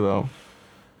oral to, though?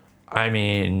 I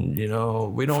mean, you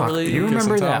know, we don't really. Do you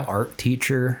remember and that tell. art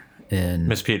teacher in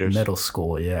Miss Peters. middle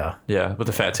school? Yeah. Yeah, with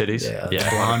the fat titties. Yeah. The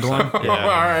blonde one? Yeah. All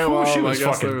right, well, She I was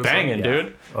guess fucking there was banging, some-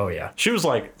 dude. Oh, yeah. She was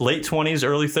like late 20s,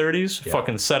 early 30s.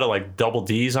 Fucking set of like double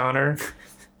D's on her.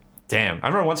 Damn. I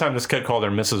remember one time this kid called her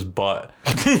Mrs. Butt.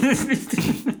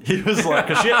 He was like,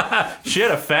 cause she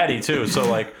had a fatty too. So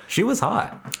like, She was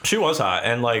hot. she was hot,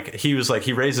 and like he was like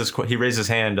he raised his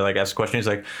hand to like ask a question. He's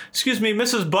like, "Excuse me,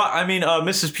 Mrs.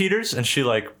 Mrs. Peters," and she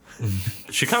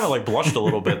kind of like blushed a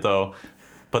little bit though,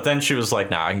 but then she was like,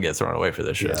 "Nah, I can get thrown away for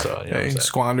this shit." Yeah. So you know what Hey, I'm saying?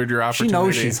 squandered your She opportunity.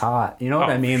 knows she's hot. You know what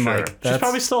I mean? Sure. Like, she's that's,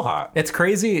 probably still hot. it's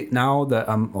crazy now that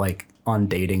I'm like on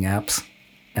dating apps,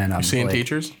 and I'm Seeing like,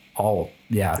 teachers?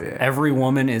 Every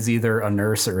woman is either a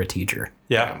nurse or a teacher.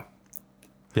 Yeah.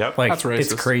 Yep. Like, That's racist.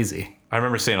 it's crazy. I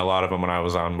remember seeing a lot of them when I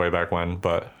was on way back when,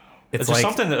 but It's it's like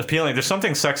just something appealing. There's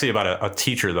something sexy about a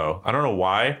teacher, though. I don't know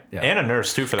why, and a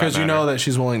nurse too, for that. Because you matter. know that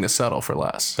she's willing to settle for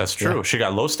less. That's true. She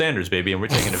got low standards, baby, and we're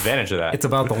taking advantage of that. it's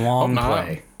about the long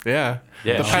play. Yeah.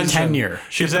 Yeah, The she's- pension. Tenure.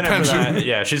 She's in it for that.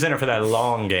 Yeah, she's in it for that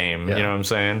long game. Yeah. You know what I'm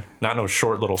saying? Not no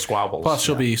short little squabbles. Plus,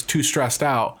 she'll be too stressed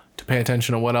out to pay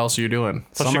attention to what else you're doing.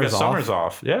 Plus she got summer's summers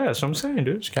off. Yeah, that's what I'm saying,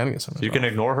 dude. Kind of get something. You can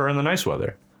ignore her in the nice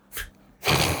weather.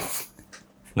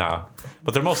 Nah,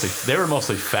 but they were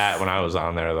mostly fat when I was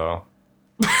on there, though.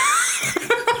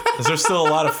 Is there still a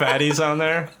lot of fatties on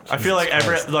there? I feel like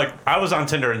I was on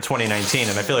Tinder in 2019,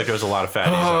 and I feel like there was a lot of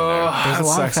fatties on There's a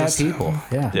lot of fat sexist. people.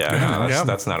 Yeah. there. Yeah,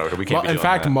 that's not okay. We can't Well, be in doing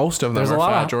fact, that. most of them There's a are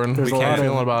lot fat, of- Jordan. there's We a can't lot of-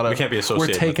 feel about it. we can't be We're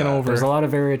associated taking with that. over. There's a lot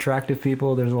of very attractive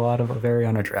people. There's a lot of very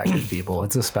unattractive people.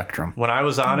 It's a spectrum. When I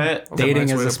was on it, Dating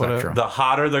nice is way a to put it. spectrum. the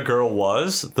hotter the girl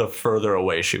was, the further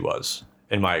away she was,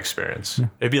 in my experience.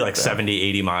 It'd be like 70,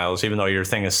 80 miles. Even though your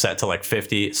thing is set to like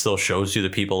 50, it still shows you the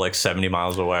people like 70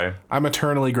 miles away. I'm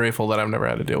eternally grateful that I've never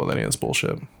had to deal with any of this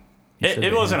bullshit.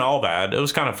 It wasn't all bad. It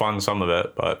was kind of fun, some of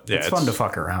it. But yeah, It's fun to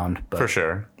fuck around. But for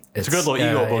sure. It's a It's- good little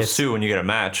ego yeah, boost it's- too when you get a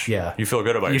match. Yeah. You feel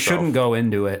good about you yourself. shouldn't go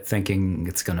into it thinking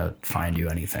it's going to find you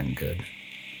anything good.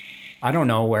 I don't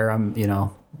know where I'm,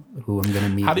 who I'm going to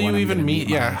meet. How do you when I'm even gonna meet?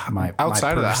 my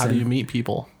outside of that, how do person. you meet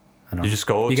people? You just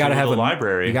go You to gotta have the a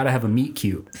library. You got to have a meet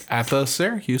cute. At the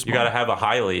Syracuse You Mall. got to have a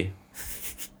Hiley.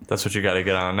 That's what you got to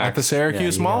get on At next. the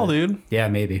Syracuse you Mall, gotta- dude. Yeah,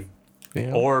 maybe.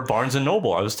 Yeah. Or Barnes and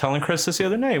Noble. I was telling Chris this the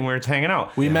other night when we were hanging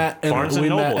out. We met in, Barnes and we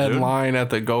met Noble, in dude. line at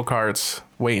the go-karts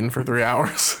waiting for 3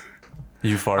 hours.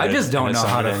 You farted. I just don't and it know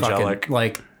how to sounded angelic. fucking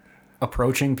like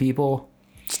approaching people.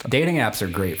 Dating apps are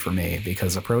great for me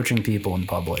because approaching people in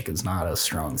public is not a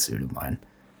strong suit of mine.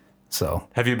 So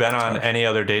Have you been on any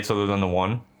other dates other than the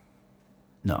one?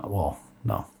 no.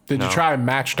 Did No. you try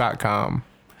Match.com?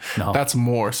 That's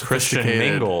more Christian sophisticated.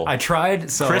 Mingle. I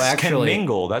tried. So Chris actually, can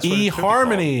mingle. That's what it should be called.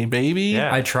 eHarmony, baby.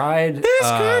 Yeah. I tried. This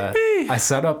could be. I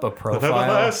set up a profile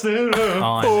Everlasting love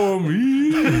on. for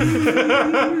me.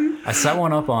 I set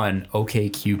one up on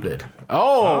OkCupid.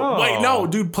 Wait, no,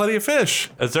 dude, Plenty of Fish.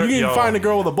 Is there- you can yo, find a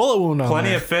girl with a bullet wound on Plenty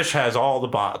there. of Fish has all the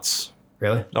bots.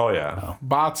 Really? Oh yeah.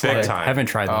 Bots Big like, time. I haven't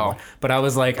tried that Oh. one. But I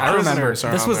was like, I remember Prisoners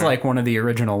are this on was there. like one of the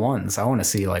original ones. I want to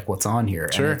see like what's on here.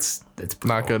 Sure. And it's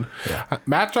not brutal. good. Yeah.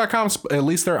 Match.com, at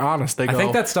least they're honest. They go, I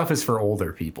think that stuff is for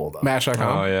older people though. Match.com.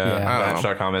 Oh yeah. Yeah. I don't know.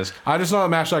 Match.com is. I just know that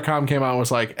Match.com came out and was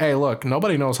like, hey, look,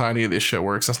 nobody knows how any of this shit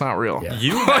works. It's not real. Yeah.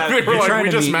 You. We're Have, like, Trying we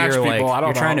to just meet match your, people. like, I don't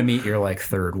you're know. trying to meet your like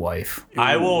third wife.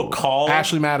 I will call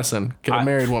Ashley Madison, get a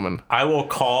married woman. I will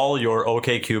call your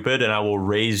OkCupid and I will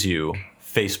raise you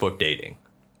Facebook dating.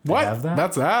 What? have that?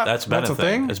 That's That's been a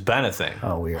thing? It's been a thing.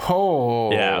 Oh, weird.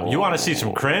 Oh. Yeah. You want to see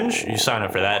some cringe? You sign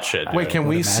up for that shit. Wait, dude. can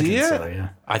we see it? So, yeah.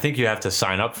 I think you have to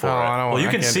sign up for Oh, I it. don't- Well, you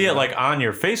I can can't see do it that. like on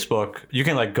your Facebook. You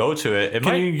can like go to it. It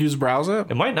Can might. you use browse it?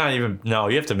 It might not even. No,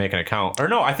 you have to make an account. Or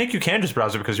no, I think you can just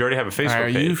browse it because you already have a Facebook All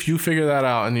right, page. you figure that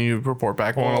out and you report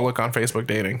back. I want to look on Facebook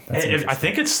dating. I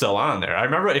think it's still on there. I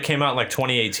remember it came out in like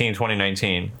 2018,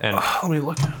 2019. And Let me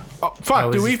look. Oh, fuck,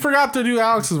 was- dude, we forgot to do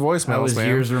Alex's That voicemails, was man.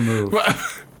 years removed.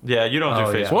 yeah, you don't do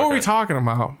Oh, yeah. Facebook. What were we talking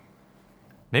about?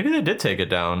 Maybe they did take it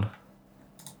down.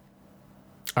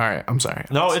 All right, I'm sorry.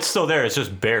 No, it's still there. It's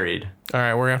just buried. All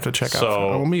right, we're gonna have to check So-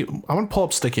 out. I'm gonna pull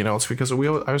up sticky notes because I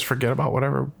always forget about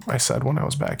whatever I said when I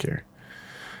was back here.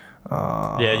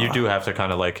 Yeah, you do have to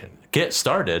kind of like get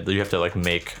started. You have to like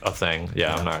make a thing.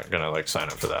 Yeah, I'm not gonna like sign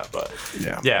up for that, but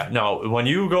Yeah. No. When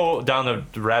you go down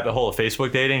the rabbit hole of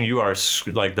Facebook dating, you are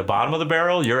like the bottom of the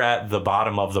barrel. You're at the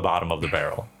bottom of the bottom of the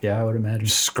barrel, Yeah, I would imagine.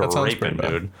 sounds pretty scraping, bad.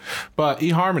 dude. But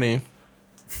eHarmony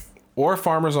or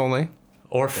Farmers Only.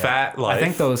 Or fat life. I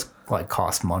think those like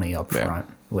cost money up Yeah. front,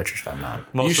 which I'm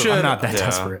not. Most You of should- them- I'm not that yeah.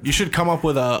 desperate. You should come up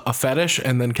with a fetish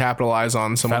and then capitalize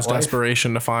on someone's Life?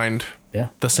 desperation to find Yeah,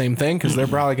 the same thing because they're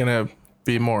probably gonna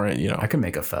be more, I can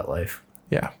make a Fet Life.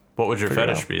 yeah. What would your Figure it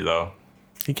fetish out. be though?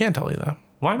 He can't tell you that.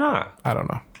 Why not? I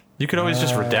don't know. You could always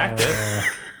just redact it.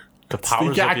 The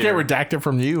powers I of can't your... redact it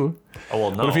from you. Oh,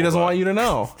 well, no. What if he doesn't but- want you to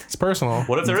know? It's personal.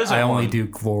 What if there isn't I only one? do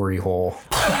glory hole.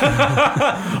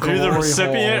 You're the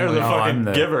recipient or the No, fucking I'm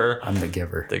the giver. I'm the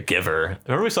giver. The giver.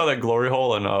 Remember we saw that glory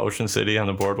hole in Ocean City on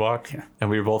the boardwalk? Yeah. And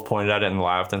we both pointed at it and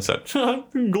laughed and said,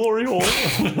 glory hole.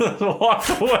 Walked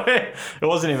away. It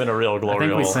wasn't even a real I glory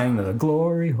think we hole. sang the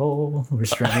glory hole where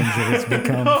strangers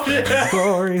become friends.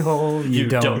 Glory hole, you,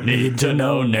 don't need to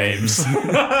know names.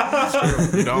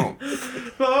 You don't.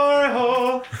 Glory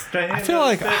hole. I feel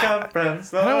like I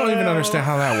don't even understand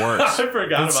how that works. I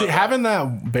forgot about See, that. having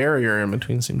that barrier in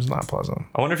between seems not pleasant.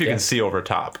 I wonder if you can see over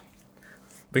top.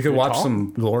 We could watch talk?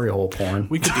 some glory hole porn.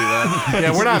 We could do that.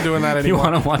 Yeah, we're not doing that anymore.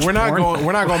 wanna watch we're not porn? going.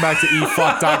 We're not going back to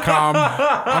efuck.com.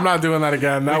 I'm not doing that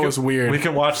again. That was weird. We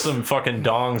can watch some fucking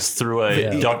dongs through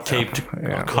a duct taped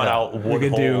cutout wood We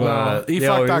could do. hole.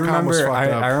 efuck.com was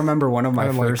fucked up. I remember one of my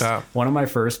didn't like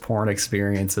first that. porn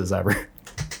experiences ever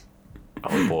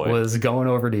Oh boy. was going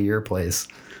over to your place.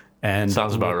 And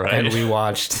Sounds about right. And we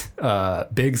watched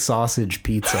Big Sausage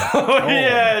Pizza, Oh,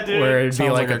 yeah, dude. where it'd be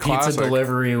Sounds like like a a pizza classic.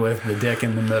 delivery with the dick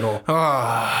in the middle.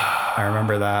 I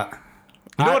remember that.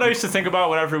 You know what I used to think about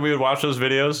whenever we would watch those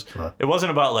videos? What? It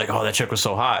wasn't about like, oh, that chick was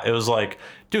so hot. It was like,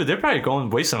 dude, they're probably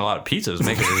wasting a lot of pizzas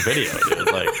making this video,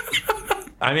 dude. Like,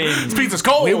 I mean, Pizza's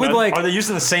cold. We would like. are they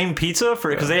using the same pizza for?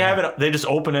 Because they have it, they just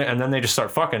open it and then they just start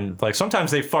fucking. Like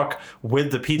sometimes they fuck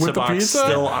with the pizza With the box pizza?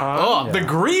 still on. Oh, the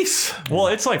grease. Well,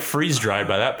 it's like freeze dried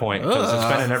by that point because it's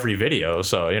been in every video,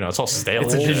 so you know it's all stale.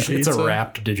 It's and a, shit. it's a Pizza?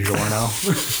 wrapped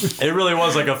DiGiorno. It really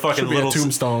was like a fucking Should be a little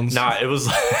Tombstones. Nah, it was.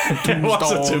 It was a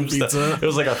Tombstone tombstone. pizza. It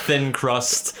was like a thin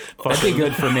crust. That'd be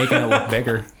good for making it look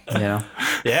bigger. You know,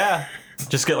 Yeah.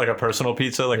 Just get like a personal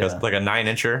pizza, like Yeah. a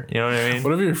 9-incher. You know what I mean?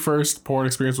 What if your first porn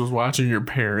experience was watching your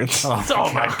parents?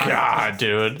 Oh my god,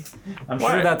 dude! I'm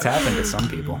sure that's happened to some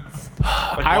people.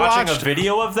 Like I watching watched- a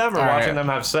video of them or All right. watching them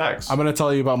have sex. I'm gonna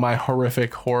tell you about my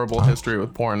horrific, horrible history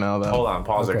with porn now. Though. Hold on,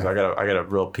 pause it, 'cause I got a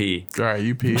real pee. All right,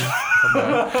 you pee. Do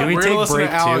we We're gonna take listen break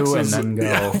to 2 and Alex's- then go?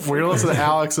 Yeah, we're gonna listen to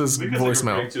Alex's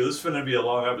voicemail. This is gonna be a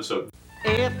long episode.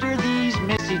 After these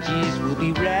messages, we'll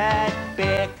be right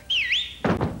back.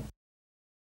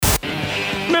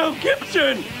 Mel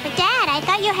Gibson! But Dad, I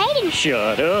thought you hated me.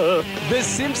 Shut up. The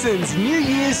Simpsons New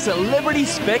Year's Celebrity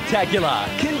Spectacular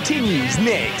continues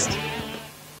next.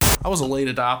 I was a late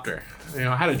adopter. You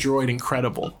know, I had a droid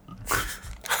incredible.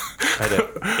 I had a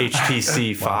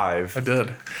HTC 5. I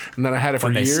did, and then I had it for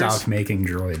When they years. stopped making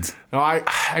droids. No, I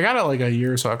got it like a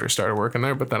year or so after I started working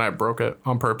there, but then I broke it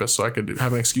on purpose so I could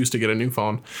have an excuse to get a new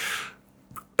phone.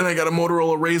 And I got a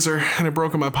Motorola Razr, and it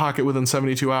broke in my pocket within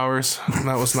 72 hours, and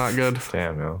that was not good.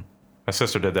 Damn, yo. My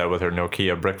sister did that with her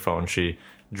Nokia brick phone. She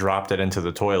dropped it into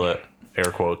the toilet, air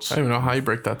quotes, I don't even know how you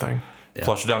break that thing.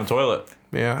 flushed it down the toilet.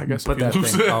 Yeah, I guess. Put that thing.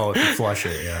 Oh, if you flush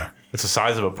it, yeah. It's the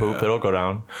size of a poop. It'll go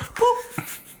down.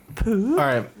 All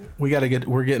right, we're getting to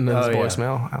this yeah.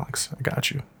 voicemail. Alex, I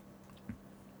got you.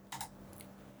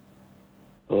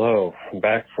 Hello, I'm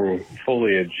back from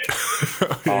foliage.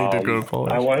 Yeah, you did go to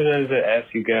foliage. I wanted to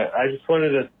ask you guys. I just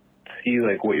wanted to see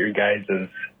like what your guys'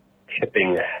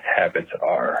 tipping habits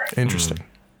are. Interesting.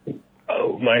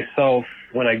 Myself,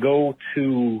 when I go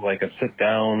to like a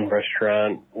sit-down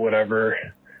restaurant, whatever,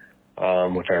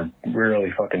 which I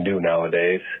rarely fucking do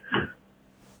nowadays,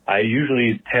 I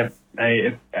usually tip.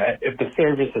 If the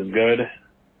service is good,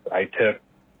 I tip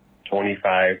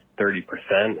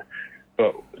 25-30%.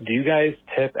 But do you guys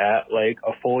tip at like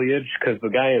a foliage? Because the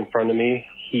guy in front of me,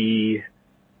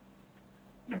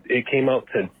 it came out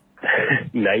to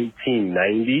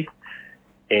 1990,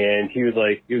 and he was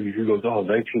like, he goes, oh,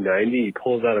 1990. He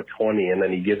pulls out a 20, and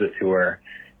then he gives it to her.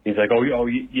 He's like, oh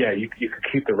yeah, you could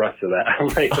keep the rest of that. I'm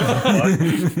like,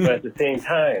 what? But at the same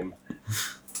time,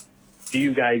 do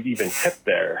you guys even tip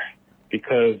there?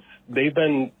 Because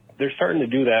they're starting to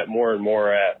do that more and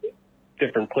more at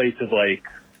different places, like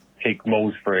take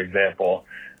Moe's, for example.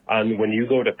 When you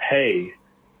go to pay,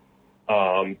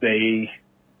 the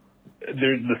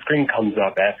screen comes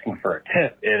up asking for a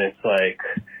tip, and it's like,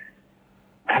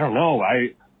 I don't know.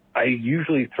 I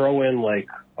usually throw in like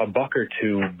 $1 or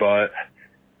 $2, but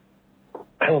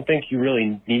I don't think you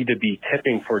really need to be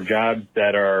tipping for jobs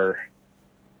that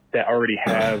already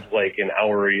have like an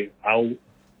hourly.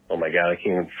 Oh my god, I can't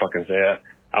even fucking say that.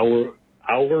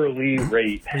 Hourly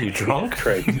rate. Are you drunk?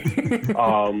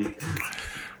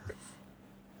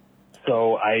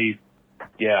 So I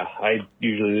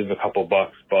usually leave a couple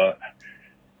bucks, but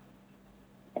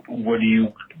what do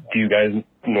you guys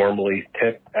normally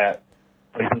tip at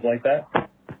places like that?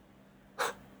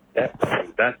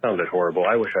 That sounded horrible.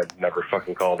 I wish I'd never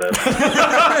fucking called in.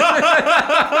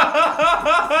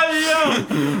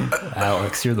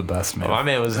 Alex, you're the best, man. My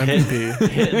man was hitting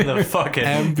the fucking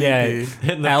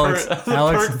hitting the Alex perk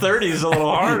 30s a little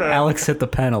harder. Alex hit the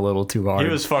pen a little too hard.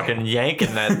 He was fucking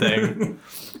yanking that thing.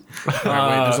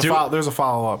 There's a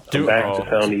follow-up. Back to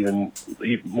sound even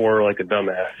more like a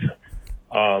dumbass.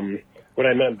 What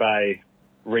I meant by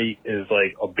rate is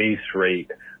like a base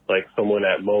rate, like someone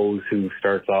at Moe's who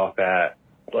starts off at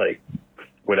like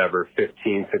whatever,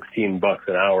 $15-16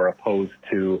 an hour, opposed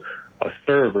to a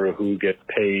server who gets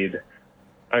paid,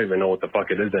 I don't even know what the fuck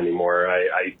it is anymore.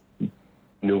 I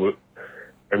knew it.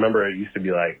 I remember it used to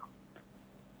be like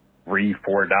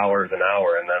 $3-4 an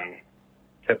hour, and then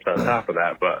tips on top of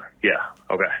that. But yeah,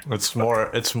 okay.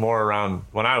 It's more around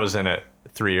when I was in it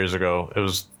 3 years ago. It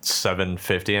was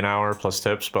 $7.50 an hour plus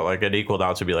tips, but like it equaled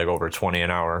out to be like over $20 an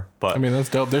hour. But I mean, that's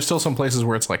dope. There's still some places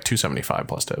where it's like $2.75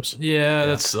 plus tips. Yeah,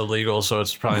 that's illegal, so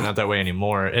it's probably not that way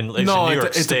anymore. And at least No, in New York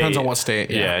it State, depends on what state.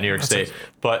 Yeah, New York State.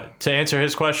 But to answer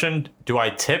his question, do I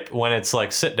tip when it's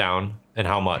like sit down, and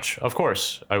how much? Of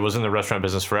course. I was in the restaurant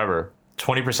business forever.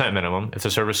 20% minimum. If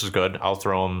the service is good, I'll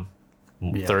throw them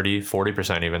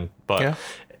 30-40% even. But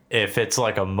if it's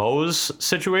like a Moe's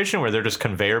situation where they're just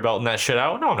conveyor belting that shit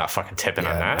out, no, I'm not fucking tipping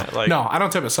on that. Like, no, I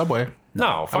don't tip at Subway.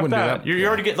 No, fuck wouldn't that. do that. You're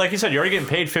already getting, like you said, you're already getting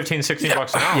paid $15-16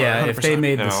 an hour. Yeah, if they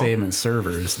made you the know? same as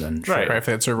servers, then sure. Right, if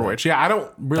they had server wage. Yeah, I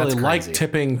don't really That's like crazy.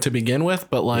 tipping to begin with,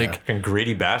 but like Fucking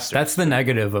greedy bastard. That's the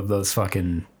negative of those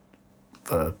fucking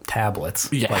tablets.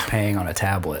 Yeah. Like paying on a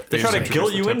tablet. They try to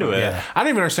guilt you into it. Yeah. I don't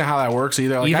even understand how that works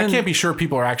either. Like I Even- can't be sure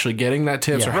people are actually getting that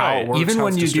tips or how Right. it works. Even how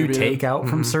when it's you do distributed. takeout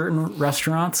from certain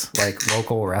restaurants, like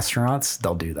local restaurants,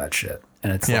 they'll do that shit.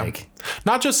 And it's like,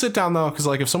 Not just sit down though, because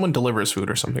like if someone delivers food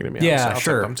or something to me, yeah, I'll tip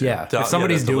sure. them too. Yeah. Yeah, If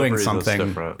somebody's the doing deliveries is something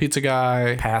different. Pizza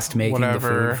guy, past making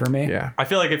whatever. the food for me. Yeah. I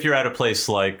feel like if you're at a place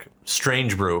like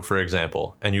Strange Brew, for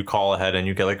example, and you call ahead and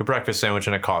you get like a breakfast sandwich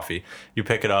and a coffee, you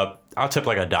pick it up, I'll tip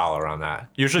like $1 on that.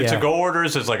 Usually Yeah. to-go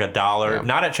orders is like $1.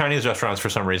 Not at Chinese restaurants for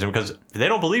some reason, because they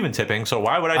don't believe in tipping, so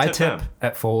why would I I tip tip them?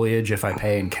 at Foliage if I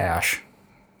pay in cash.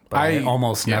 But I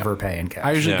almost never pay in cash.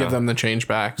 I usually Yeah. give them the change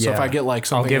back. So if Yeah. I get like I'll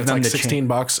something give that's them like the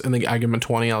 $16 and I give them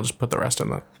 20, I'll just put the rest in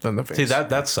the face. See,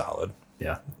 that's solid.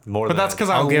 Yeah. More But than that's because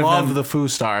I I'll give love them- the Foo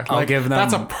Star. I'll give them-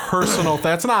 That's a personal.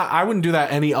 That's not. I wouldn't do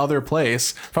that any other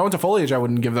place. If I went to Foliage, I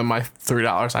wouldn't give them my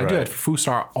 $3. I do Right. it for Foo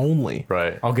Star only.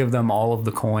 right. I'll give them all of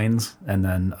the coins and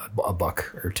then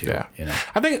 $1 or $2. Yeah. You know.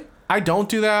 I think I don't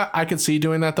do that. I could see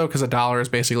doing that though, because $1 is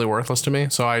basically worthless to me.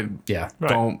 So I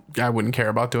don't. I wouldn't care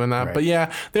about doing that. Right. But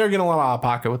yeah, they're getting a little out of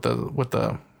pocket with the.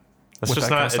 It's with just that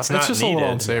not. kind of It's stuff. not It's just needed. a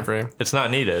little unsavory. It's not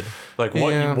needed. Like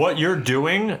Yeah. what you're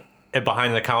doing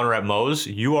behind the counter at Moe's,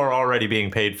 you are already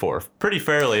being paid for pretty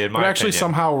fairly, in my I'd actually opinion.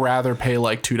 somehow rather pay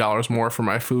like $2 more for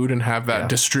my food and have that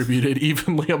distributed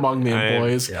evenly among the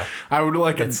employees. I would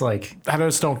like It's like, I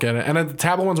just don't get it. And the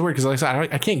tablet one's weird because like I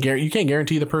said, I can't guarantee, you can't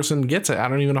guarantee the person gets it. I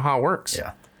don't even know how it works.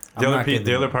 yeah.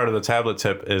 The other part of the tablet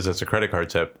tip is it's a credit card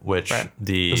tip, which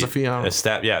There's a fee on it.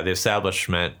 the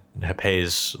establishment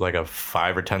pays like a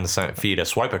 5 or 10 cent fee to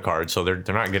swipe a card, so they're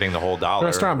not getting the whole dollar. The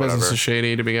restaurant business is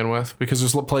shady to begin with because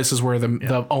there's places where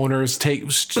the owners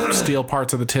steal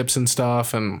parts of the tips and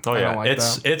stuff, and I don't like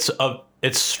that.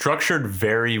 It's structured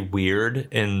very weird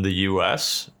in the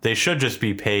U.S. They should just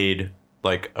be paid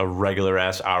like a regular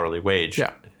ass hourly wage.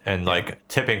 Yeah. And like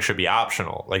tipping should be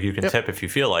optional. Like you can tip if you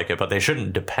feel like it, but they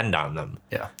shouldn't depend on them.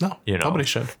 Yeah. No, nobody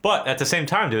should. But at the same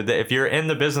time, dude, if you're in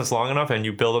the business long enough and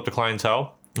you build up the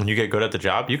clientele and you get good at the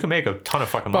job, you can make a ton of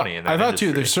fucking money in that I thought industry.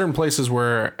 too, there's certain places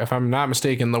where, if I'm not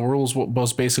mistaken, the rules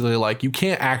was basically like you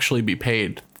can't actually be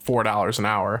paid $4 an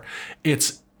hour.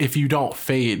 It's if you don't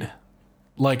fade.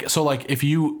 Like if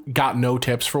you got no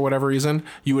tips for whatever reason,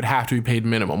 you would have to be paid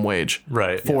minimum wage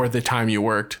for the time you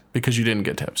worked because you didn't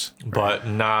get tips. But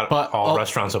not all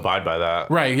restaurants abide by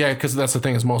that. Right, yeah, because that's the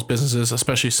thing is most businesses,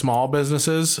 especially small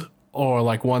businesses or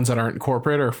like ones that aren't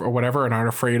corporate or whatever and aren't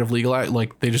afraid of legal,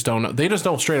 like they just don't know. They just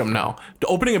don't straight up know.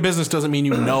 Opening a business doesn't mean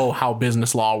you know how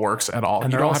business law works at all.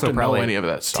 And you they're don't have also to know any of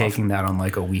that stuff. taking that on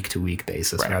like a week-to-week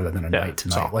basis rather than a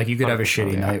night-to-night. Like you could have a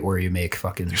shitty night where you make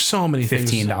fucking There's so many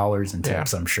 $15 in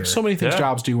tips, I'm sure. So many things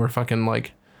jobs do where fucking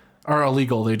like are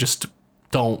illegal. They just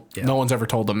don't. No one's ever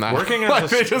told them that. Working like,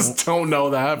 as they just don't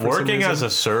know that. Working as a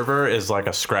server is like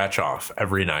a scratch off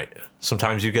every night.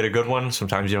 Sometimes you get a good one.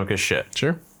 Sometimes you don't get shit.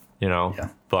 Sure. You know,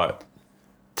 but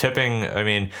tipping, I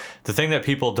mean, the thing that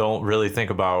people don't really think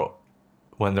about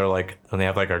when they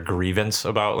have like a grievance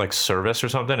about like service or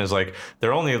something is like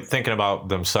they're only thinking about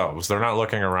themselves. They're not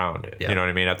looking around. You know what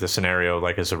I mean? At the scenario,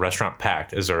 like, is the restaurant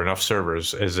packed? Is there enough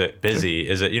servers? Is it busy?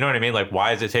 Is it, you know what I mean? Like,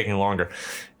 why is it taking longer?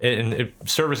 And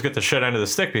servers get the shit end of the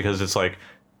stick because it's like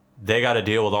they got to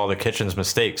deal with all the kitchen's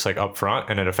mistakes like up front,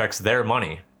 and it affects their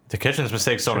money. The kitchen's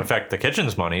mistakes don't affect the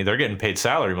kitchen's money. They're getting paid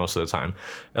salary most of the time,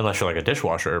 unless you're like a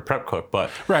dishwasher or prep cook.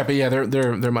 But yeah,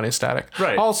 their money's static.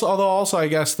 Right. Also, I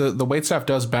guess the waitstaff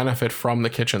does benefit from the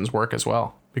kitchen's work as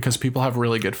well because people have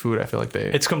really good food. I feel like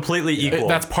it's completely equal.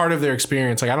 That's part of their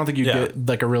experience. Like I don't think you get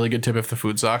like a really good tip if the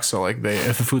food sucks. So like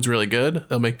if the food's really good,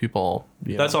 they'll make people.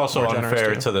 That's also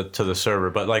unfair to the server,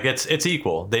 but like it's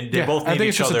equal. They both need I think each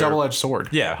it's just other. a double-edged sword.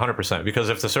 Yeah, 100%. Because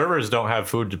if the servers don't have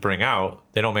food to bring out,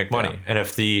 they don't make money, and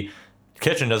if the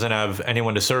kitchen doesn't have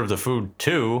anyone to serve the food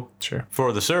to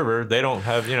for the server, they don't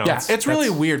have, you know. Yeah, it's really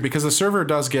weird because the server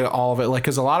does get all of it. Like,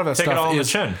 because a lot of that Take it all stuff on the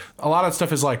is chin. a lot of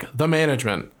stuff is like the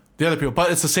management, the other people,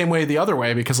 but it's the same way the other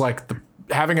way because like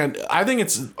I think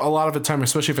it's a lot of the time,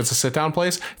 especially if it's a sit down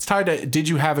place, it's tied to did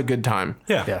you have a good time?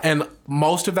 Yeah. And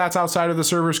most of that's outside of the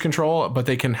server's control, but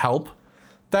they can help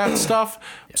that stuff.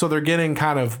 So they're getting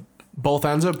kind of both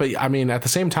ends of it, but I mean, at the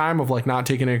same time of like not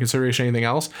taking into consideration anything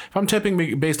else, if I'm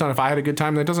tipping based on if I had a good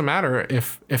time, that doesn't matter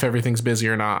if everything's busy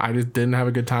or not. I just didn't have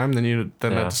a good time, then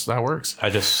that works. I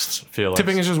just feel like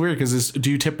tipping is just weird because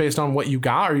do you tip based on what you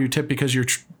got, or you tip because you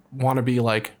want to be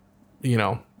like, you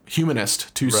know,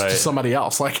 humanist to somebody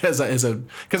else, like as a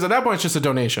because at that point it's just a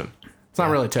donation. It's not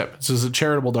really a tip. It's just a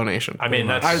charitable donation. I mean,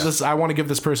 I want to give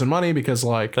this person money because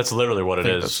like that's literally what it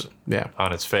is. Yeah,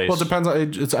 on its face. Well, it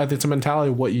depends. It's a mentality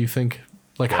of what you think,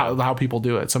 like how people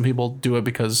do it. Some people do it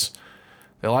because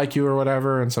they like you or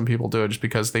whatever, and some people do it just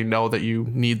because they know that you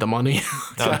need the money.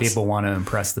 Some people want to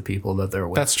impress the people that they're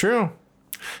with. That's true.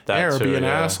 Or be an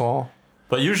asshole.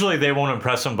 But usually they won't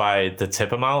impress them by the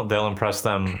tip amount. They'll impress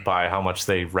them by how much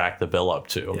they rack the bill up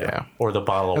to. Yeah. Or the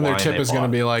bottle of wine. wine. And their tip is going to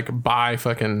be like, buy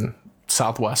fucking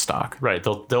Southwest stock. Right.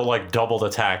 They'll like double the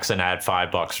tax and add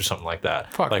 $5 or something like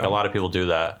that. A lot of people do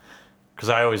that. Because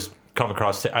I always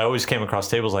came across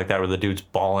tables like that where the dude's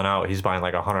balling out. He's buying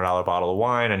like $100 bottle of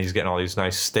wine and he's getting all these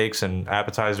nice steaks and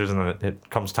appetizers, and then it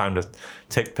comes time to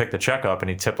pick the check up and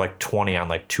he tipped like 20 on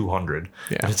like 200.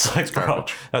 Yeah, and it's like, bro,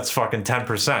 that's fucking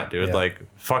 10%, dude. Yeah. Like,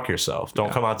 fuck yourself.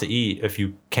 Don't come out to eat if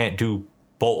you can't do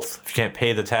both. If you can't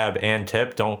pay the tab and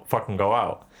tip, don't fucking go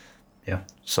out. Yeah.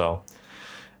 So,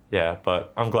 yeah,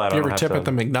 but I'm glad I don't have to. You ever tip at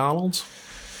the McDonald's?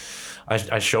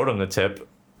 I showed him the tip.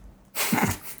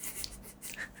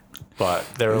 But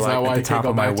they were Is like, that why at the you top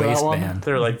of my waistband.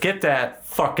 They were like, get that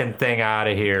fucking thing out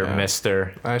of here,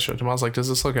 mister. I showed him. I was like, does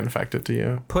this look infected to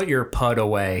you? Put your pud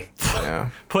away. Yeah.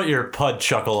 Put your pud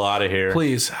chuckle out of here.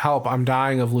 Please help. I'm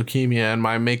dying of leukemia, and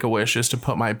my make-a-wish is to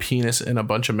put my penis in a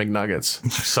bunch of McNuggets.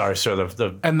 Sorry,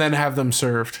 sir. And then have them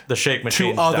served. The shake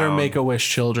machine to other Make-A-Wish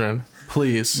children.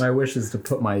 Please. My wish is to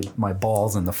put my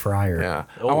balls in the fryer. Yeah.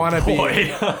 Oh, I want to be.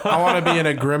 boy. I want to be in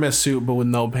a Grimace suit, but with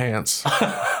no pants.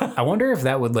 I wonder if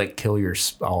that would like kill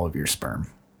all of your sperm.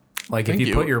 Like if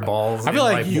you put your balls. I feel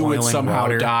in, like you would boiling somehow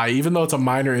water. die, even though it's a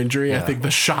minor injury. I Yeah. think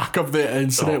the shock of the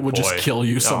incident would just Boy. kill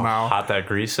you Oh, somehow. hot that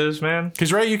grease is, man.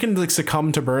 Because right, you can like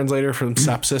succumb to burns later from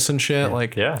sepsis and shit.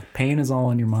 Like Yeah. Pain is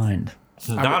all in your mind.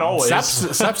 Not always.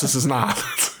 Sepsis is not.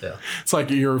 Yeah. It's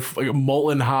like your like,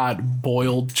 molten hot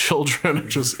boiled children are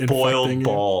just Boiled infecting you.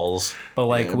 balls. But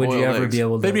like, Yeah, would you boiled ever eggs. be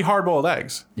able to? They'd be hard boiled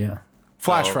eggs, Yeah.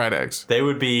 flash fried eggs. They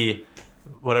would be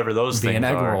whatever those Be things an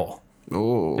egg are. roll.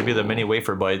 Ooh. They'd be the mini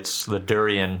wafer bites, the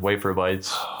durian wafer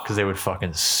bites, because they would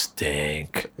fucking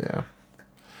stink. Yeah.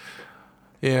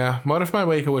 Yeah. What if my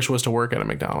Make-A-Wish was to work at a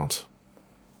McDonald's?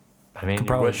 I mean, your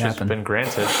probably wish has happen. been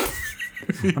granted.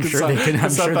 I'm sure they could. I'm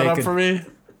set sure that they up could. for me.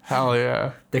 Hell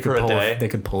yeah. They could For a pull. day. They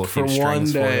could pull a For few one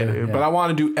strings day, for you. dude. Yeah. But I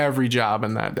want to do every job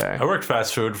in that day. I worked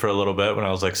fast food for a little bit when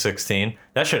I was like 16.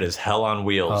 That shit is hell on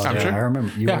wheels. I'm dude. sure. I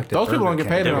remember. You Yeah, worked at those people Burger don't get King.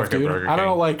 paid Did enough, work at dude. Burger I don't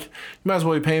know, King. like, you might as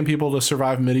well be paying people to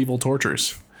survive medieval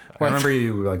tortures. I remember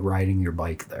you like riding your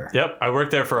bike there. Yep, I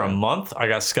worked there for a month. I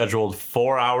got scheduled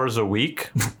 4 hours a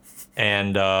week,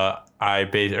 and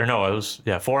it was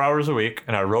 4 hours a week,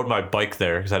 and I rode my bike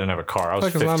there because I didn't have a car. I was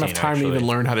Like, there's 15 not enough time actually. to even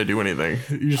learn how to do anything.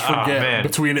 You just Ah, forget man.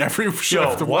 between every shift Yo,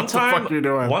 of one what the fuck you're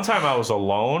doing. time I was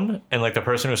alone, and like the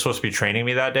person who was supposed to be training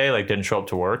me that day like didn't show up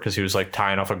to work because he was like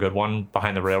tying off a good one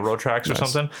behind the railroad tracks or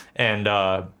something, and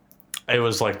it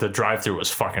was like the drive-through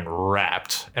was fucking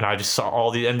wrapped, and I just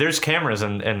saw and there's cameras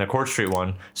in the Court Street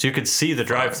one, so you could see the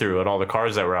drive-through at all the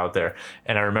cars that were out there.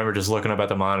 And I remember just looking up at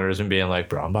the monitors and being like,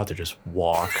 bro, I'm about to just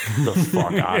walk the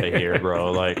fuck out of here,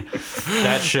 bro. Like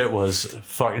that shit was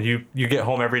fuck. You get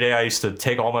home every day. I used to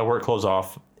take all my work clothes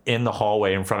off in the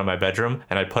hallway in front of my bedroom,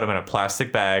 and I'd put them in a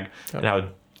plastic bag, and I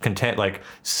would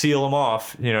seal them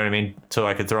off, you know what I mean, so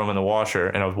I could throw them in the washer,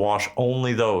 and I would wash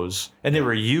only those, and they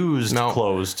were used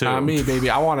clothes too. Not me, baby.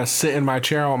 I want to sit in my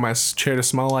chair. I want my chair to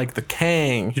smell like the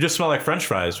Kang. You just smell like French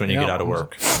fries when you get out of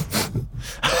work. It's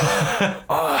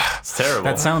terrible.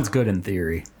 That sounds good in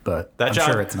theory, but I'm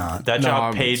sure it's not. That No, job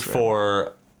I'm paid sure.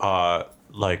 for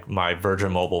like my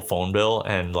Virgin Mobile phone bill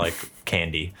and like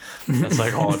candy. That's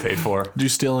like all I paid for. Did you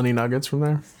steal any nuggets from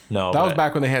there? No, That was but-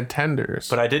 back when they had tenders.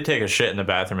 But I did take a shit in the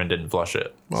bathroom and didn't flush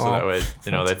it, so Oh. that way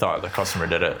they thought the customer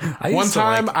did it. One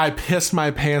time I pissed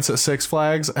my pants at Six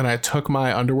Flags and I took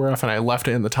my underwear off and I left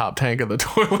it in the top tank of the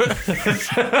toilet.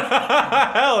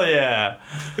 Hell yeah.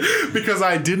 Because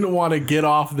I didn't want to get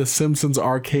off the Simpsons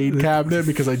arcade cabinet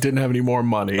because I didn't have any more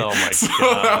money. Oh my so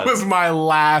God. that was my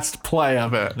last play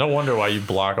of it. No wonder why you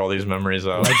block all these memories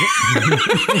out.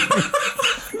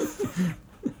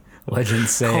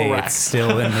 Legends say Correct. it's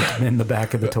still in the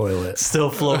back of the toilet. Still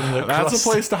floating the That's a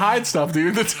place to hide stuff,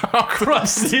 dude. The top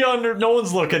crusty under. No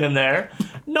one's looking in there.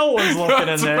 No one's looking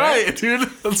That's in there. right, dude.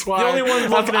 That's why. The only one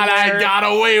that's looking in why there. I got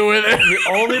away with it. The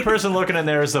only person looking in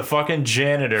there is the fucking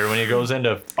janitor when he goes in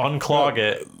to unclog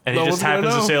it, and No he just one's gonna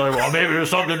happens to know. say, like, well, maybe there's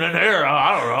something in here.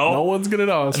 I don't know. No one's gonna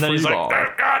know. It's And then free he's ball. like,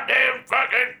 "Them goddamn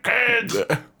fucking kids."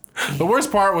 The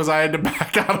worst part was I had to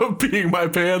back out of peeing my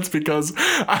pants because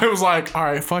I was like, all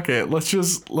right, fuck it. Let's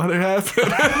just let it happen.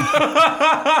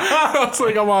 I was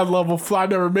like, I'm on level 5. I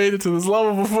never made it to this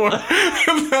level before.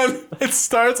 And then it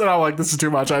starts and I'm like, this is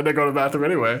too much. I had to go to the bathroom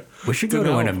anyway. We should go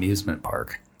to an amusement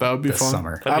park. That would be this fun.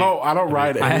 summer. I don't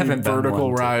ride I any haven't been vertical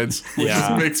one to- rides, which Yeah.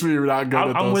 just makes me not good at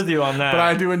those. I'm with you on that. But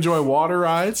I do enjoy water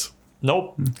rides.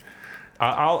 Nope.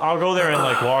 I'll go there and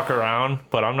like walk around,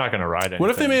 but I'm not gonna ride anything.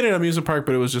 What if they made an amusement park,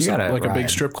 but it was just You gotta like a big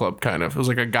ride. strip club kind of? It was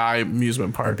like a guy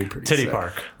amusement park. That'd be pretty Titty sick.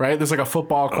 park? Right? There's like a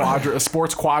football quadrant, a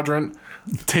sports quadrant,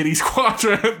 titties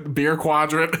quadrant, beer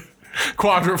quadrant,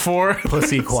 quadrant 4.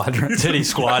 Pussy quadrant. Titty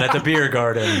squad at the beer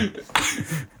garden.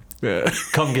 Yeah.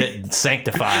 Come get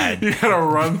sanctified. You gotta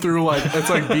run through it's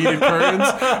like beaded curtains.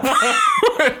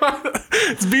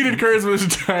 It's beaded curtains with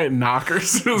giant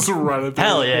knockers just running through.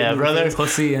 Hell yeah, brother.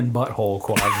 Pussy and butthole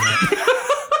quadrant.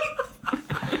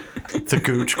 The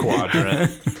gooch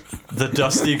quadrant. The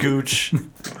dusty gooch.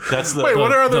 That's the. Wait,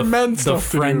 what are other men The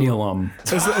stuff to do? frenulum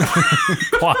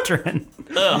quadrant.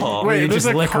 Oh, Wait, You there's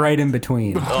just a lick car- right in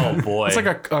between. oh boy. It's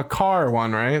like a car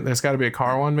one, right? There's got to be a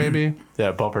car one, maybe.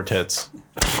 Yeah, bumper tits.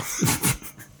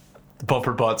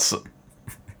 Bumper butts.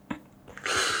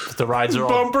 The rides are all.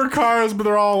 Bumper cars, but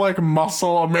they're all like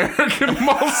muscle, American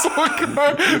muscle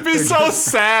cars. It'd be so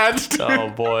sad. Dude. Oh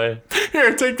boy.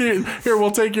 Here,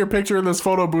 we'll take your picture in this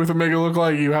photo booth and make it look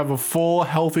like you have a full,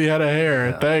 healthy head of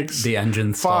hair. Thanks. The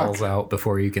engine stalls out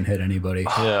before you can hit anybody.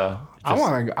 Yeah. I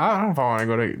don't know if I want to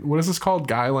go to, what is this called?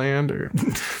 Guyland or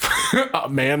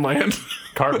Manland?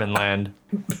 Cartman Land.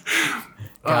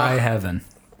 Guy Heaven.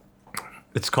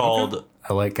 It's called.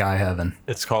 I like Guy Heaven.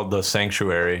 It's called The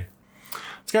Sanctuary.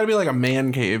 It's got to be like a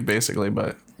man cave, basically,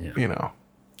 but you know,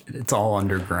 it's all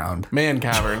underground. Man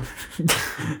cavern.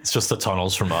 It's just the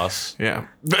tunnels from us. Yeah.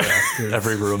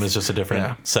 Every room is just a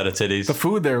different set of titties. The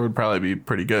food there would probably be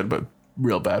pretty good, but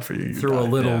real bad for you. Through a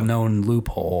little known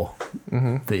loophole.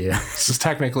 This is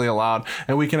technically allowed,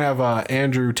 and we can have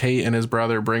Andrew Tate and his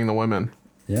brother bring the women.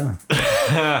 Yeah.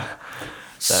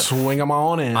 Swing them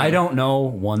on in. I don't know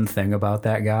one thing about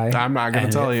that guy. I'm not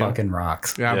gonna tell it you. Fucking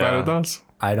rocks. Yeah, I bet it does.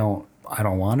 I don't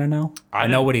want to know. I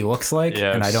know what he looks like,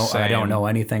 and I don't know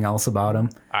anything else about him.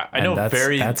 I know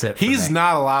that's it. He's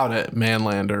not allowed at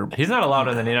Manlander. He's not allowed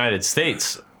in the United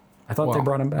States. I thought they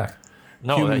brought him back.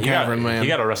 No, he got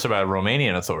arrested by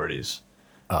Romanian authorities.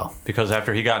 Oh. Because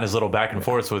after he got in his little back and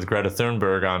forth with Greta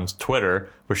Thunberg on Twitter,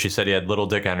 where she said he had little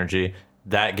dick energy,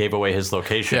 that gave away his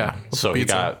location. Yeah, so he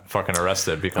got fucking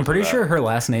arrested because I'm pretty sure her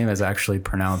last name is actually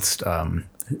pronounced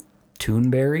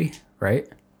Toonberry, right?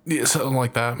 Yeah, something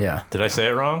like that. Yeah. Did I say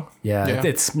it wrong? Yeah,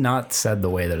 it's not said the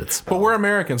way that it's spelled. But we're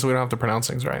Americans, so we don't have to pronounce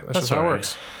things right. That's just how it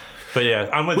works. But yeah,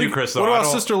 I'm with you, Chris. Though. What about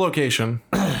Sister Location?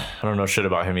 I don't know shit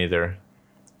about him either.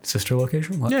 Sister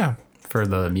Location? What? Yeah. For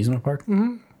the amusement park?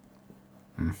 Mm-hmm.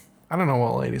 I don't know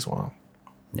what ladies want.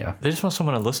 Yeah. They just want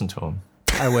someone to listen to them.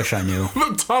 I wish I knew.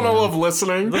 The tunnel of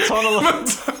listening. The tunnel of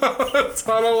the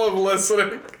tunnel of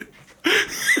listening.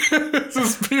 It's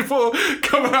just people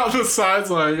coming out the sides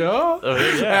like,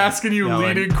 asking you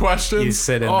leading questions. You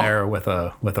sit in there with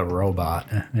a robot,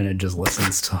 and it just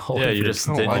listens to all. Yeah, you just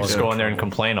go in there and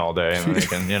complain all day, and they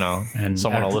can, and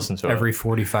someone will listen to it. Every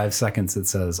 45 seconds, it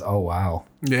says, "Oh wow."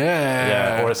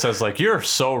 Yeah. Or it says like, "You're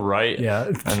so right." Yeah.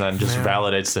 And then just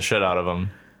validates the shit out of them.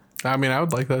 I mean, I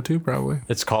would like that too, probably.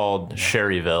 It's called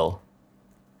Sherryville.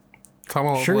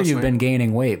 Sure, you've been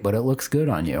gaining weight, but it looks good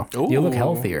on you. Ooh. You look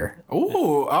healthier.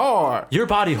 Your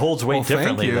body holds weight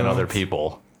differently than other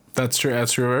people. That's true.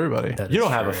 That's true of everybody. You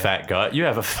don't have a fat gut. You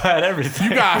have a fat everything.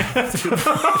 You got.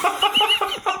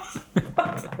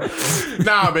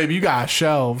 Nah, baby, you got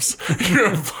shelves.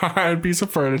 You're a fine piece of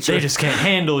furniture. They just can't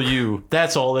handle you.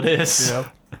 That's all it is.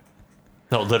 Yep.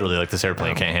 No, literally, like this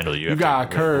airplane can't handle you. You got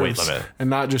curves, weight limit, and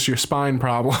not just your spine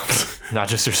problems. Not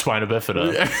just your spina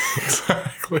bifida. Yeah,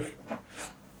 exactly.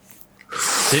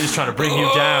 They're just trying to bring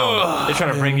you down. They're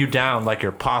trying to bring you down, like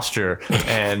your posture,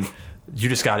 and you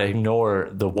just gotta ignore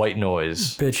the white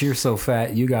noise. Bitch, you're so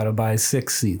fat, you gotta buy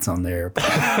 6 seats on the airplane.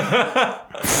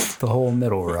 The whole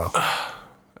middle row.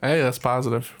 Hey, that's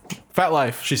positive. Fat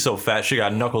life. She's so fat, she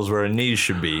got knuckles where her knees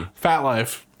should be. Fat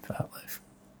life. Fat life.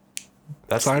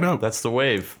 Sign up. That's the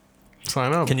wave.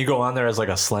 Sign up. Can you go on there as like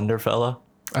a slender fella?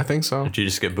 I think so. Or do you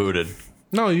just get booted?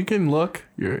 No, you can look.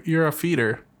 You're a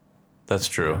feeder. That's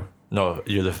true. No,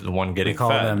 you're the one getting They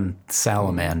call fat. them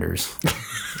salamanders.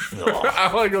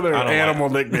 I like their animal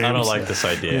nicknames. I don't like this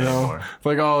idea anymore.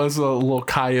 Like, oh, this is a little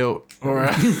coyote or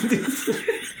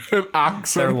an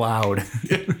oxen. They're loud.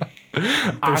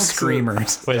 They're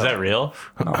screamers. Wait, is that real?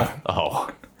 No. Oh.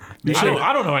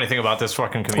 I don't know anything about this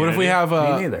fucking community. What if we have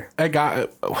Me neither.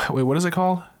 wait, what is it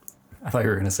called? I thought you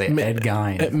were going to say Ed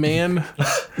Gein.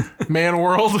 Man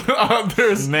World.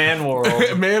 There's Man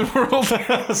World. Man World.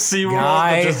 Sea World.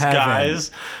 Guy Just Heaven.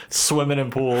 guys swimming in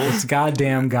pools. It's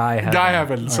goddamn Guy Heaven. Guy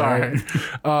Heaven. All Sorry.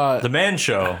 right. The Man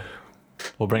Show.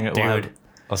 We'll bring it. We'll have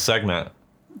a segment.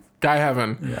 Guy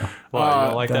Heaven. Yeah. Well, you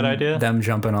don't like that idea? Them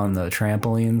jumping on the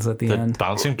trampolines at the end.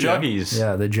 Bouncing juggies.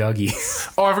 Yeah, the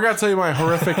juggies. Oh, I forgot to tell you my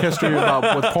horrific history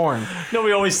with porn. No,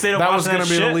 we always stayed up That was going to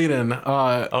be the lead-in.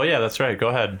 Oh, yeah, that's right. Go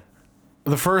ahead.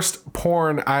 The first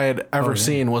porn I had ever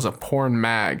seen was a porn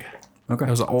mag. Okay. It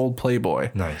was an old Playboy.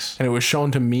 Nice. And it was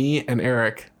shown to me and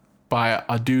Eric by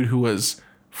a dude who was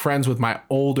friends with my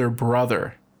older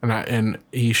brother. And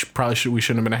we shouldn't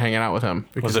have been hanging out with him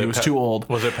because he was too old.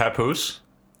 Was it Papoose?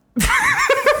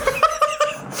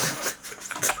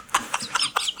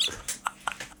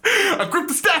 I gripped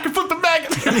the stack and flipped the mag.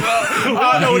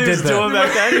 I know what he was doing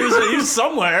back then. He was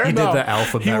somewhere. He did the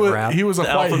alphabet rap. He was a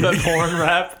white alphabet porn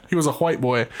rap. He was a white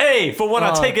boy. A, for when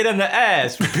I take it in the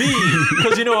ass. B,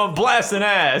 because you know I'm blasting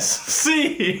ass.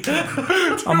 C,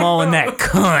 I'm all in that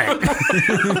cunt.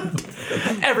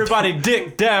 everybody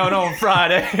dick down on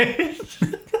Friday.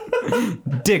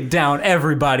 Dick down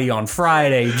everybody on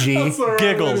Friday, G.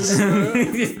 Giggles.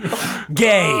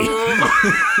 Gay.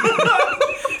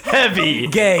 Heavy.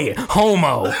 Gay.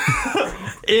 Homo.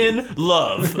 In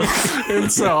love.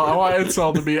 Incel. I want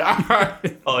incel to be.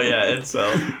 Oh yeah,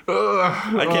 incel.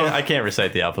 I can't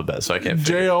recite the alphabet, so I can't.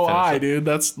 J-O-I, dude.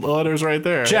 That's the letters right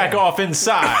there. Jack off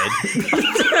inside.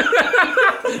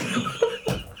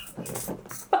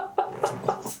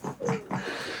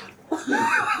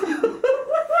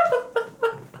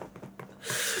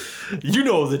 You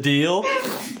know the deal.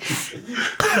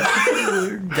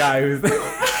 Guy who's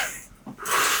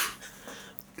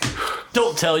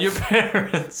Don't tell your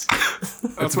parents.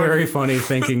 It's very funny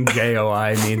thinking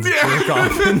JOI means jerk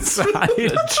off inside.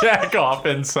 Jack off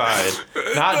inside.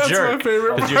 Not That's jerk. my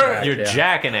favorite 'Cause part. You're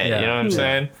jacking it. You know what I'm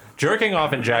saying? Jerking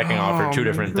off and jacking off are two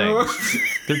different things.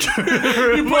 You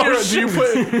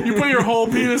put your whole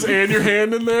penis and your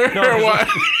hand in there? No, or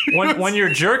what? when you're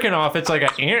jerking off, it's like a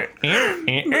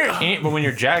but when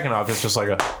you're jacking off, it's just like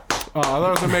a. Oh, I thought it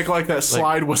was going to make like that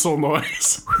slide whistle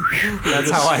noise. That's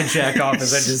how I jack off.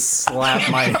 Is I just slap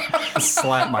my dick.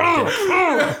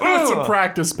 It's a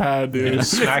practice pad, dude.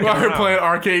 just smack it While you're around. playing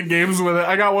arcade games with it.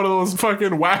 I got one of those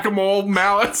fucking whack-a-mole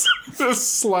mallets.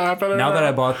 Just slap it. Now that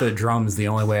I bought the drums, the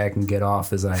only way I can get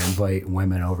off is I invite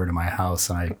women over to my house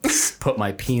and I put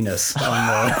my penis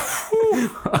on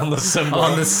On the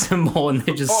symbol. the cymbal and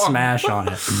they just smash on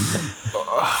it.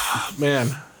 Man.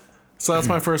 So that's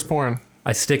my first porn.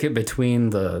 I stick it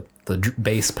between the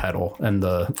bass pedal and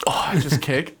the I just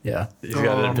kick. yeah. You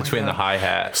got it in between the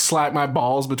hi-hat. Slap my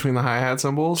balls between the hi-hat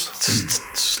cymbals.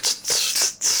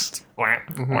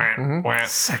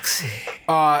 Sexy.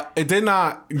 It did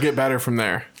not get better from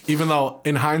there. Even though,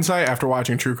 in hindsight, after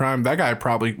watching True Crime, that guy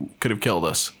probably could have killed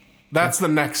us. That's the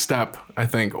next step, I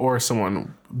think, or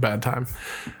someone bad time.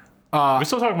 We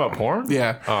still talking about porn?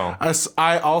 Yeah. Oh.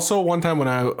 I also, one time when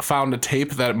I found a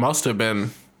tape that must have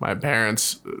been my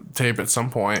parents' tape at some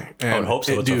point. And I would hope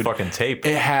so. It's a fucking tape.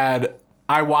 It had...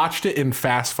 I watched it in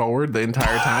fast forward the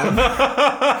entire time.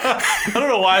 I don't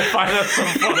know why I find that so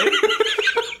funny.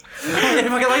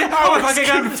 I was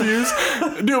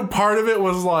confused. Dude, part of it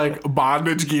was like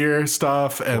bondage gear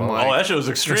stuff and like... Oh, that shit was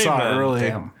I extreme, saw man. it early.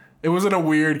 Damn. It was in a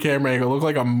weird camera angle. It looked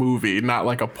like a movie, not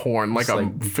like a porn, like a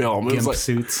film. It was Gimp like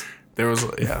suits. there was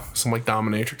some like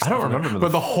dominatrix. I don't stuff in remember it.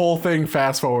 But the whole thing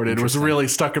fast forwarded was really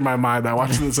stuck in my mind. I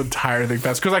watched this entire thing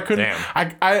fast because I couldn't.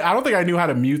 Damn. I don't think I knew how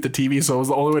to mute the TV, so it was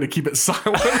the only way to keep it silent.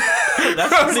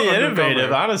 That's pretty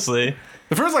innovative, honestly.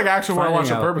 The first like action where I watched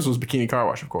Finding on out- purpose was Bikini Car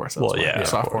Wash, of course. That was Well, my yeah, of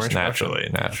softcore course,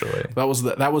 introduction. naturally.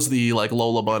 That was the like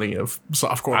Lola Bunny of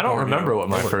softcore. I don't porn, remember you know? what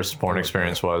my first porn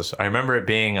experience was. I remember it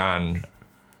being on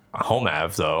Home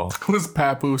Ave, though. It was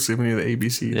Papoose giving you the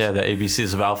ABCs. Yeah, the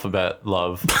ABCs of Alphabet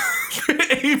Love.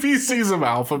 ABCs of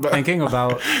Alphabet. Thinking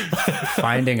about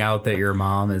finding out that your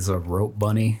mom is a rope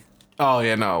bunny. Oh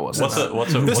yeah, no, it wasn't.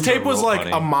 This what's tape a was rope like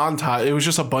bunny? a montage. It was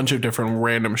just a bunch of different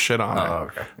random shit on it.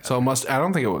 okay. So it must. I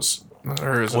don't think it was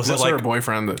hers. Was it it was like- her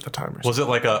boyfriend at the time? Or Was it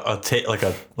like a tape,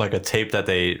 like a tape that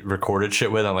they recorded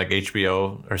shit with on like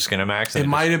HBO or Skinamax? It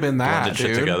might have been that, blended shit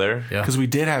dude. together. Yeah. Because we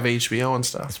did have HBO and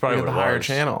stuff. That's Probably we had what the it higher was.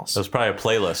 channels. It was probably a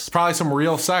playlist. Probably some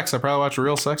Real Sex. I probably watched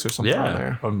Real Sex or something on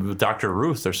Yeah, there. Dr.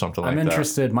 Ruth or something like I'm that.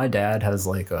 interested. My dad has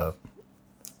like a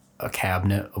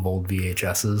cabinet of old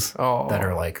VHSs that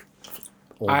are like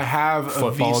old I have a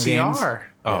football games. VCR.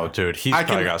 Oh, dude, he's I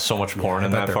probably can- got so much porn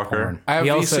in bet that they're fucker. porn. I have He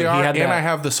VCR also- he had and that- I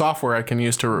have the software I can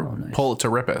use to pull it to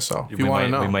rip it. So if you want to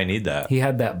know, we might need that. He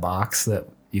had that box that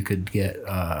you could get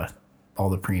all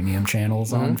the premium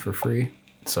channels on for free.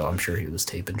 So I'm sure he was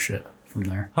taping shit from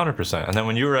there. 100%. And then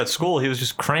when you were at school, he was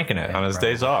just cranking it on his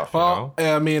days off. you know?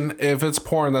 well, I mean, if it's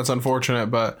porn, that's unfortunate.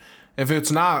 But if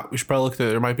it's not, we should probably look at it.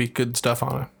 There might be good stuff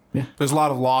on it. Yeah. There's a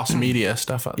lot of lost media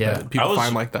stuff Yeah. that people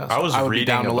find like that. So I was would be reading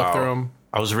down to look about. through them.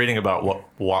 I was reading about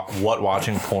what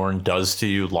watching porn does to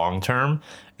you long term,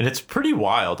 and it's pretty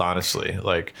wild, honestly.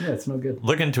 Like, Yeah, it's no good.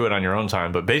 look into it on your own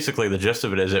time. But basically, the gist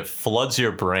of it is it floods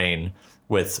your brain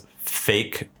with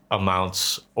fake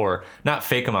amounts, or not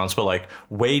fake amounts, but like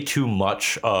way too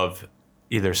much of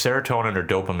either serotonin or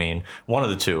dopamine, one of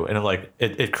the two, and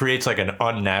it creates like an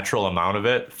unnatural amount of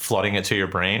it, flooding it to your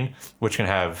brain, which can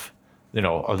have a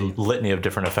litany of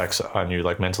different effects on you,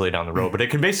 like mentally down the road. But it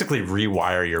can basically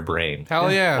rewire your brain.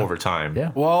 Hell yeah. Over time.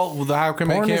 Yeah. Well, how come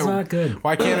Porn it can't? is not good.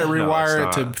 Why can't it No, rewire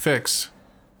it's it to not. fix?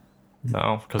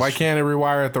 No. Why can't it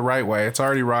rewire it the right way? It's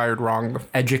already wired wrong.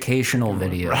 Educational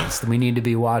videos. We need to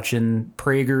be watching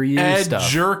PragerU stuff.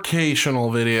 Educational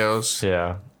videos.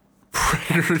 Yeah.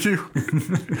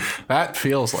 That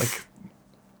feels like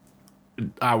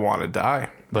I want to die.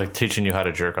 Like teaching you how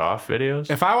to jerk off videos?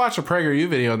 If I watch a PragerU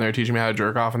video and they're teaching me how to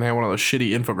jerk off and they have one of those shitty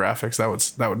infographics,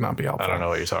 that would not be helpful. I don't know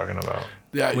what you're talking about.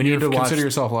 Yeah, We need to consider watch-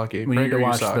 yourself lucky. We need to PragerU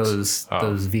watch sucks.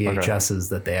 those VHSs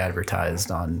that they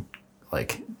advertised on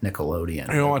like Nickelodeon. You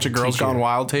want to watch a Girls Teach you- Gone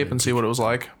Wild tape and see what it was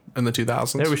like in the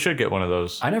 2000s? Yeah, we should get one of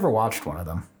those. I never watched one of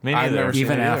them. Me I've neither. never seen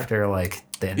Even it either. after like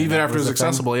the internet Even after it was a thing.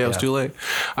 accessible, yeah, it was too late.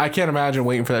 I can't imagine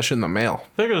waiting for that shit in the mail. I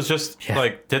think it was just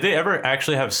like, did they ever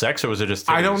actually have sex, or was it just?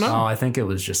 I don't titties? know. Oh, I think it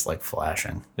was just like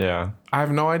flashing. Yeah. I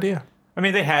have no idea. I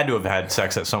mean, they had to have had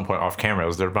sex at some point off camera. It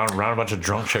was they're around a bunch of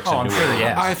drunk chicks. Oh, and I'm sure,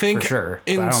 yeah. I think for sure.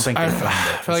 in- But I don't think they I filmed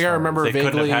it. feel like I remember They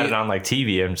couldn't vaguely. have had it on like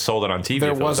TV and sold it on TV.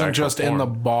 There if it was wasn't actual just in the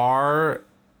porn. bar.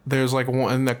 There's like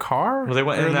one in the car. Well, they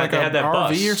went Or in that. like They had that RV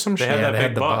bus or some They shit. had that they big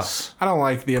had the bus. I don't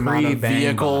like the amount of Pre-bang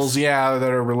vehicles, bus. yeah,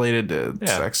 that are related to Yeah,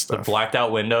 sex the stuff. blacked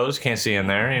out windows, can't see in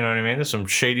there. You know what I mean? There's some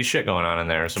shady shit going on in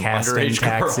there. Some Casting underage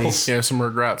taxi. girls. Yeah, some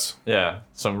regrets. Yeah,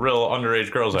 some real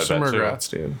underage girls. I Some bet regrets,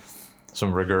 dude. too.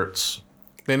 Some regrets.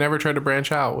 They never tried to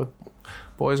branch out with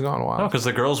Boys Gone Wild. No, because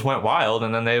the girls went wild,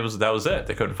 and then that was it.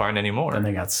 They couldn't find any more. Then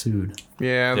they got sued.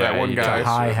 Yeah, that Yeah, one you guy. got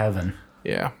High heaven.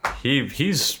 Yeah.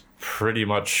 He's pretty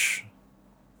much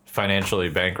financially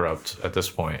bankrupt at this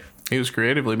point. He was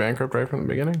creatively bankrupt right from the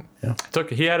beginning.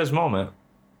 He had his moment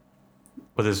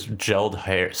with his gelled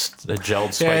hair, the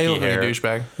gelled spiky Yeah, he looked hair. like a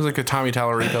douchebag. He was like a Tommy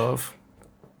Tallarico of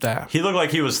that. He looked like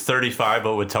he was 35,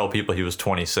 but would tell people he was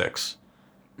 26.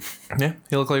 Yeah,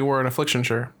 he looked like he wore an Affliction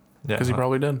shirt. Yeah, Because he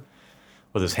probably did.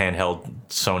 with his handheld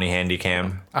Sony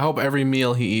Handycam. I hope every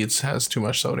meal he eats has too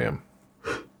much sodium.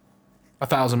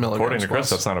 1,000 milligrams. According to Chris, plus.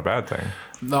 that's not a bad thing.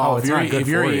 No, it's not good if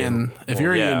you're for you.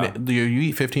 eating, you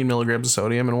eat 15 milligrams of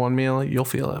sodium in one meal, you'll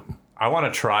feel it. I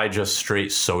want to try just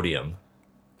straight sodium,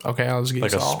 Okay, I'll just get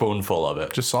like you a salt. spoonful of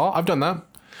it. Just salt. I've done that.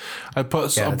 I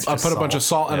put Yeah, I it's put just a bunch of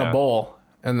salt in Yeah. a bowl,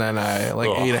 and then I Ugh.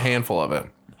 ate a handful of it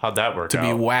How'd that work to out?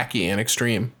 be wacky and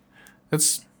extreme.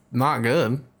 It's not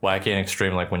good. Wacky and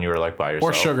extreme, like when you were like by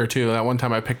yourself. Or sugar too. That one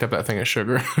time I picked up that thing of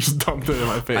sugar, I just dumped it in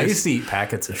my face. I used to eat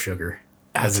packets of sugar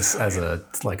as a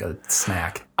like a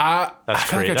snack. I That's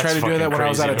feel like great. I tried That's to do that fucking when I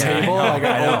was at a crazy, man. table. Like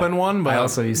I know. opened one, but I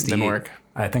also used to didn't eat. work.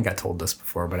 I think I told this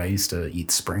before, but I used to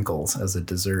eat sprinkles as a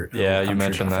dessert. Yeah, I'm you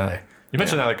mentioned sure that. You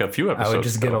mentioned that like a few episodes I would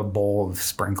just get ago. a bowl of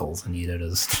sprinkles and eat it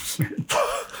as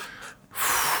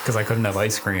because I couldn't have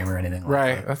ice cream or anything. Like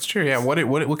Right, that. that's true. Yeah.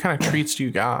 What kind of treats do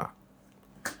you got?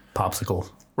 Popsicle.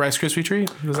 Rice Krispie treat?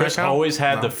 Does Chris that count? always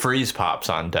had the freeze pops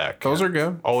on deck. Those are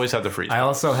good. Always had the freeze I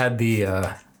pops. also had the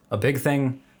a big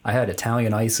thing. I had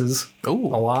Italian ices Ooh.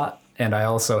 a lot, and I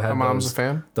also had My mom's a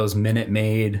fan. those Minute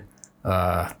Maid,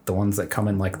 the ones that come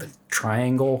in like the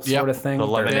triangle Yep. sort of thing. The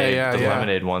lemonade, Yeah, the yeah.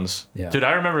 lemonade ones. Yeah. Dude,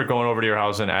 I remember going over to your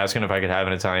house and asking if I could have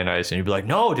an Italian ice, and you'd be like,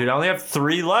 "No, dude, I only have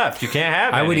 3 left. You can't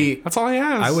have." I would any." eat. That's all he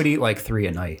has. I would eat like 3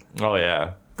 a night. Oh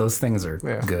yeah, Those things are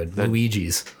Yeah. good.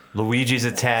 Luigi's. Luigi's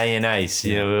Italian ice.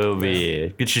 Yeah, will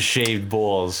be. Get your shaved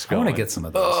balls I going. want to get some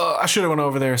of those. I should have went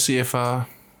over there see if I'm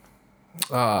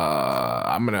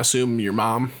gonna assume your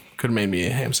mom could have made me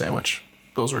a ham sandwich.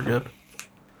 Those were good.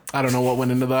 I don't know what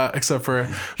went into that except for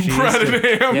bread and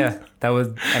ham. Yeah, that was.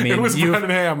 I mean, It was you, bread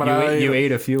and ham, but you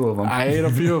ate a few of them. I ate a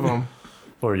few of them.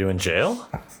 Were you in jail?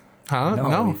 Huh?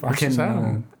 No, we I just had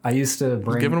 'em. I used to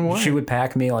bring. giving 'em away. She would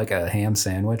pack me like a ham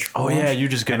sandwich. for Oh, lunch, yeah, you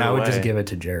just give and it I would just away. give it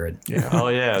to Jared. Yeah. Oh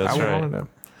yeah, that's I right. wanted it.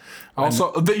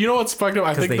 Also, you know what's fucked up?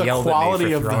 I Because think they the yelled at quality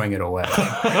me for of throwing it away.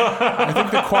 I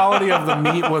think the quality of the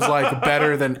meat was like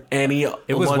better than any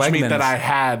It was lunch meat Wegmans. that I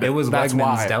had. It was That's Wegmans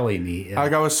why. deli meat. Yeah.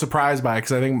 Like I was surprised by it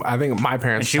because I think my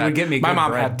parents. And she would get me my good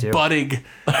mom bread, had too. budding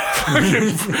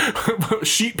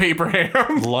sheet paper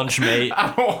ham. Lunch mate.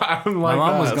 I don't like My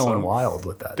mom that, was going so- wild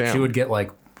with that. Damn. She would get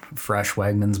like fresh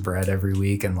Wegmans bread every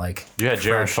week and like You had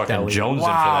Jared fresh fucking deli. Jones in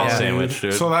Wow, for that Yeah, sandwich,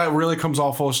 dude. So that really comes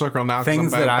all full circle now. 'cause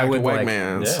Things I'm that back I to would like-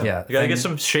 Wegmans. yeah, you gotta get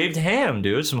some shaved ham,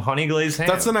 dude. Some honey glazed ham.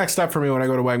 That's the next step for me when I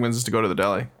go to Wegmans is to go to the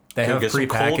deli. They Dude, have get some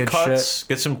cold prepackaged cuts. shit.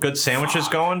 Get some good sandwiches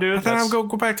going, dude. Then I'll go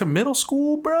back to middle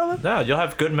school, brother. Yeah, you'll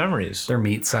have good memories. Their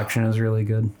meat section is really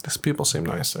good. These people seem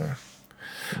nice there.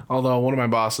 Although one of my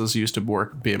bosses used to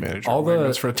be a manager All at the-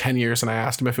 Wegmans for 10 years, and I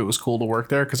asked him if it was cool to work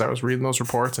there because I was reading those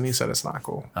reports, and he said it's not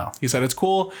cool. Oh. He said it's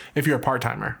cool if you're a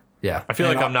part-timer. Yeah. I feel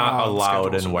like And I'm not I'll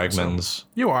allowed in schedule something, Wegmans.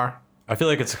 You are. I feel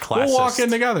like it's a classist. We'll walk in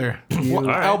together.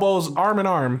 right. Elbows arm in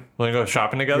arm. Want to go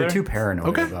shopping together? You're too paranoid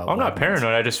Okay. about I'm not Wegmans.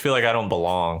 paranoid. I just feel like I don't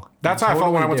belong. That's how I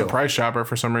felt when I went do. to Price Chopper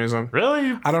for some reason.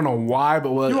 Really? I don't know why, but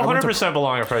You I went to 100%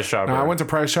 belong at Price Chopper. No, I went to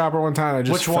Price Chopper one time. I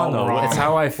just Which one, felt though? wrong. It's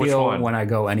how I Which feel one? when I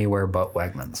go anywhere but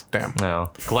Wegmans. Damn.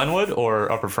 No. Glenwood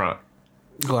or Upper Front?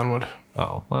 Glenwood.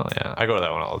 Oh, well, yeah. I go to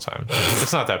that one all the time.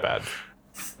 It's not that bad.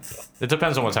 It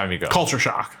depends on what time you go. Culture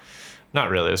shock. Not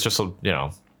really. It's just,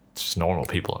 it's just normal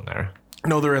people in there.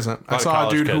 No, there isn't. I of saw a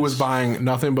college dude who kids. was buying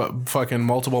nothing but fucking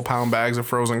multiple pound bags of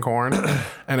frozen corn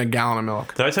and a gallon of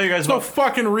milk. Did I tell you guys There's no about...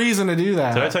 fucking reason to do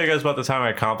that. Did I tell you guys about the time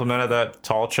I complimented that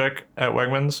tall chick at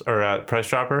Wegmans or at Price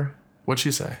Chopper? What'd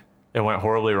she say? It went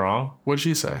horribly wrong. What'd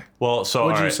she say? Well, so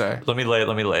What'd all you right, say? Let me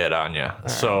lay it on you.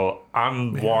 So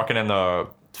I'm walking in the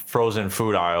frozen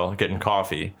food aisle getting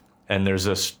coffee, and there's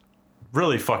this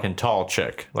really fucking tall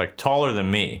chick, like taller than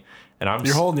me, and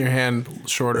You're holding your hand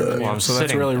shorter than you, so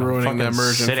that's really ruining the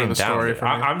immersion for the story.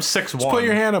 I'm 6'1". Just put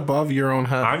your hand above your own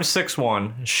head. I'm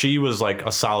 6'1". She was like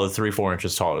a solid 3-4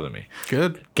 inches taller than me.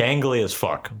 Good. Gangly as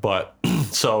fuck. But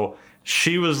so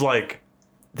she was like,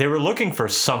 they were looking for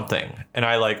something, and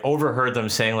I like overheard them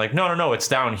saying like, no, it's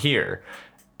down here.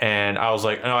 And I was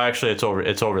like, no, actually, it's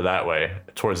over that way,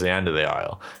 towards the end of the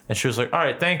aisle. And she was like, all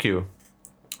right, thank you.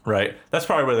 Right. That's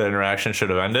probably where the interaction should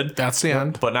have ended. That's the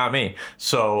end. But not me.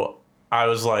 So I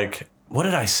was like, what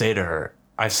did I say to her?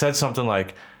 I said something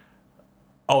like,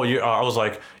 oh, I was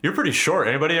like, you're pretty short.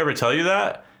 Anybody ever tell you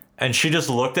that? And she just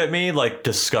looked at me like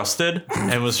disgusted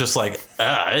and was just like,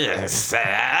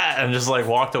 and just like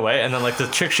walked away. And then like the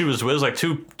chick she was with was like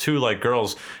two like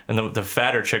girls, and the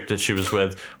fatter chick that she was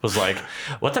with was like,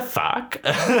 what the fuck?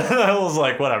 I was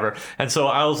like, whatever. And so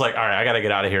I was like, all right, I gotta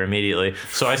get out of here immediately.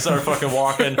 So I started fucking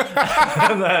walking, and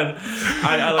then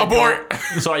I like, abort.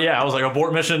 So yeah, I was like,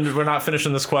 abort mission. We're not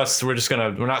finishing this quest. We're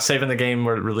not saving the game.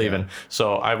 We're leaving.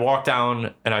 So I walk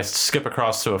down and I skip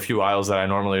across to a few aisles that I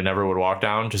normally never would walk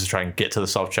down, just to try and get to the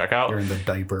self-checkout. You're in the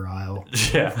diaper aisle.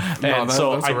 Yeah. And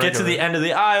so I get to the end of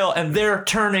the aisle, and they're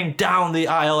turning down the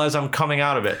aisle as I'm coming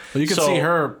out of it. Well, you can see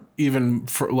her even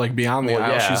like beyond the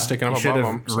aisle. Yeah. She's sticking up above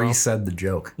them. Resaid the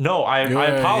joke. No, I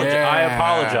apologized. Yeah. I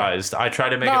apologized. I tried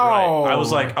to make it right. I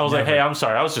was like, hey, I'm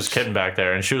sorry. I was just kidding back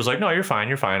there. And she was like, no, you're fine.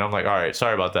 You're fine. I'm like, all right,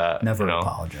 sorry about that. Never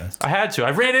apologized. I had to.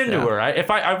 I ran into her.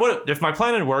 If my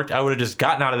plan had worked, I would have just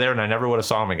gotten out of there and I never would have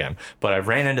saw them again. But I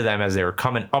ran into them as they were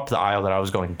coming up the aisle that I was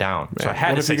going down. So I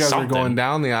had to say something. What if you guys were going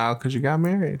down the aisle because you got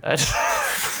married?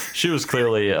 She was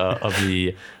clearly of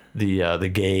the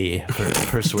gay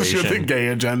persuasion. She had the gay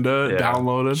agenda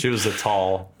downloaded. She was the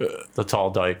tall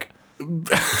dyke.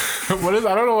 What is?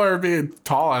 I don't know what being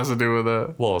tall has to do with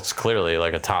it. Well, it's clearly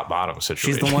like a top bottom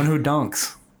situation. She's the one who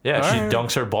dunks. Yeah, she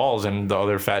dunks her balls in the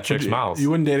other fat chick's mouth. You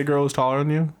wouldn't date a girl who's taller than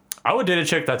you? I would date a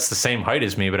chick that's the same height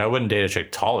as me, but I wouldn't date a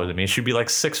chick taller than me. She'd be like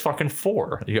 6'4".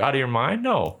 Are you out of your mind?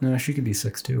 No, she could be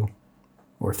 6'2"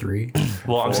 or 3.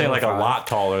 Well, I'm saying like 5. A lot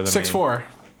taller than 6'4". me.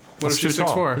 What if she's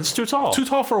 6'4"? It's too tall. Too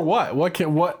tall for what? What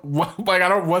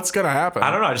like what's gonna happen? I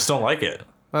don't know. I just don't like it.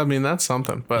 I mean, that's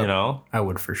something, but I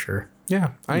would for sure.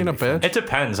 Yeah, I ain't a bitch. It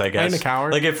depends, I guess. I ain't a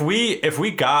coward. Like if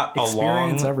we got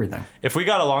along, everything. If we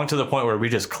got along to the point where we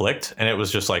just clicked and it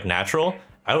was just like natural,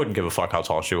 I wouldn't give a fuck how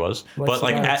tall she was. But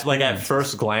like at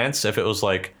first glance, if it was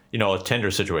like, you know, a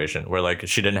Tinder situation where like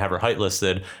she didn't have her height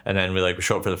listed and then we like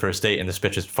show up for the first date and this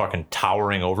bitch is fucking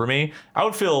towering over me, I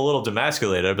would feel a little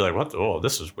demasculated. I'd be like, what? Oh,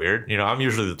 this is weird. You know, I'm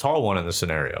usually the tall one in this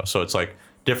scenario, so it's like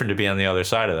different to be on the other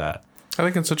side of that. I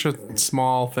think it's such a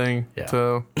small thing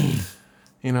to,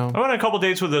 you know. I went on a couple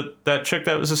dates with that chick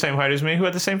that was the same height as me who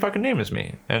had the same fucking name as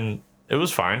me, and it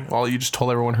was fine. Well, you just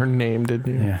told everyone her name,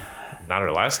 didn't you? Yeah. Not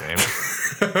her last name.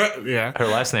 Yeah. Her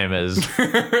last name is...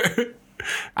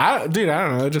 I don't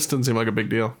know. It just doesn't seem like a big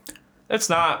deal. It's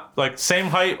not like same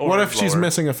height or what if lower. She's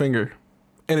missing a finger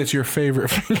and it's your favorite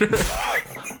finger?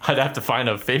 I'd have to find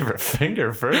a favorite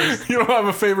finger first. You don't have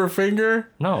a favorite finger?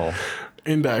 No.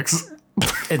 Index.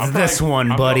 It's this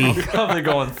one, buddy. I'm probably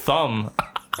going thumb.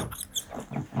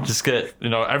 Just get, you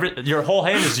know, your whole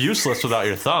hand is useless without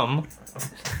your thumb.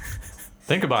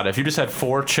 Think about it. If you just had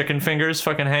 4 chicken fingers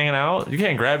fucking hanging out, you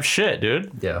can't grab shit,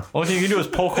 dude. Yeah. Only thing you can do is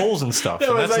poke holes and stuff. Yeah,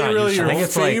 and that's not really your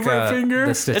favorite finger?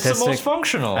 It's the most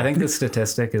functional. I think the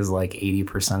statistic is like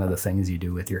 80% of the things you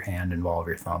do with your hand involve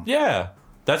your thumb. Yeah.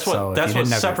 That's what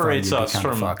separates us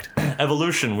from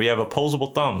evolution. We have opposable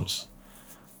thumbs.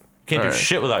 You can't do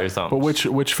shit without your thumbs. But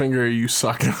which finger are you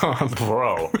sucking on?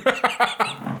 Bro.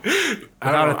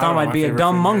 Without a thumb, I'd be a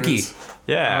dumb monkey.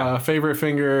 Yeah. Favorite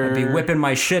finger. I'd be whipping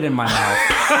my shit in my mouth.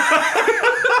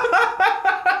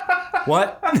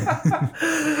 What?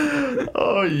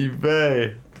 Oh, you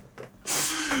bay.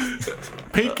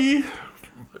 Pinky?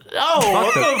 Oh,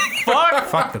 what the fuck?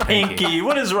 Fuck the pinky.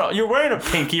 What is wrong? You're wearing a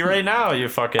pinky right now, you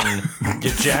fucking... You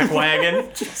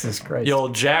jackwagon. Jesus Christ. You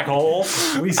old jackhole.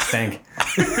 We stink.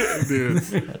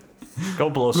 Dude. Go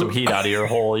blow some heat out of your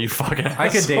hole, you fucking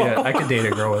asshole. I could date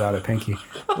a girl without a pinky.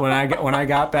 When I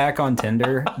got back on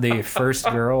Tinder, the first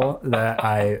girl that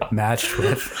I matched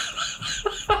with...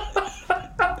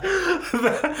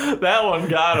 that one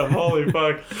got him. Holy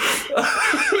fuck.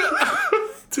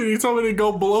 Dude, you told me to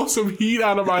go blow some heat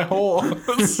out of my hole.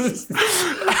 I'm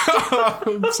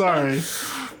sorry.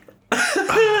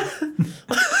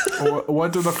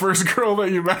 What did the first girl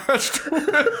that you matched with?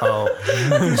 Oh.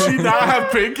 Did she not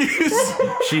have pinkies?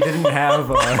 She didn't have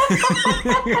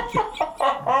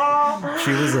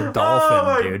she was a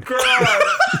dolphin, dude. God.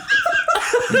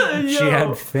 She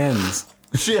had fins.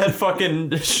 She had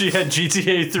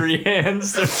GTA 3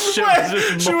 hands. Their shit was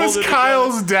just She was molded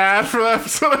Kyle's dad for that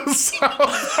episode of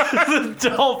South. together. The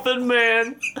Dolphin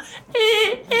Man.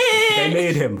 They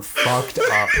made him fucked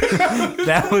up.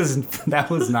 That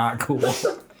was not cool.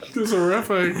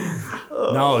 Terrific.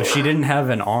 No, she didn't have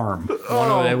an arm.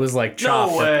 It was like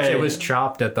chopped. way. It was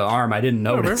chopped at the arm. I didn't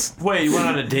notice. Wait, you went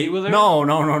on a date with her? No.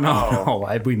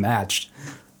 We matched.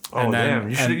 Oh, And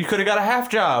then- damn. You could have got a half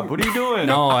job. What are you doing?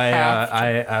 No,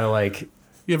 I like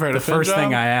You ever had the a fin first thing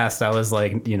job? I asked. I was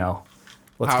like,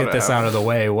 let's How get to this have- out of the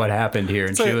way. What happened here?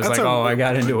 And she like- was that's like, a- I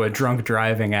got into a drunk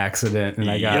driving accident, and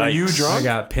I got Are you drunk? I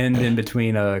got pinned in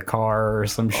between a car or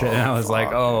some shit. And I was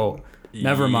like,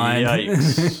 never mind.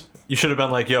 Yikes. You should have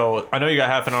been like, yo, I know you got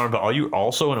half an arm, but are you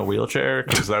also in a wheelchair?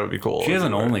 Because that would be cool. She has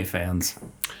an OnlyFans.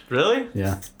 Really?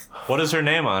 Yeah, What is her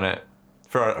name on it?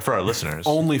 For our listeners.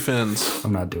 OnlyFins.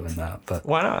 I'm not doing that, but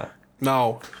Why not?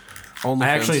 No. OnlyFins. I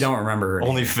actually don't remember her name.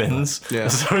 Only Fins? Yeah.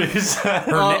 That's what you said.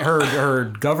 Her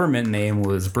government name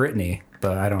was Brittany,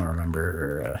 but I don't remember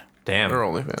her. Damn. They're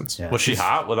OnlyFans. Yeah. Was she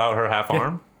hot without her half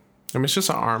arm? I mean, it's just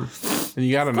an arm. And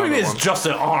you got What do another you mean one. it's just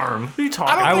an arm? What are you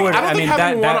talking I don't about? think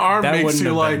having one arm that makes wouldn't you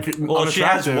have like been- Well, she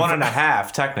has unattractive.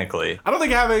 1.5, technically. I don't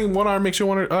think having one arm makes you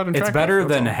unattractive. It's better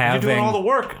than You're having. doing all the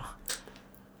work.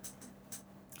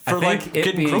 I For think like it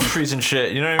getting being- groceries and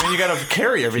shit. You know what I mean? You gotta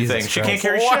carry everything. Jesus She can't Christ.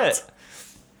 carry What? shit.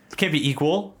 It can't be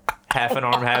equal. Half an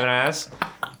arm, half an ass.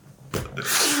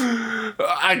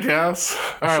 I guess.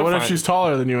 All right. She'll What if find- she's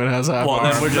taller than you and has half Well,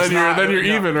 arm? then we're just you're, not, then you're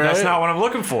no, even, right? That's not what I'm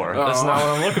looking for. That's not what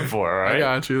I'm looking for, all right? I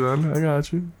got you then. I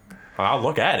got you. I'll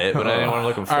look at it, but I ain't what I'm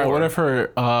looking for. All right.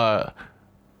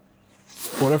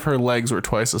 What if her legs were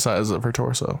twice the size of her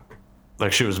torso?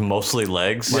 Like she was mostly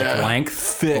legs? like Yeah. length,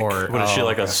 Thick. or What is she,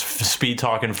 like a okay. speed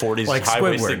talking 40s Like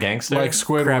high-waisted Squidward. gangster? Like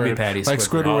Squidward. Krabby Patty Like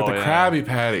Squidward. Squidward with Oh, the yeah. Krabby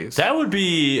Patties. That would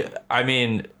be, I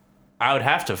mean, I would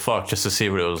have to fuck just to see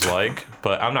what it was like,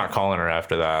 but I'm not calling her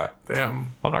after that.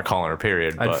 Damn. I'm not calling her,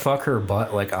 period. I'd But, fuck her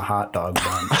butt like a hot dog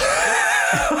bun.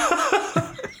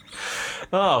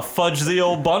 oh, fudge the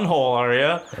old bun hole, are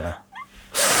ya? Yeah.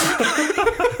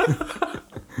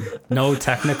 No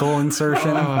technical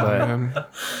insertion, but Man.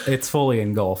 it's fully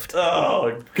engulfed.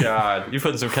 Oh, God. You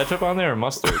putting some ketchup on there or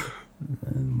mustard?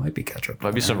 Might be ketchup.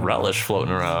 Might be some relish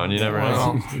floating around. You never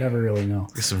know. You never really know.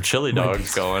 Some chili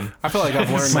dogs going. I feel like I've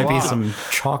learned Might a be lot. some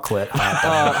chocolate hot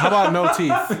dog. How about no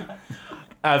teeth?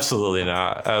 Absolutely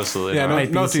not. Absolutely Yeah, not.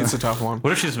 no teeth's a tough one.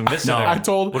 What if she's missing? No. her- I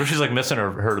told- What if she's like missing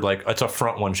her like it's a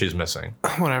front one she's missing?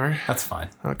 Whatever. That's fine.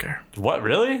 I don't care. What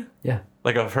really? Yeah.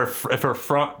 Like if her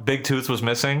front big tooth was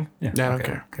missing? Yeah, I don't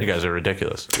care. You guys are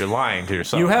ridiculous. You're lying to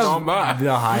yourself. You have I'm not.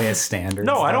 the highest standards.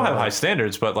 no, I don't though. have high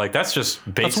standards, but like that's just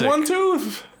That's basic. one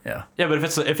tooth. Yeah. Yeah, but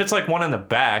if it's like one in the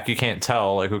back, you can't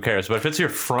tell. Like who cares? But if it's your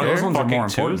front Those ones are fucking more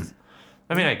tooth, important.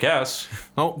 I mean, I guess.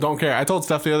 Oh, don't care. I told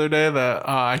Steph the other day that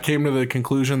I came to the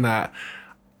conclusion that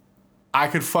I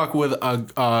could fuck with a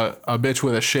bitch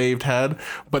with a shaved head,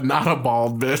 but not a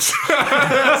bald bitch.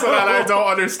 So that I don't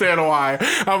understand why.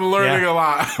 I'm learning Yeah. a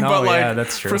lot. No, but like, yeah,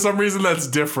 that's true. for some reason, that's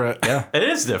different. Yeah. It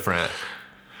is different.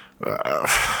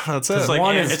 That's it. It's like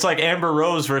One is- it's like Amber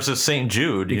Rose versus St.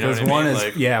 Jude. You know Because what I one mean?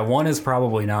 is like, one is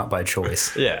probably not by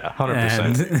choice. yeah,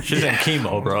 100%. And- She's in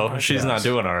chemo, bro. She's not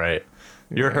doing all right.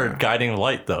 You're her guiding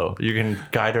light, though. You can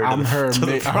guide her to I'm the, her to the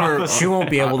ma- her- promise. She won't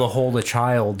be able to hold a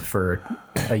child for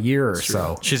a year or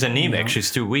so. She's anemic.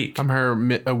 She's too weak. I'm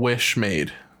her a wish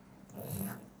maid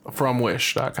from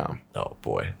wish.com. Oh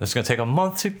boy, it's gonna take a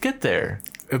month to get there.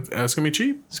 It's going to be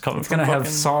cheap. It's coming It's from gonna have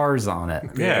fucking- SARS on it.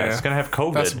 Yeah, Yeah. it's gonna have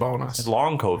COVID. That's a bonus.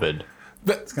 Long COVID.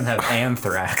 It's gonna have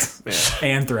anthrax.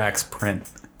 Anthrax print.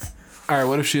 All right,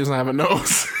 what if she doesn't have a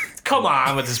nose? Come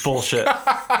on with this bullshit.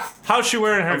 How's she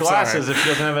wearing her glasses sorry. if she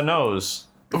doesn't have a nose?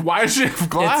 Why does she have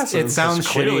glasses? It sounds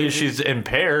Clearly, shitty. she's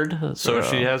impaired, so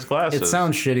she has glasses. It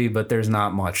sounds shitty, but there's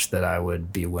not much that I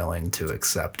would be willing to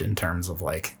accept in terms of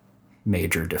like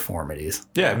major deformities.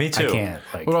 Yeah, me too. I can't.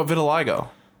 Like, What about vitiligo?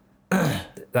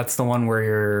 that's the one where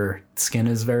your skin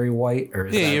is very white, or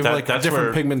is Yeah, that, you have That- like that's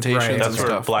different where- pigmentations Right, and That's where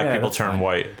stuff. black Yeah, people that's turn fine.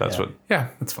 white. That's Yeah. what. Yeah.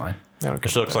 that's fine.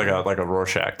 She looks like a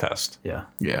Rorschach test. Yeah,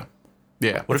 Yeah.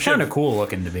 Yeah. What if it's she kind had- of cool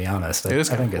looking, to be honest. It is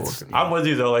I think kinda it's cool looking. I'm with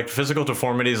you though. Like physical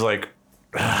deformities, like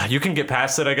you can get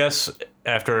past it, I guess,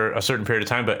 after a certain period of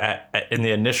time. But in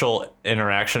the initial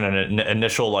interaction and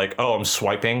initial like, oh, I'm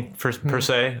swiping per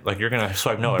se, like you're gonna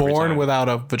swipe no every Born time. without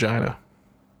a vagina.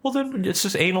 Well, then it's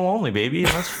just anal only, baby.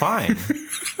 And that's fine.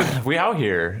 We out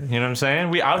here. You know what I'm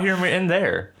saying? We out here and we're in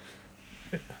there.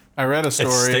 I read a It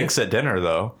story. stinks at dinner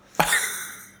though.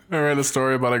 I read a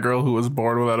story about a girl who was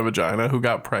born without a vagina who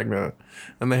got pregnant,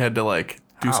 and they had to like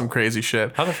do some crazy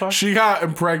shit. How the fuck? She got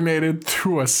impregnated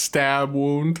through a stab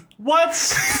wound. What?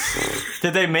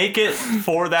 Did they make it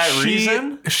for that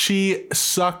reason? She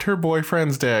sucked her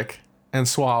boyfriend's dick and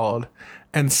swallowed,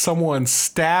 and someone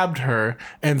stabbed her,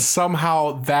 and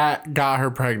somehow that got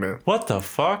her pregnant. What the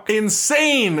fuck?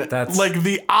 Insane! That's like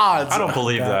the odds. I don't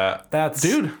believe that. That's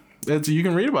Dude, you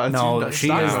can read about it. No, she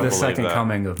is the second that.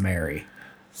 coming of Mary.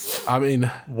 I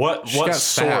mean, What got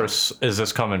source is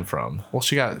this coming from? well,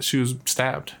 she was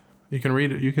stabbed. You can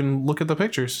read it. You can look at the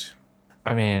pictures.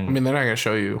 I mean, they're not gonna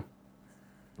show you.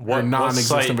 what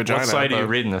non-existent site, vagina, What site are you but-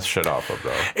 reading this shit off of,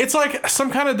 though? It's like there's some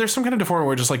kind of deformity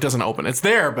where it just like doesn't open. It's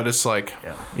there, but it's like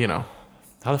you know,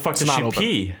 How the fuck did not she open.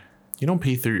 pee? you don't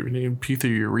pee through you pee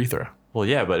through your urethra. Well,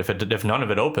 yeah, but if none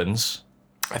of it opens,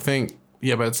 I think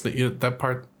but it's that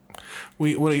part.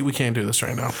 We can't do this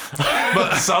right now.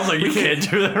 but it sounds like you can't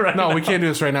do that right now. No, we can't do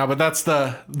this right now. But that's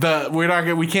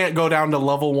we can't go down to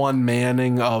level 1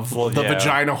 manning of the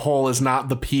vagina hole is not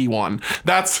the pee one.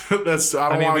 That's I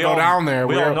don't want to go down there.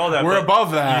 We all know that. We're but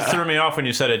above that. You threw me off when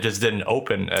you said it just didn't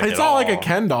open. It's not like a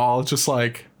Ken doll. It's just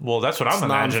like that's what I'm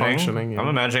imagining. non-functioning, I'm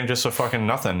imagining just a fucking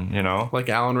nothing. like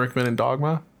Alan Rickman in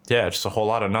Dogma. Yeah, just a whole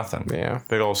lot of nothing. Yeah.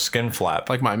 Big old skin flap.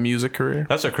 Like my music career.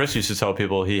 That's what Chris used to tell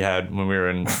people he had when we were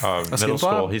in middle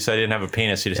school. He said he didn't have a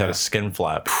penis, he just had a skin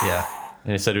flap. Yeah.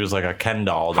 And he said he was like a Ken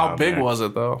doll. How down big there. was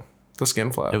it though? The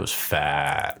skin flap. It was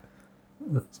fat.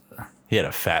 He had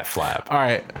a fat flap. All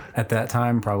right. At that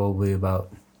time, probably about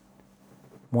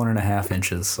 1.5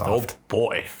 inches soft. Oh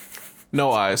boy.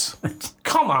 No eyes.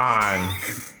 Come on.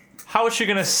 How is she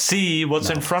gonna see what's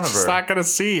in front of her? She's not gonna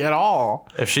see at all.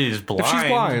 If she's blind. If she's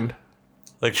blind.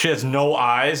 Like she has no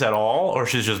eyes at all, or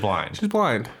she's just blind. She's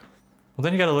blind. Well,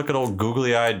 then you gotta look at old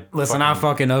googly-eyed. Listen, I'm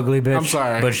fucking ugly, bitch. I'm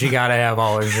sorry. But she gotta have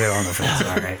all her shit on the face,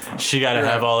 all right? She gotta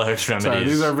have all her extremities. Sorry,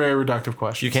 these are very reductive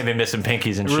questions. You can't be missing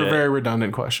pinkies and They're shit. very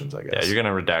redundant questions, I guess. Yeah, you're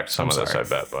gonna redact some of this, I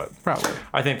bet, but probably.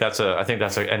 I think that's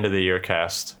an end of the year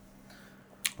cast.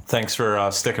 Thanks for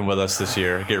sticking with us this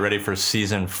year. Get ready for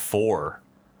season 4.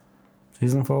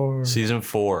 Season 4. Season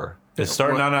 4. It's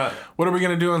starting on a What are we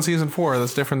gonna do on season 4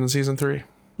 that's different than season 3?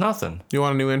 nothing. You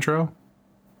want a new intro?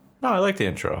 No, I like the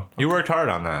intro. You worked hard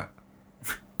on that.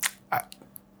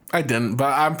 I didn't,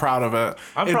 but I'm proud of it.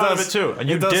 I'm proud of it too. And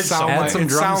you does did sound something. like, Add some it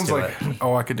drums sounds to like it.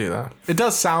 oh, I could do that. It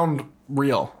does sound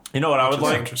real. You know what I would is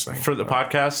like interesting. for the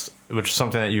podcast, which is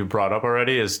something that you brought up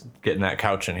already, is getting that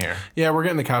couch in here. Yeah, we're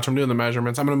getting the couch. I'm doing the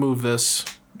measurements. I'm gonna move this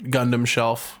Gundam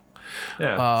shelf.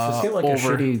 Yeah. Just get like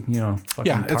over. a shitty, fucking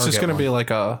Yeah, it's just Target gonna one. be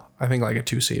like a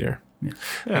 2-seater. Yeah.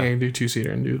 I can do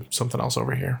 2-seater and do something else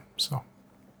over here. So,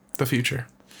 the future.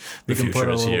 You can future put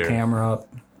a is little here. camera up.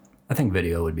 I think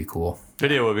video would be cool.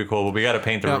 Video would be cool, but we got to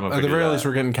paint the room if At we the do very that. least,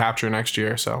 we're getting capture next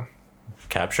year. So,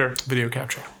 Capture? video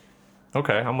capture.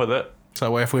 Okay, I'm with it. So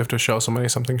that way, if we have to show somebody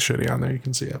something shitty on there, you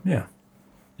can see it. Yeah,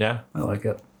 Yeah. I like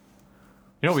it.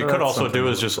 You know what we So could that's also something do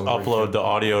to is just look forward upload to. the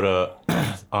audio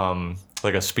to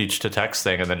like a speech to text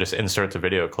thing and then just insert the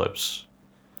video clips.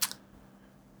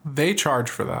 They charge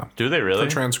for that. Do they really?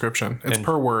 For transcription. It's And-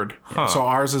 per word. Huh. So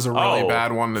ours is a really Oh.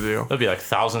 bad one to do. That'd be like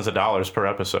thousands of dollars per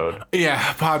episode. Yeah,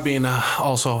 Podbean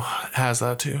also has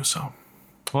that too. So,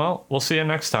 Well, we'll see you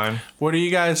next time. what are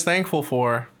you guys thankful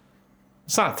for?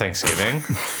 It's not Thanksgiving.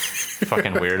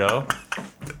 Fucking weirdo.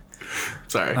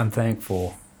 Sorry. I'm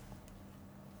thankful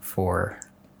for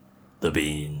The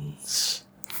beans.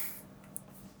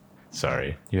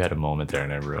 Sorry, you had a moment there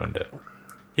and I ruined it.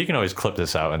 You can always clip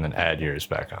this out and then add yours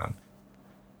back on.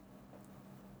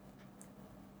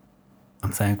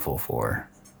 I'm thankful for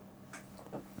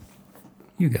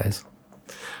you guys.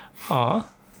 Aw.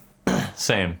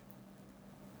 Same.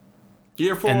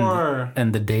 Year 4.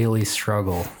 And the daily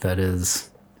struggle that is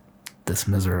this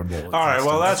miserable. All right,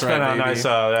 well, that's That's been right, a nice.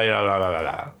 All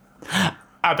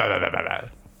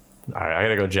right, I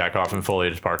gotta go jack off in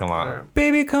Foliage parking lot.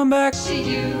 Baby, come back. See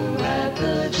you at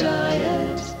the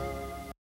Giant.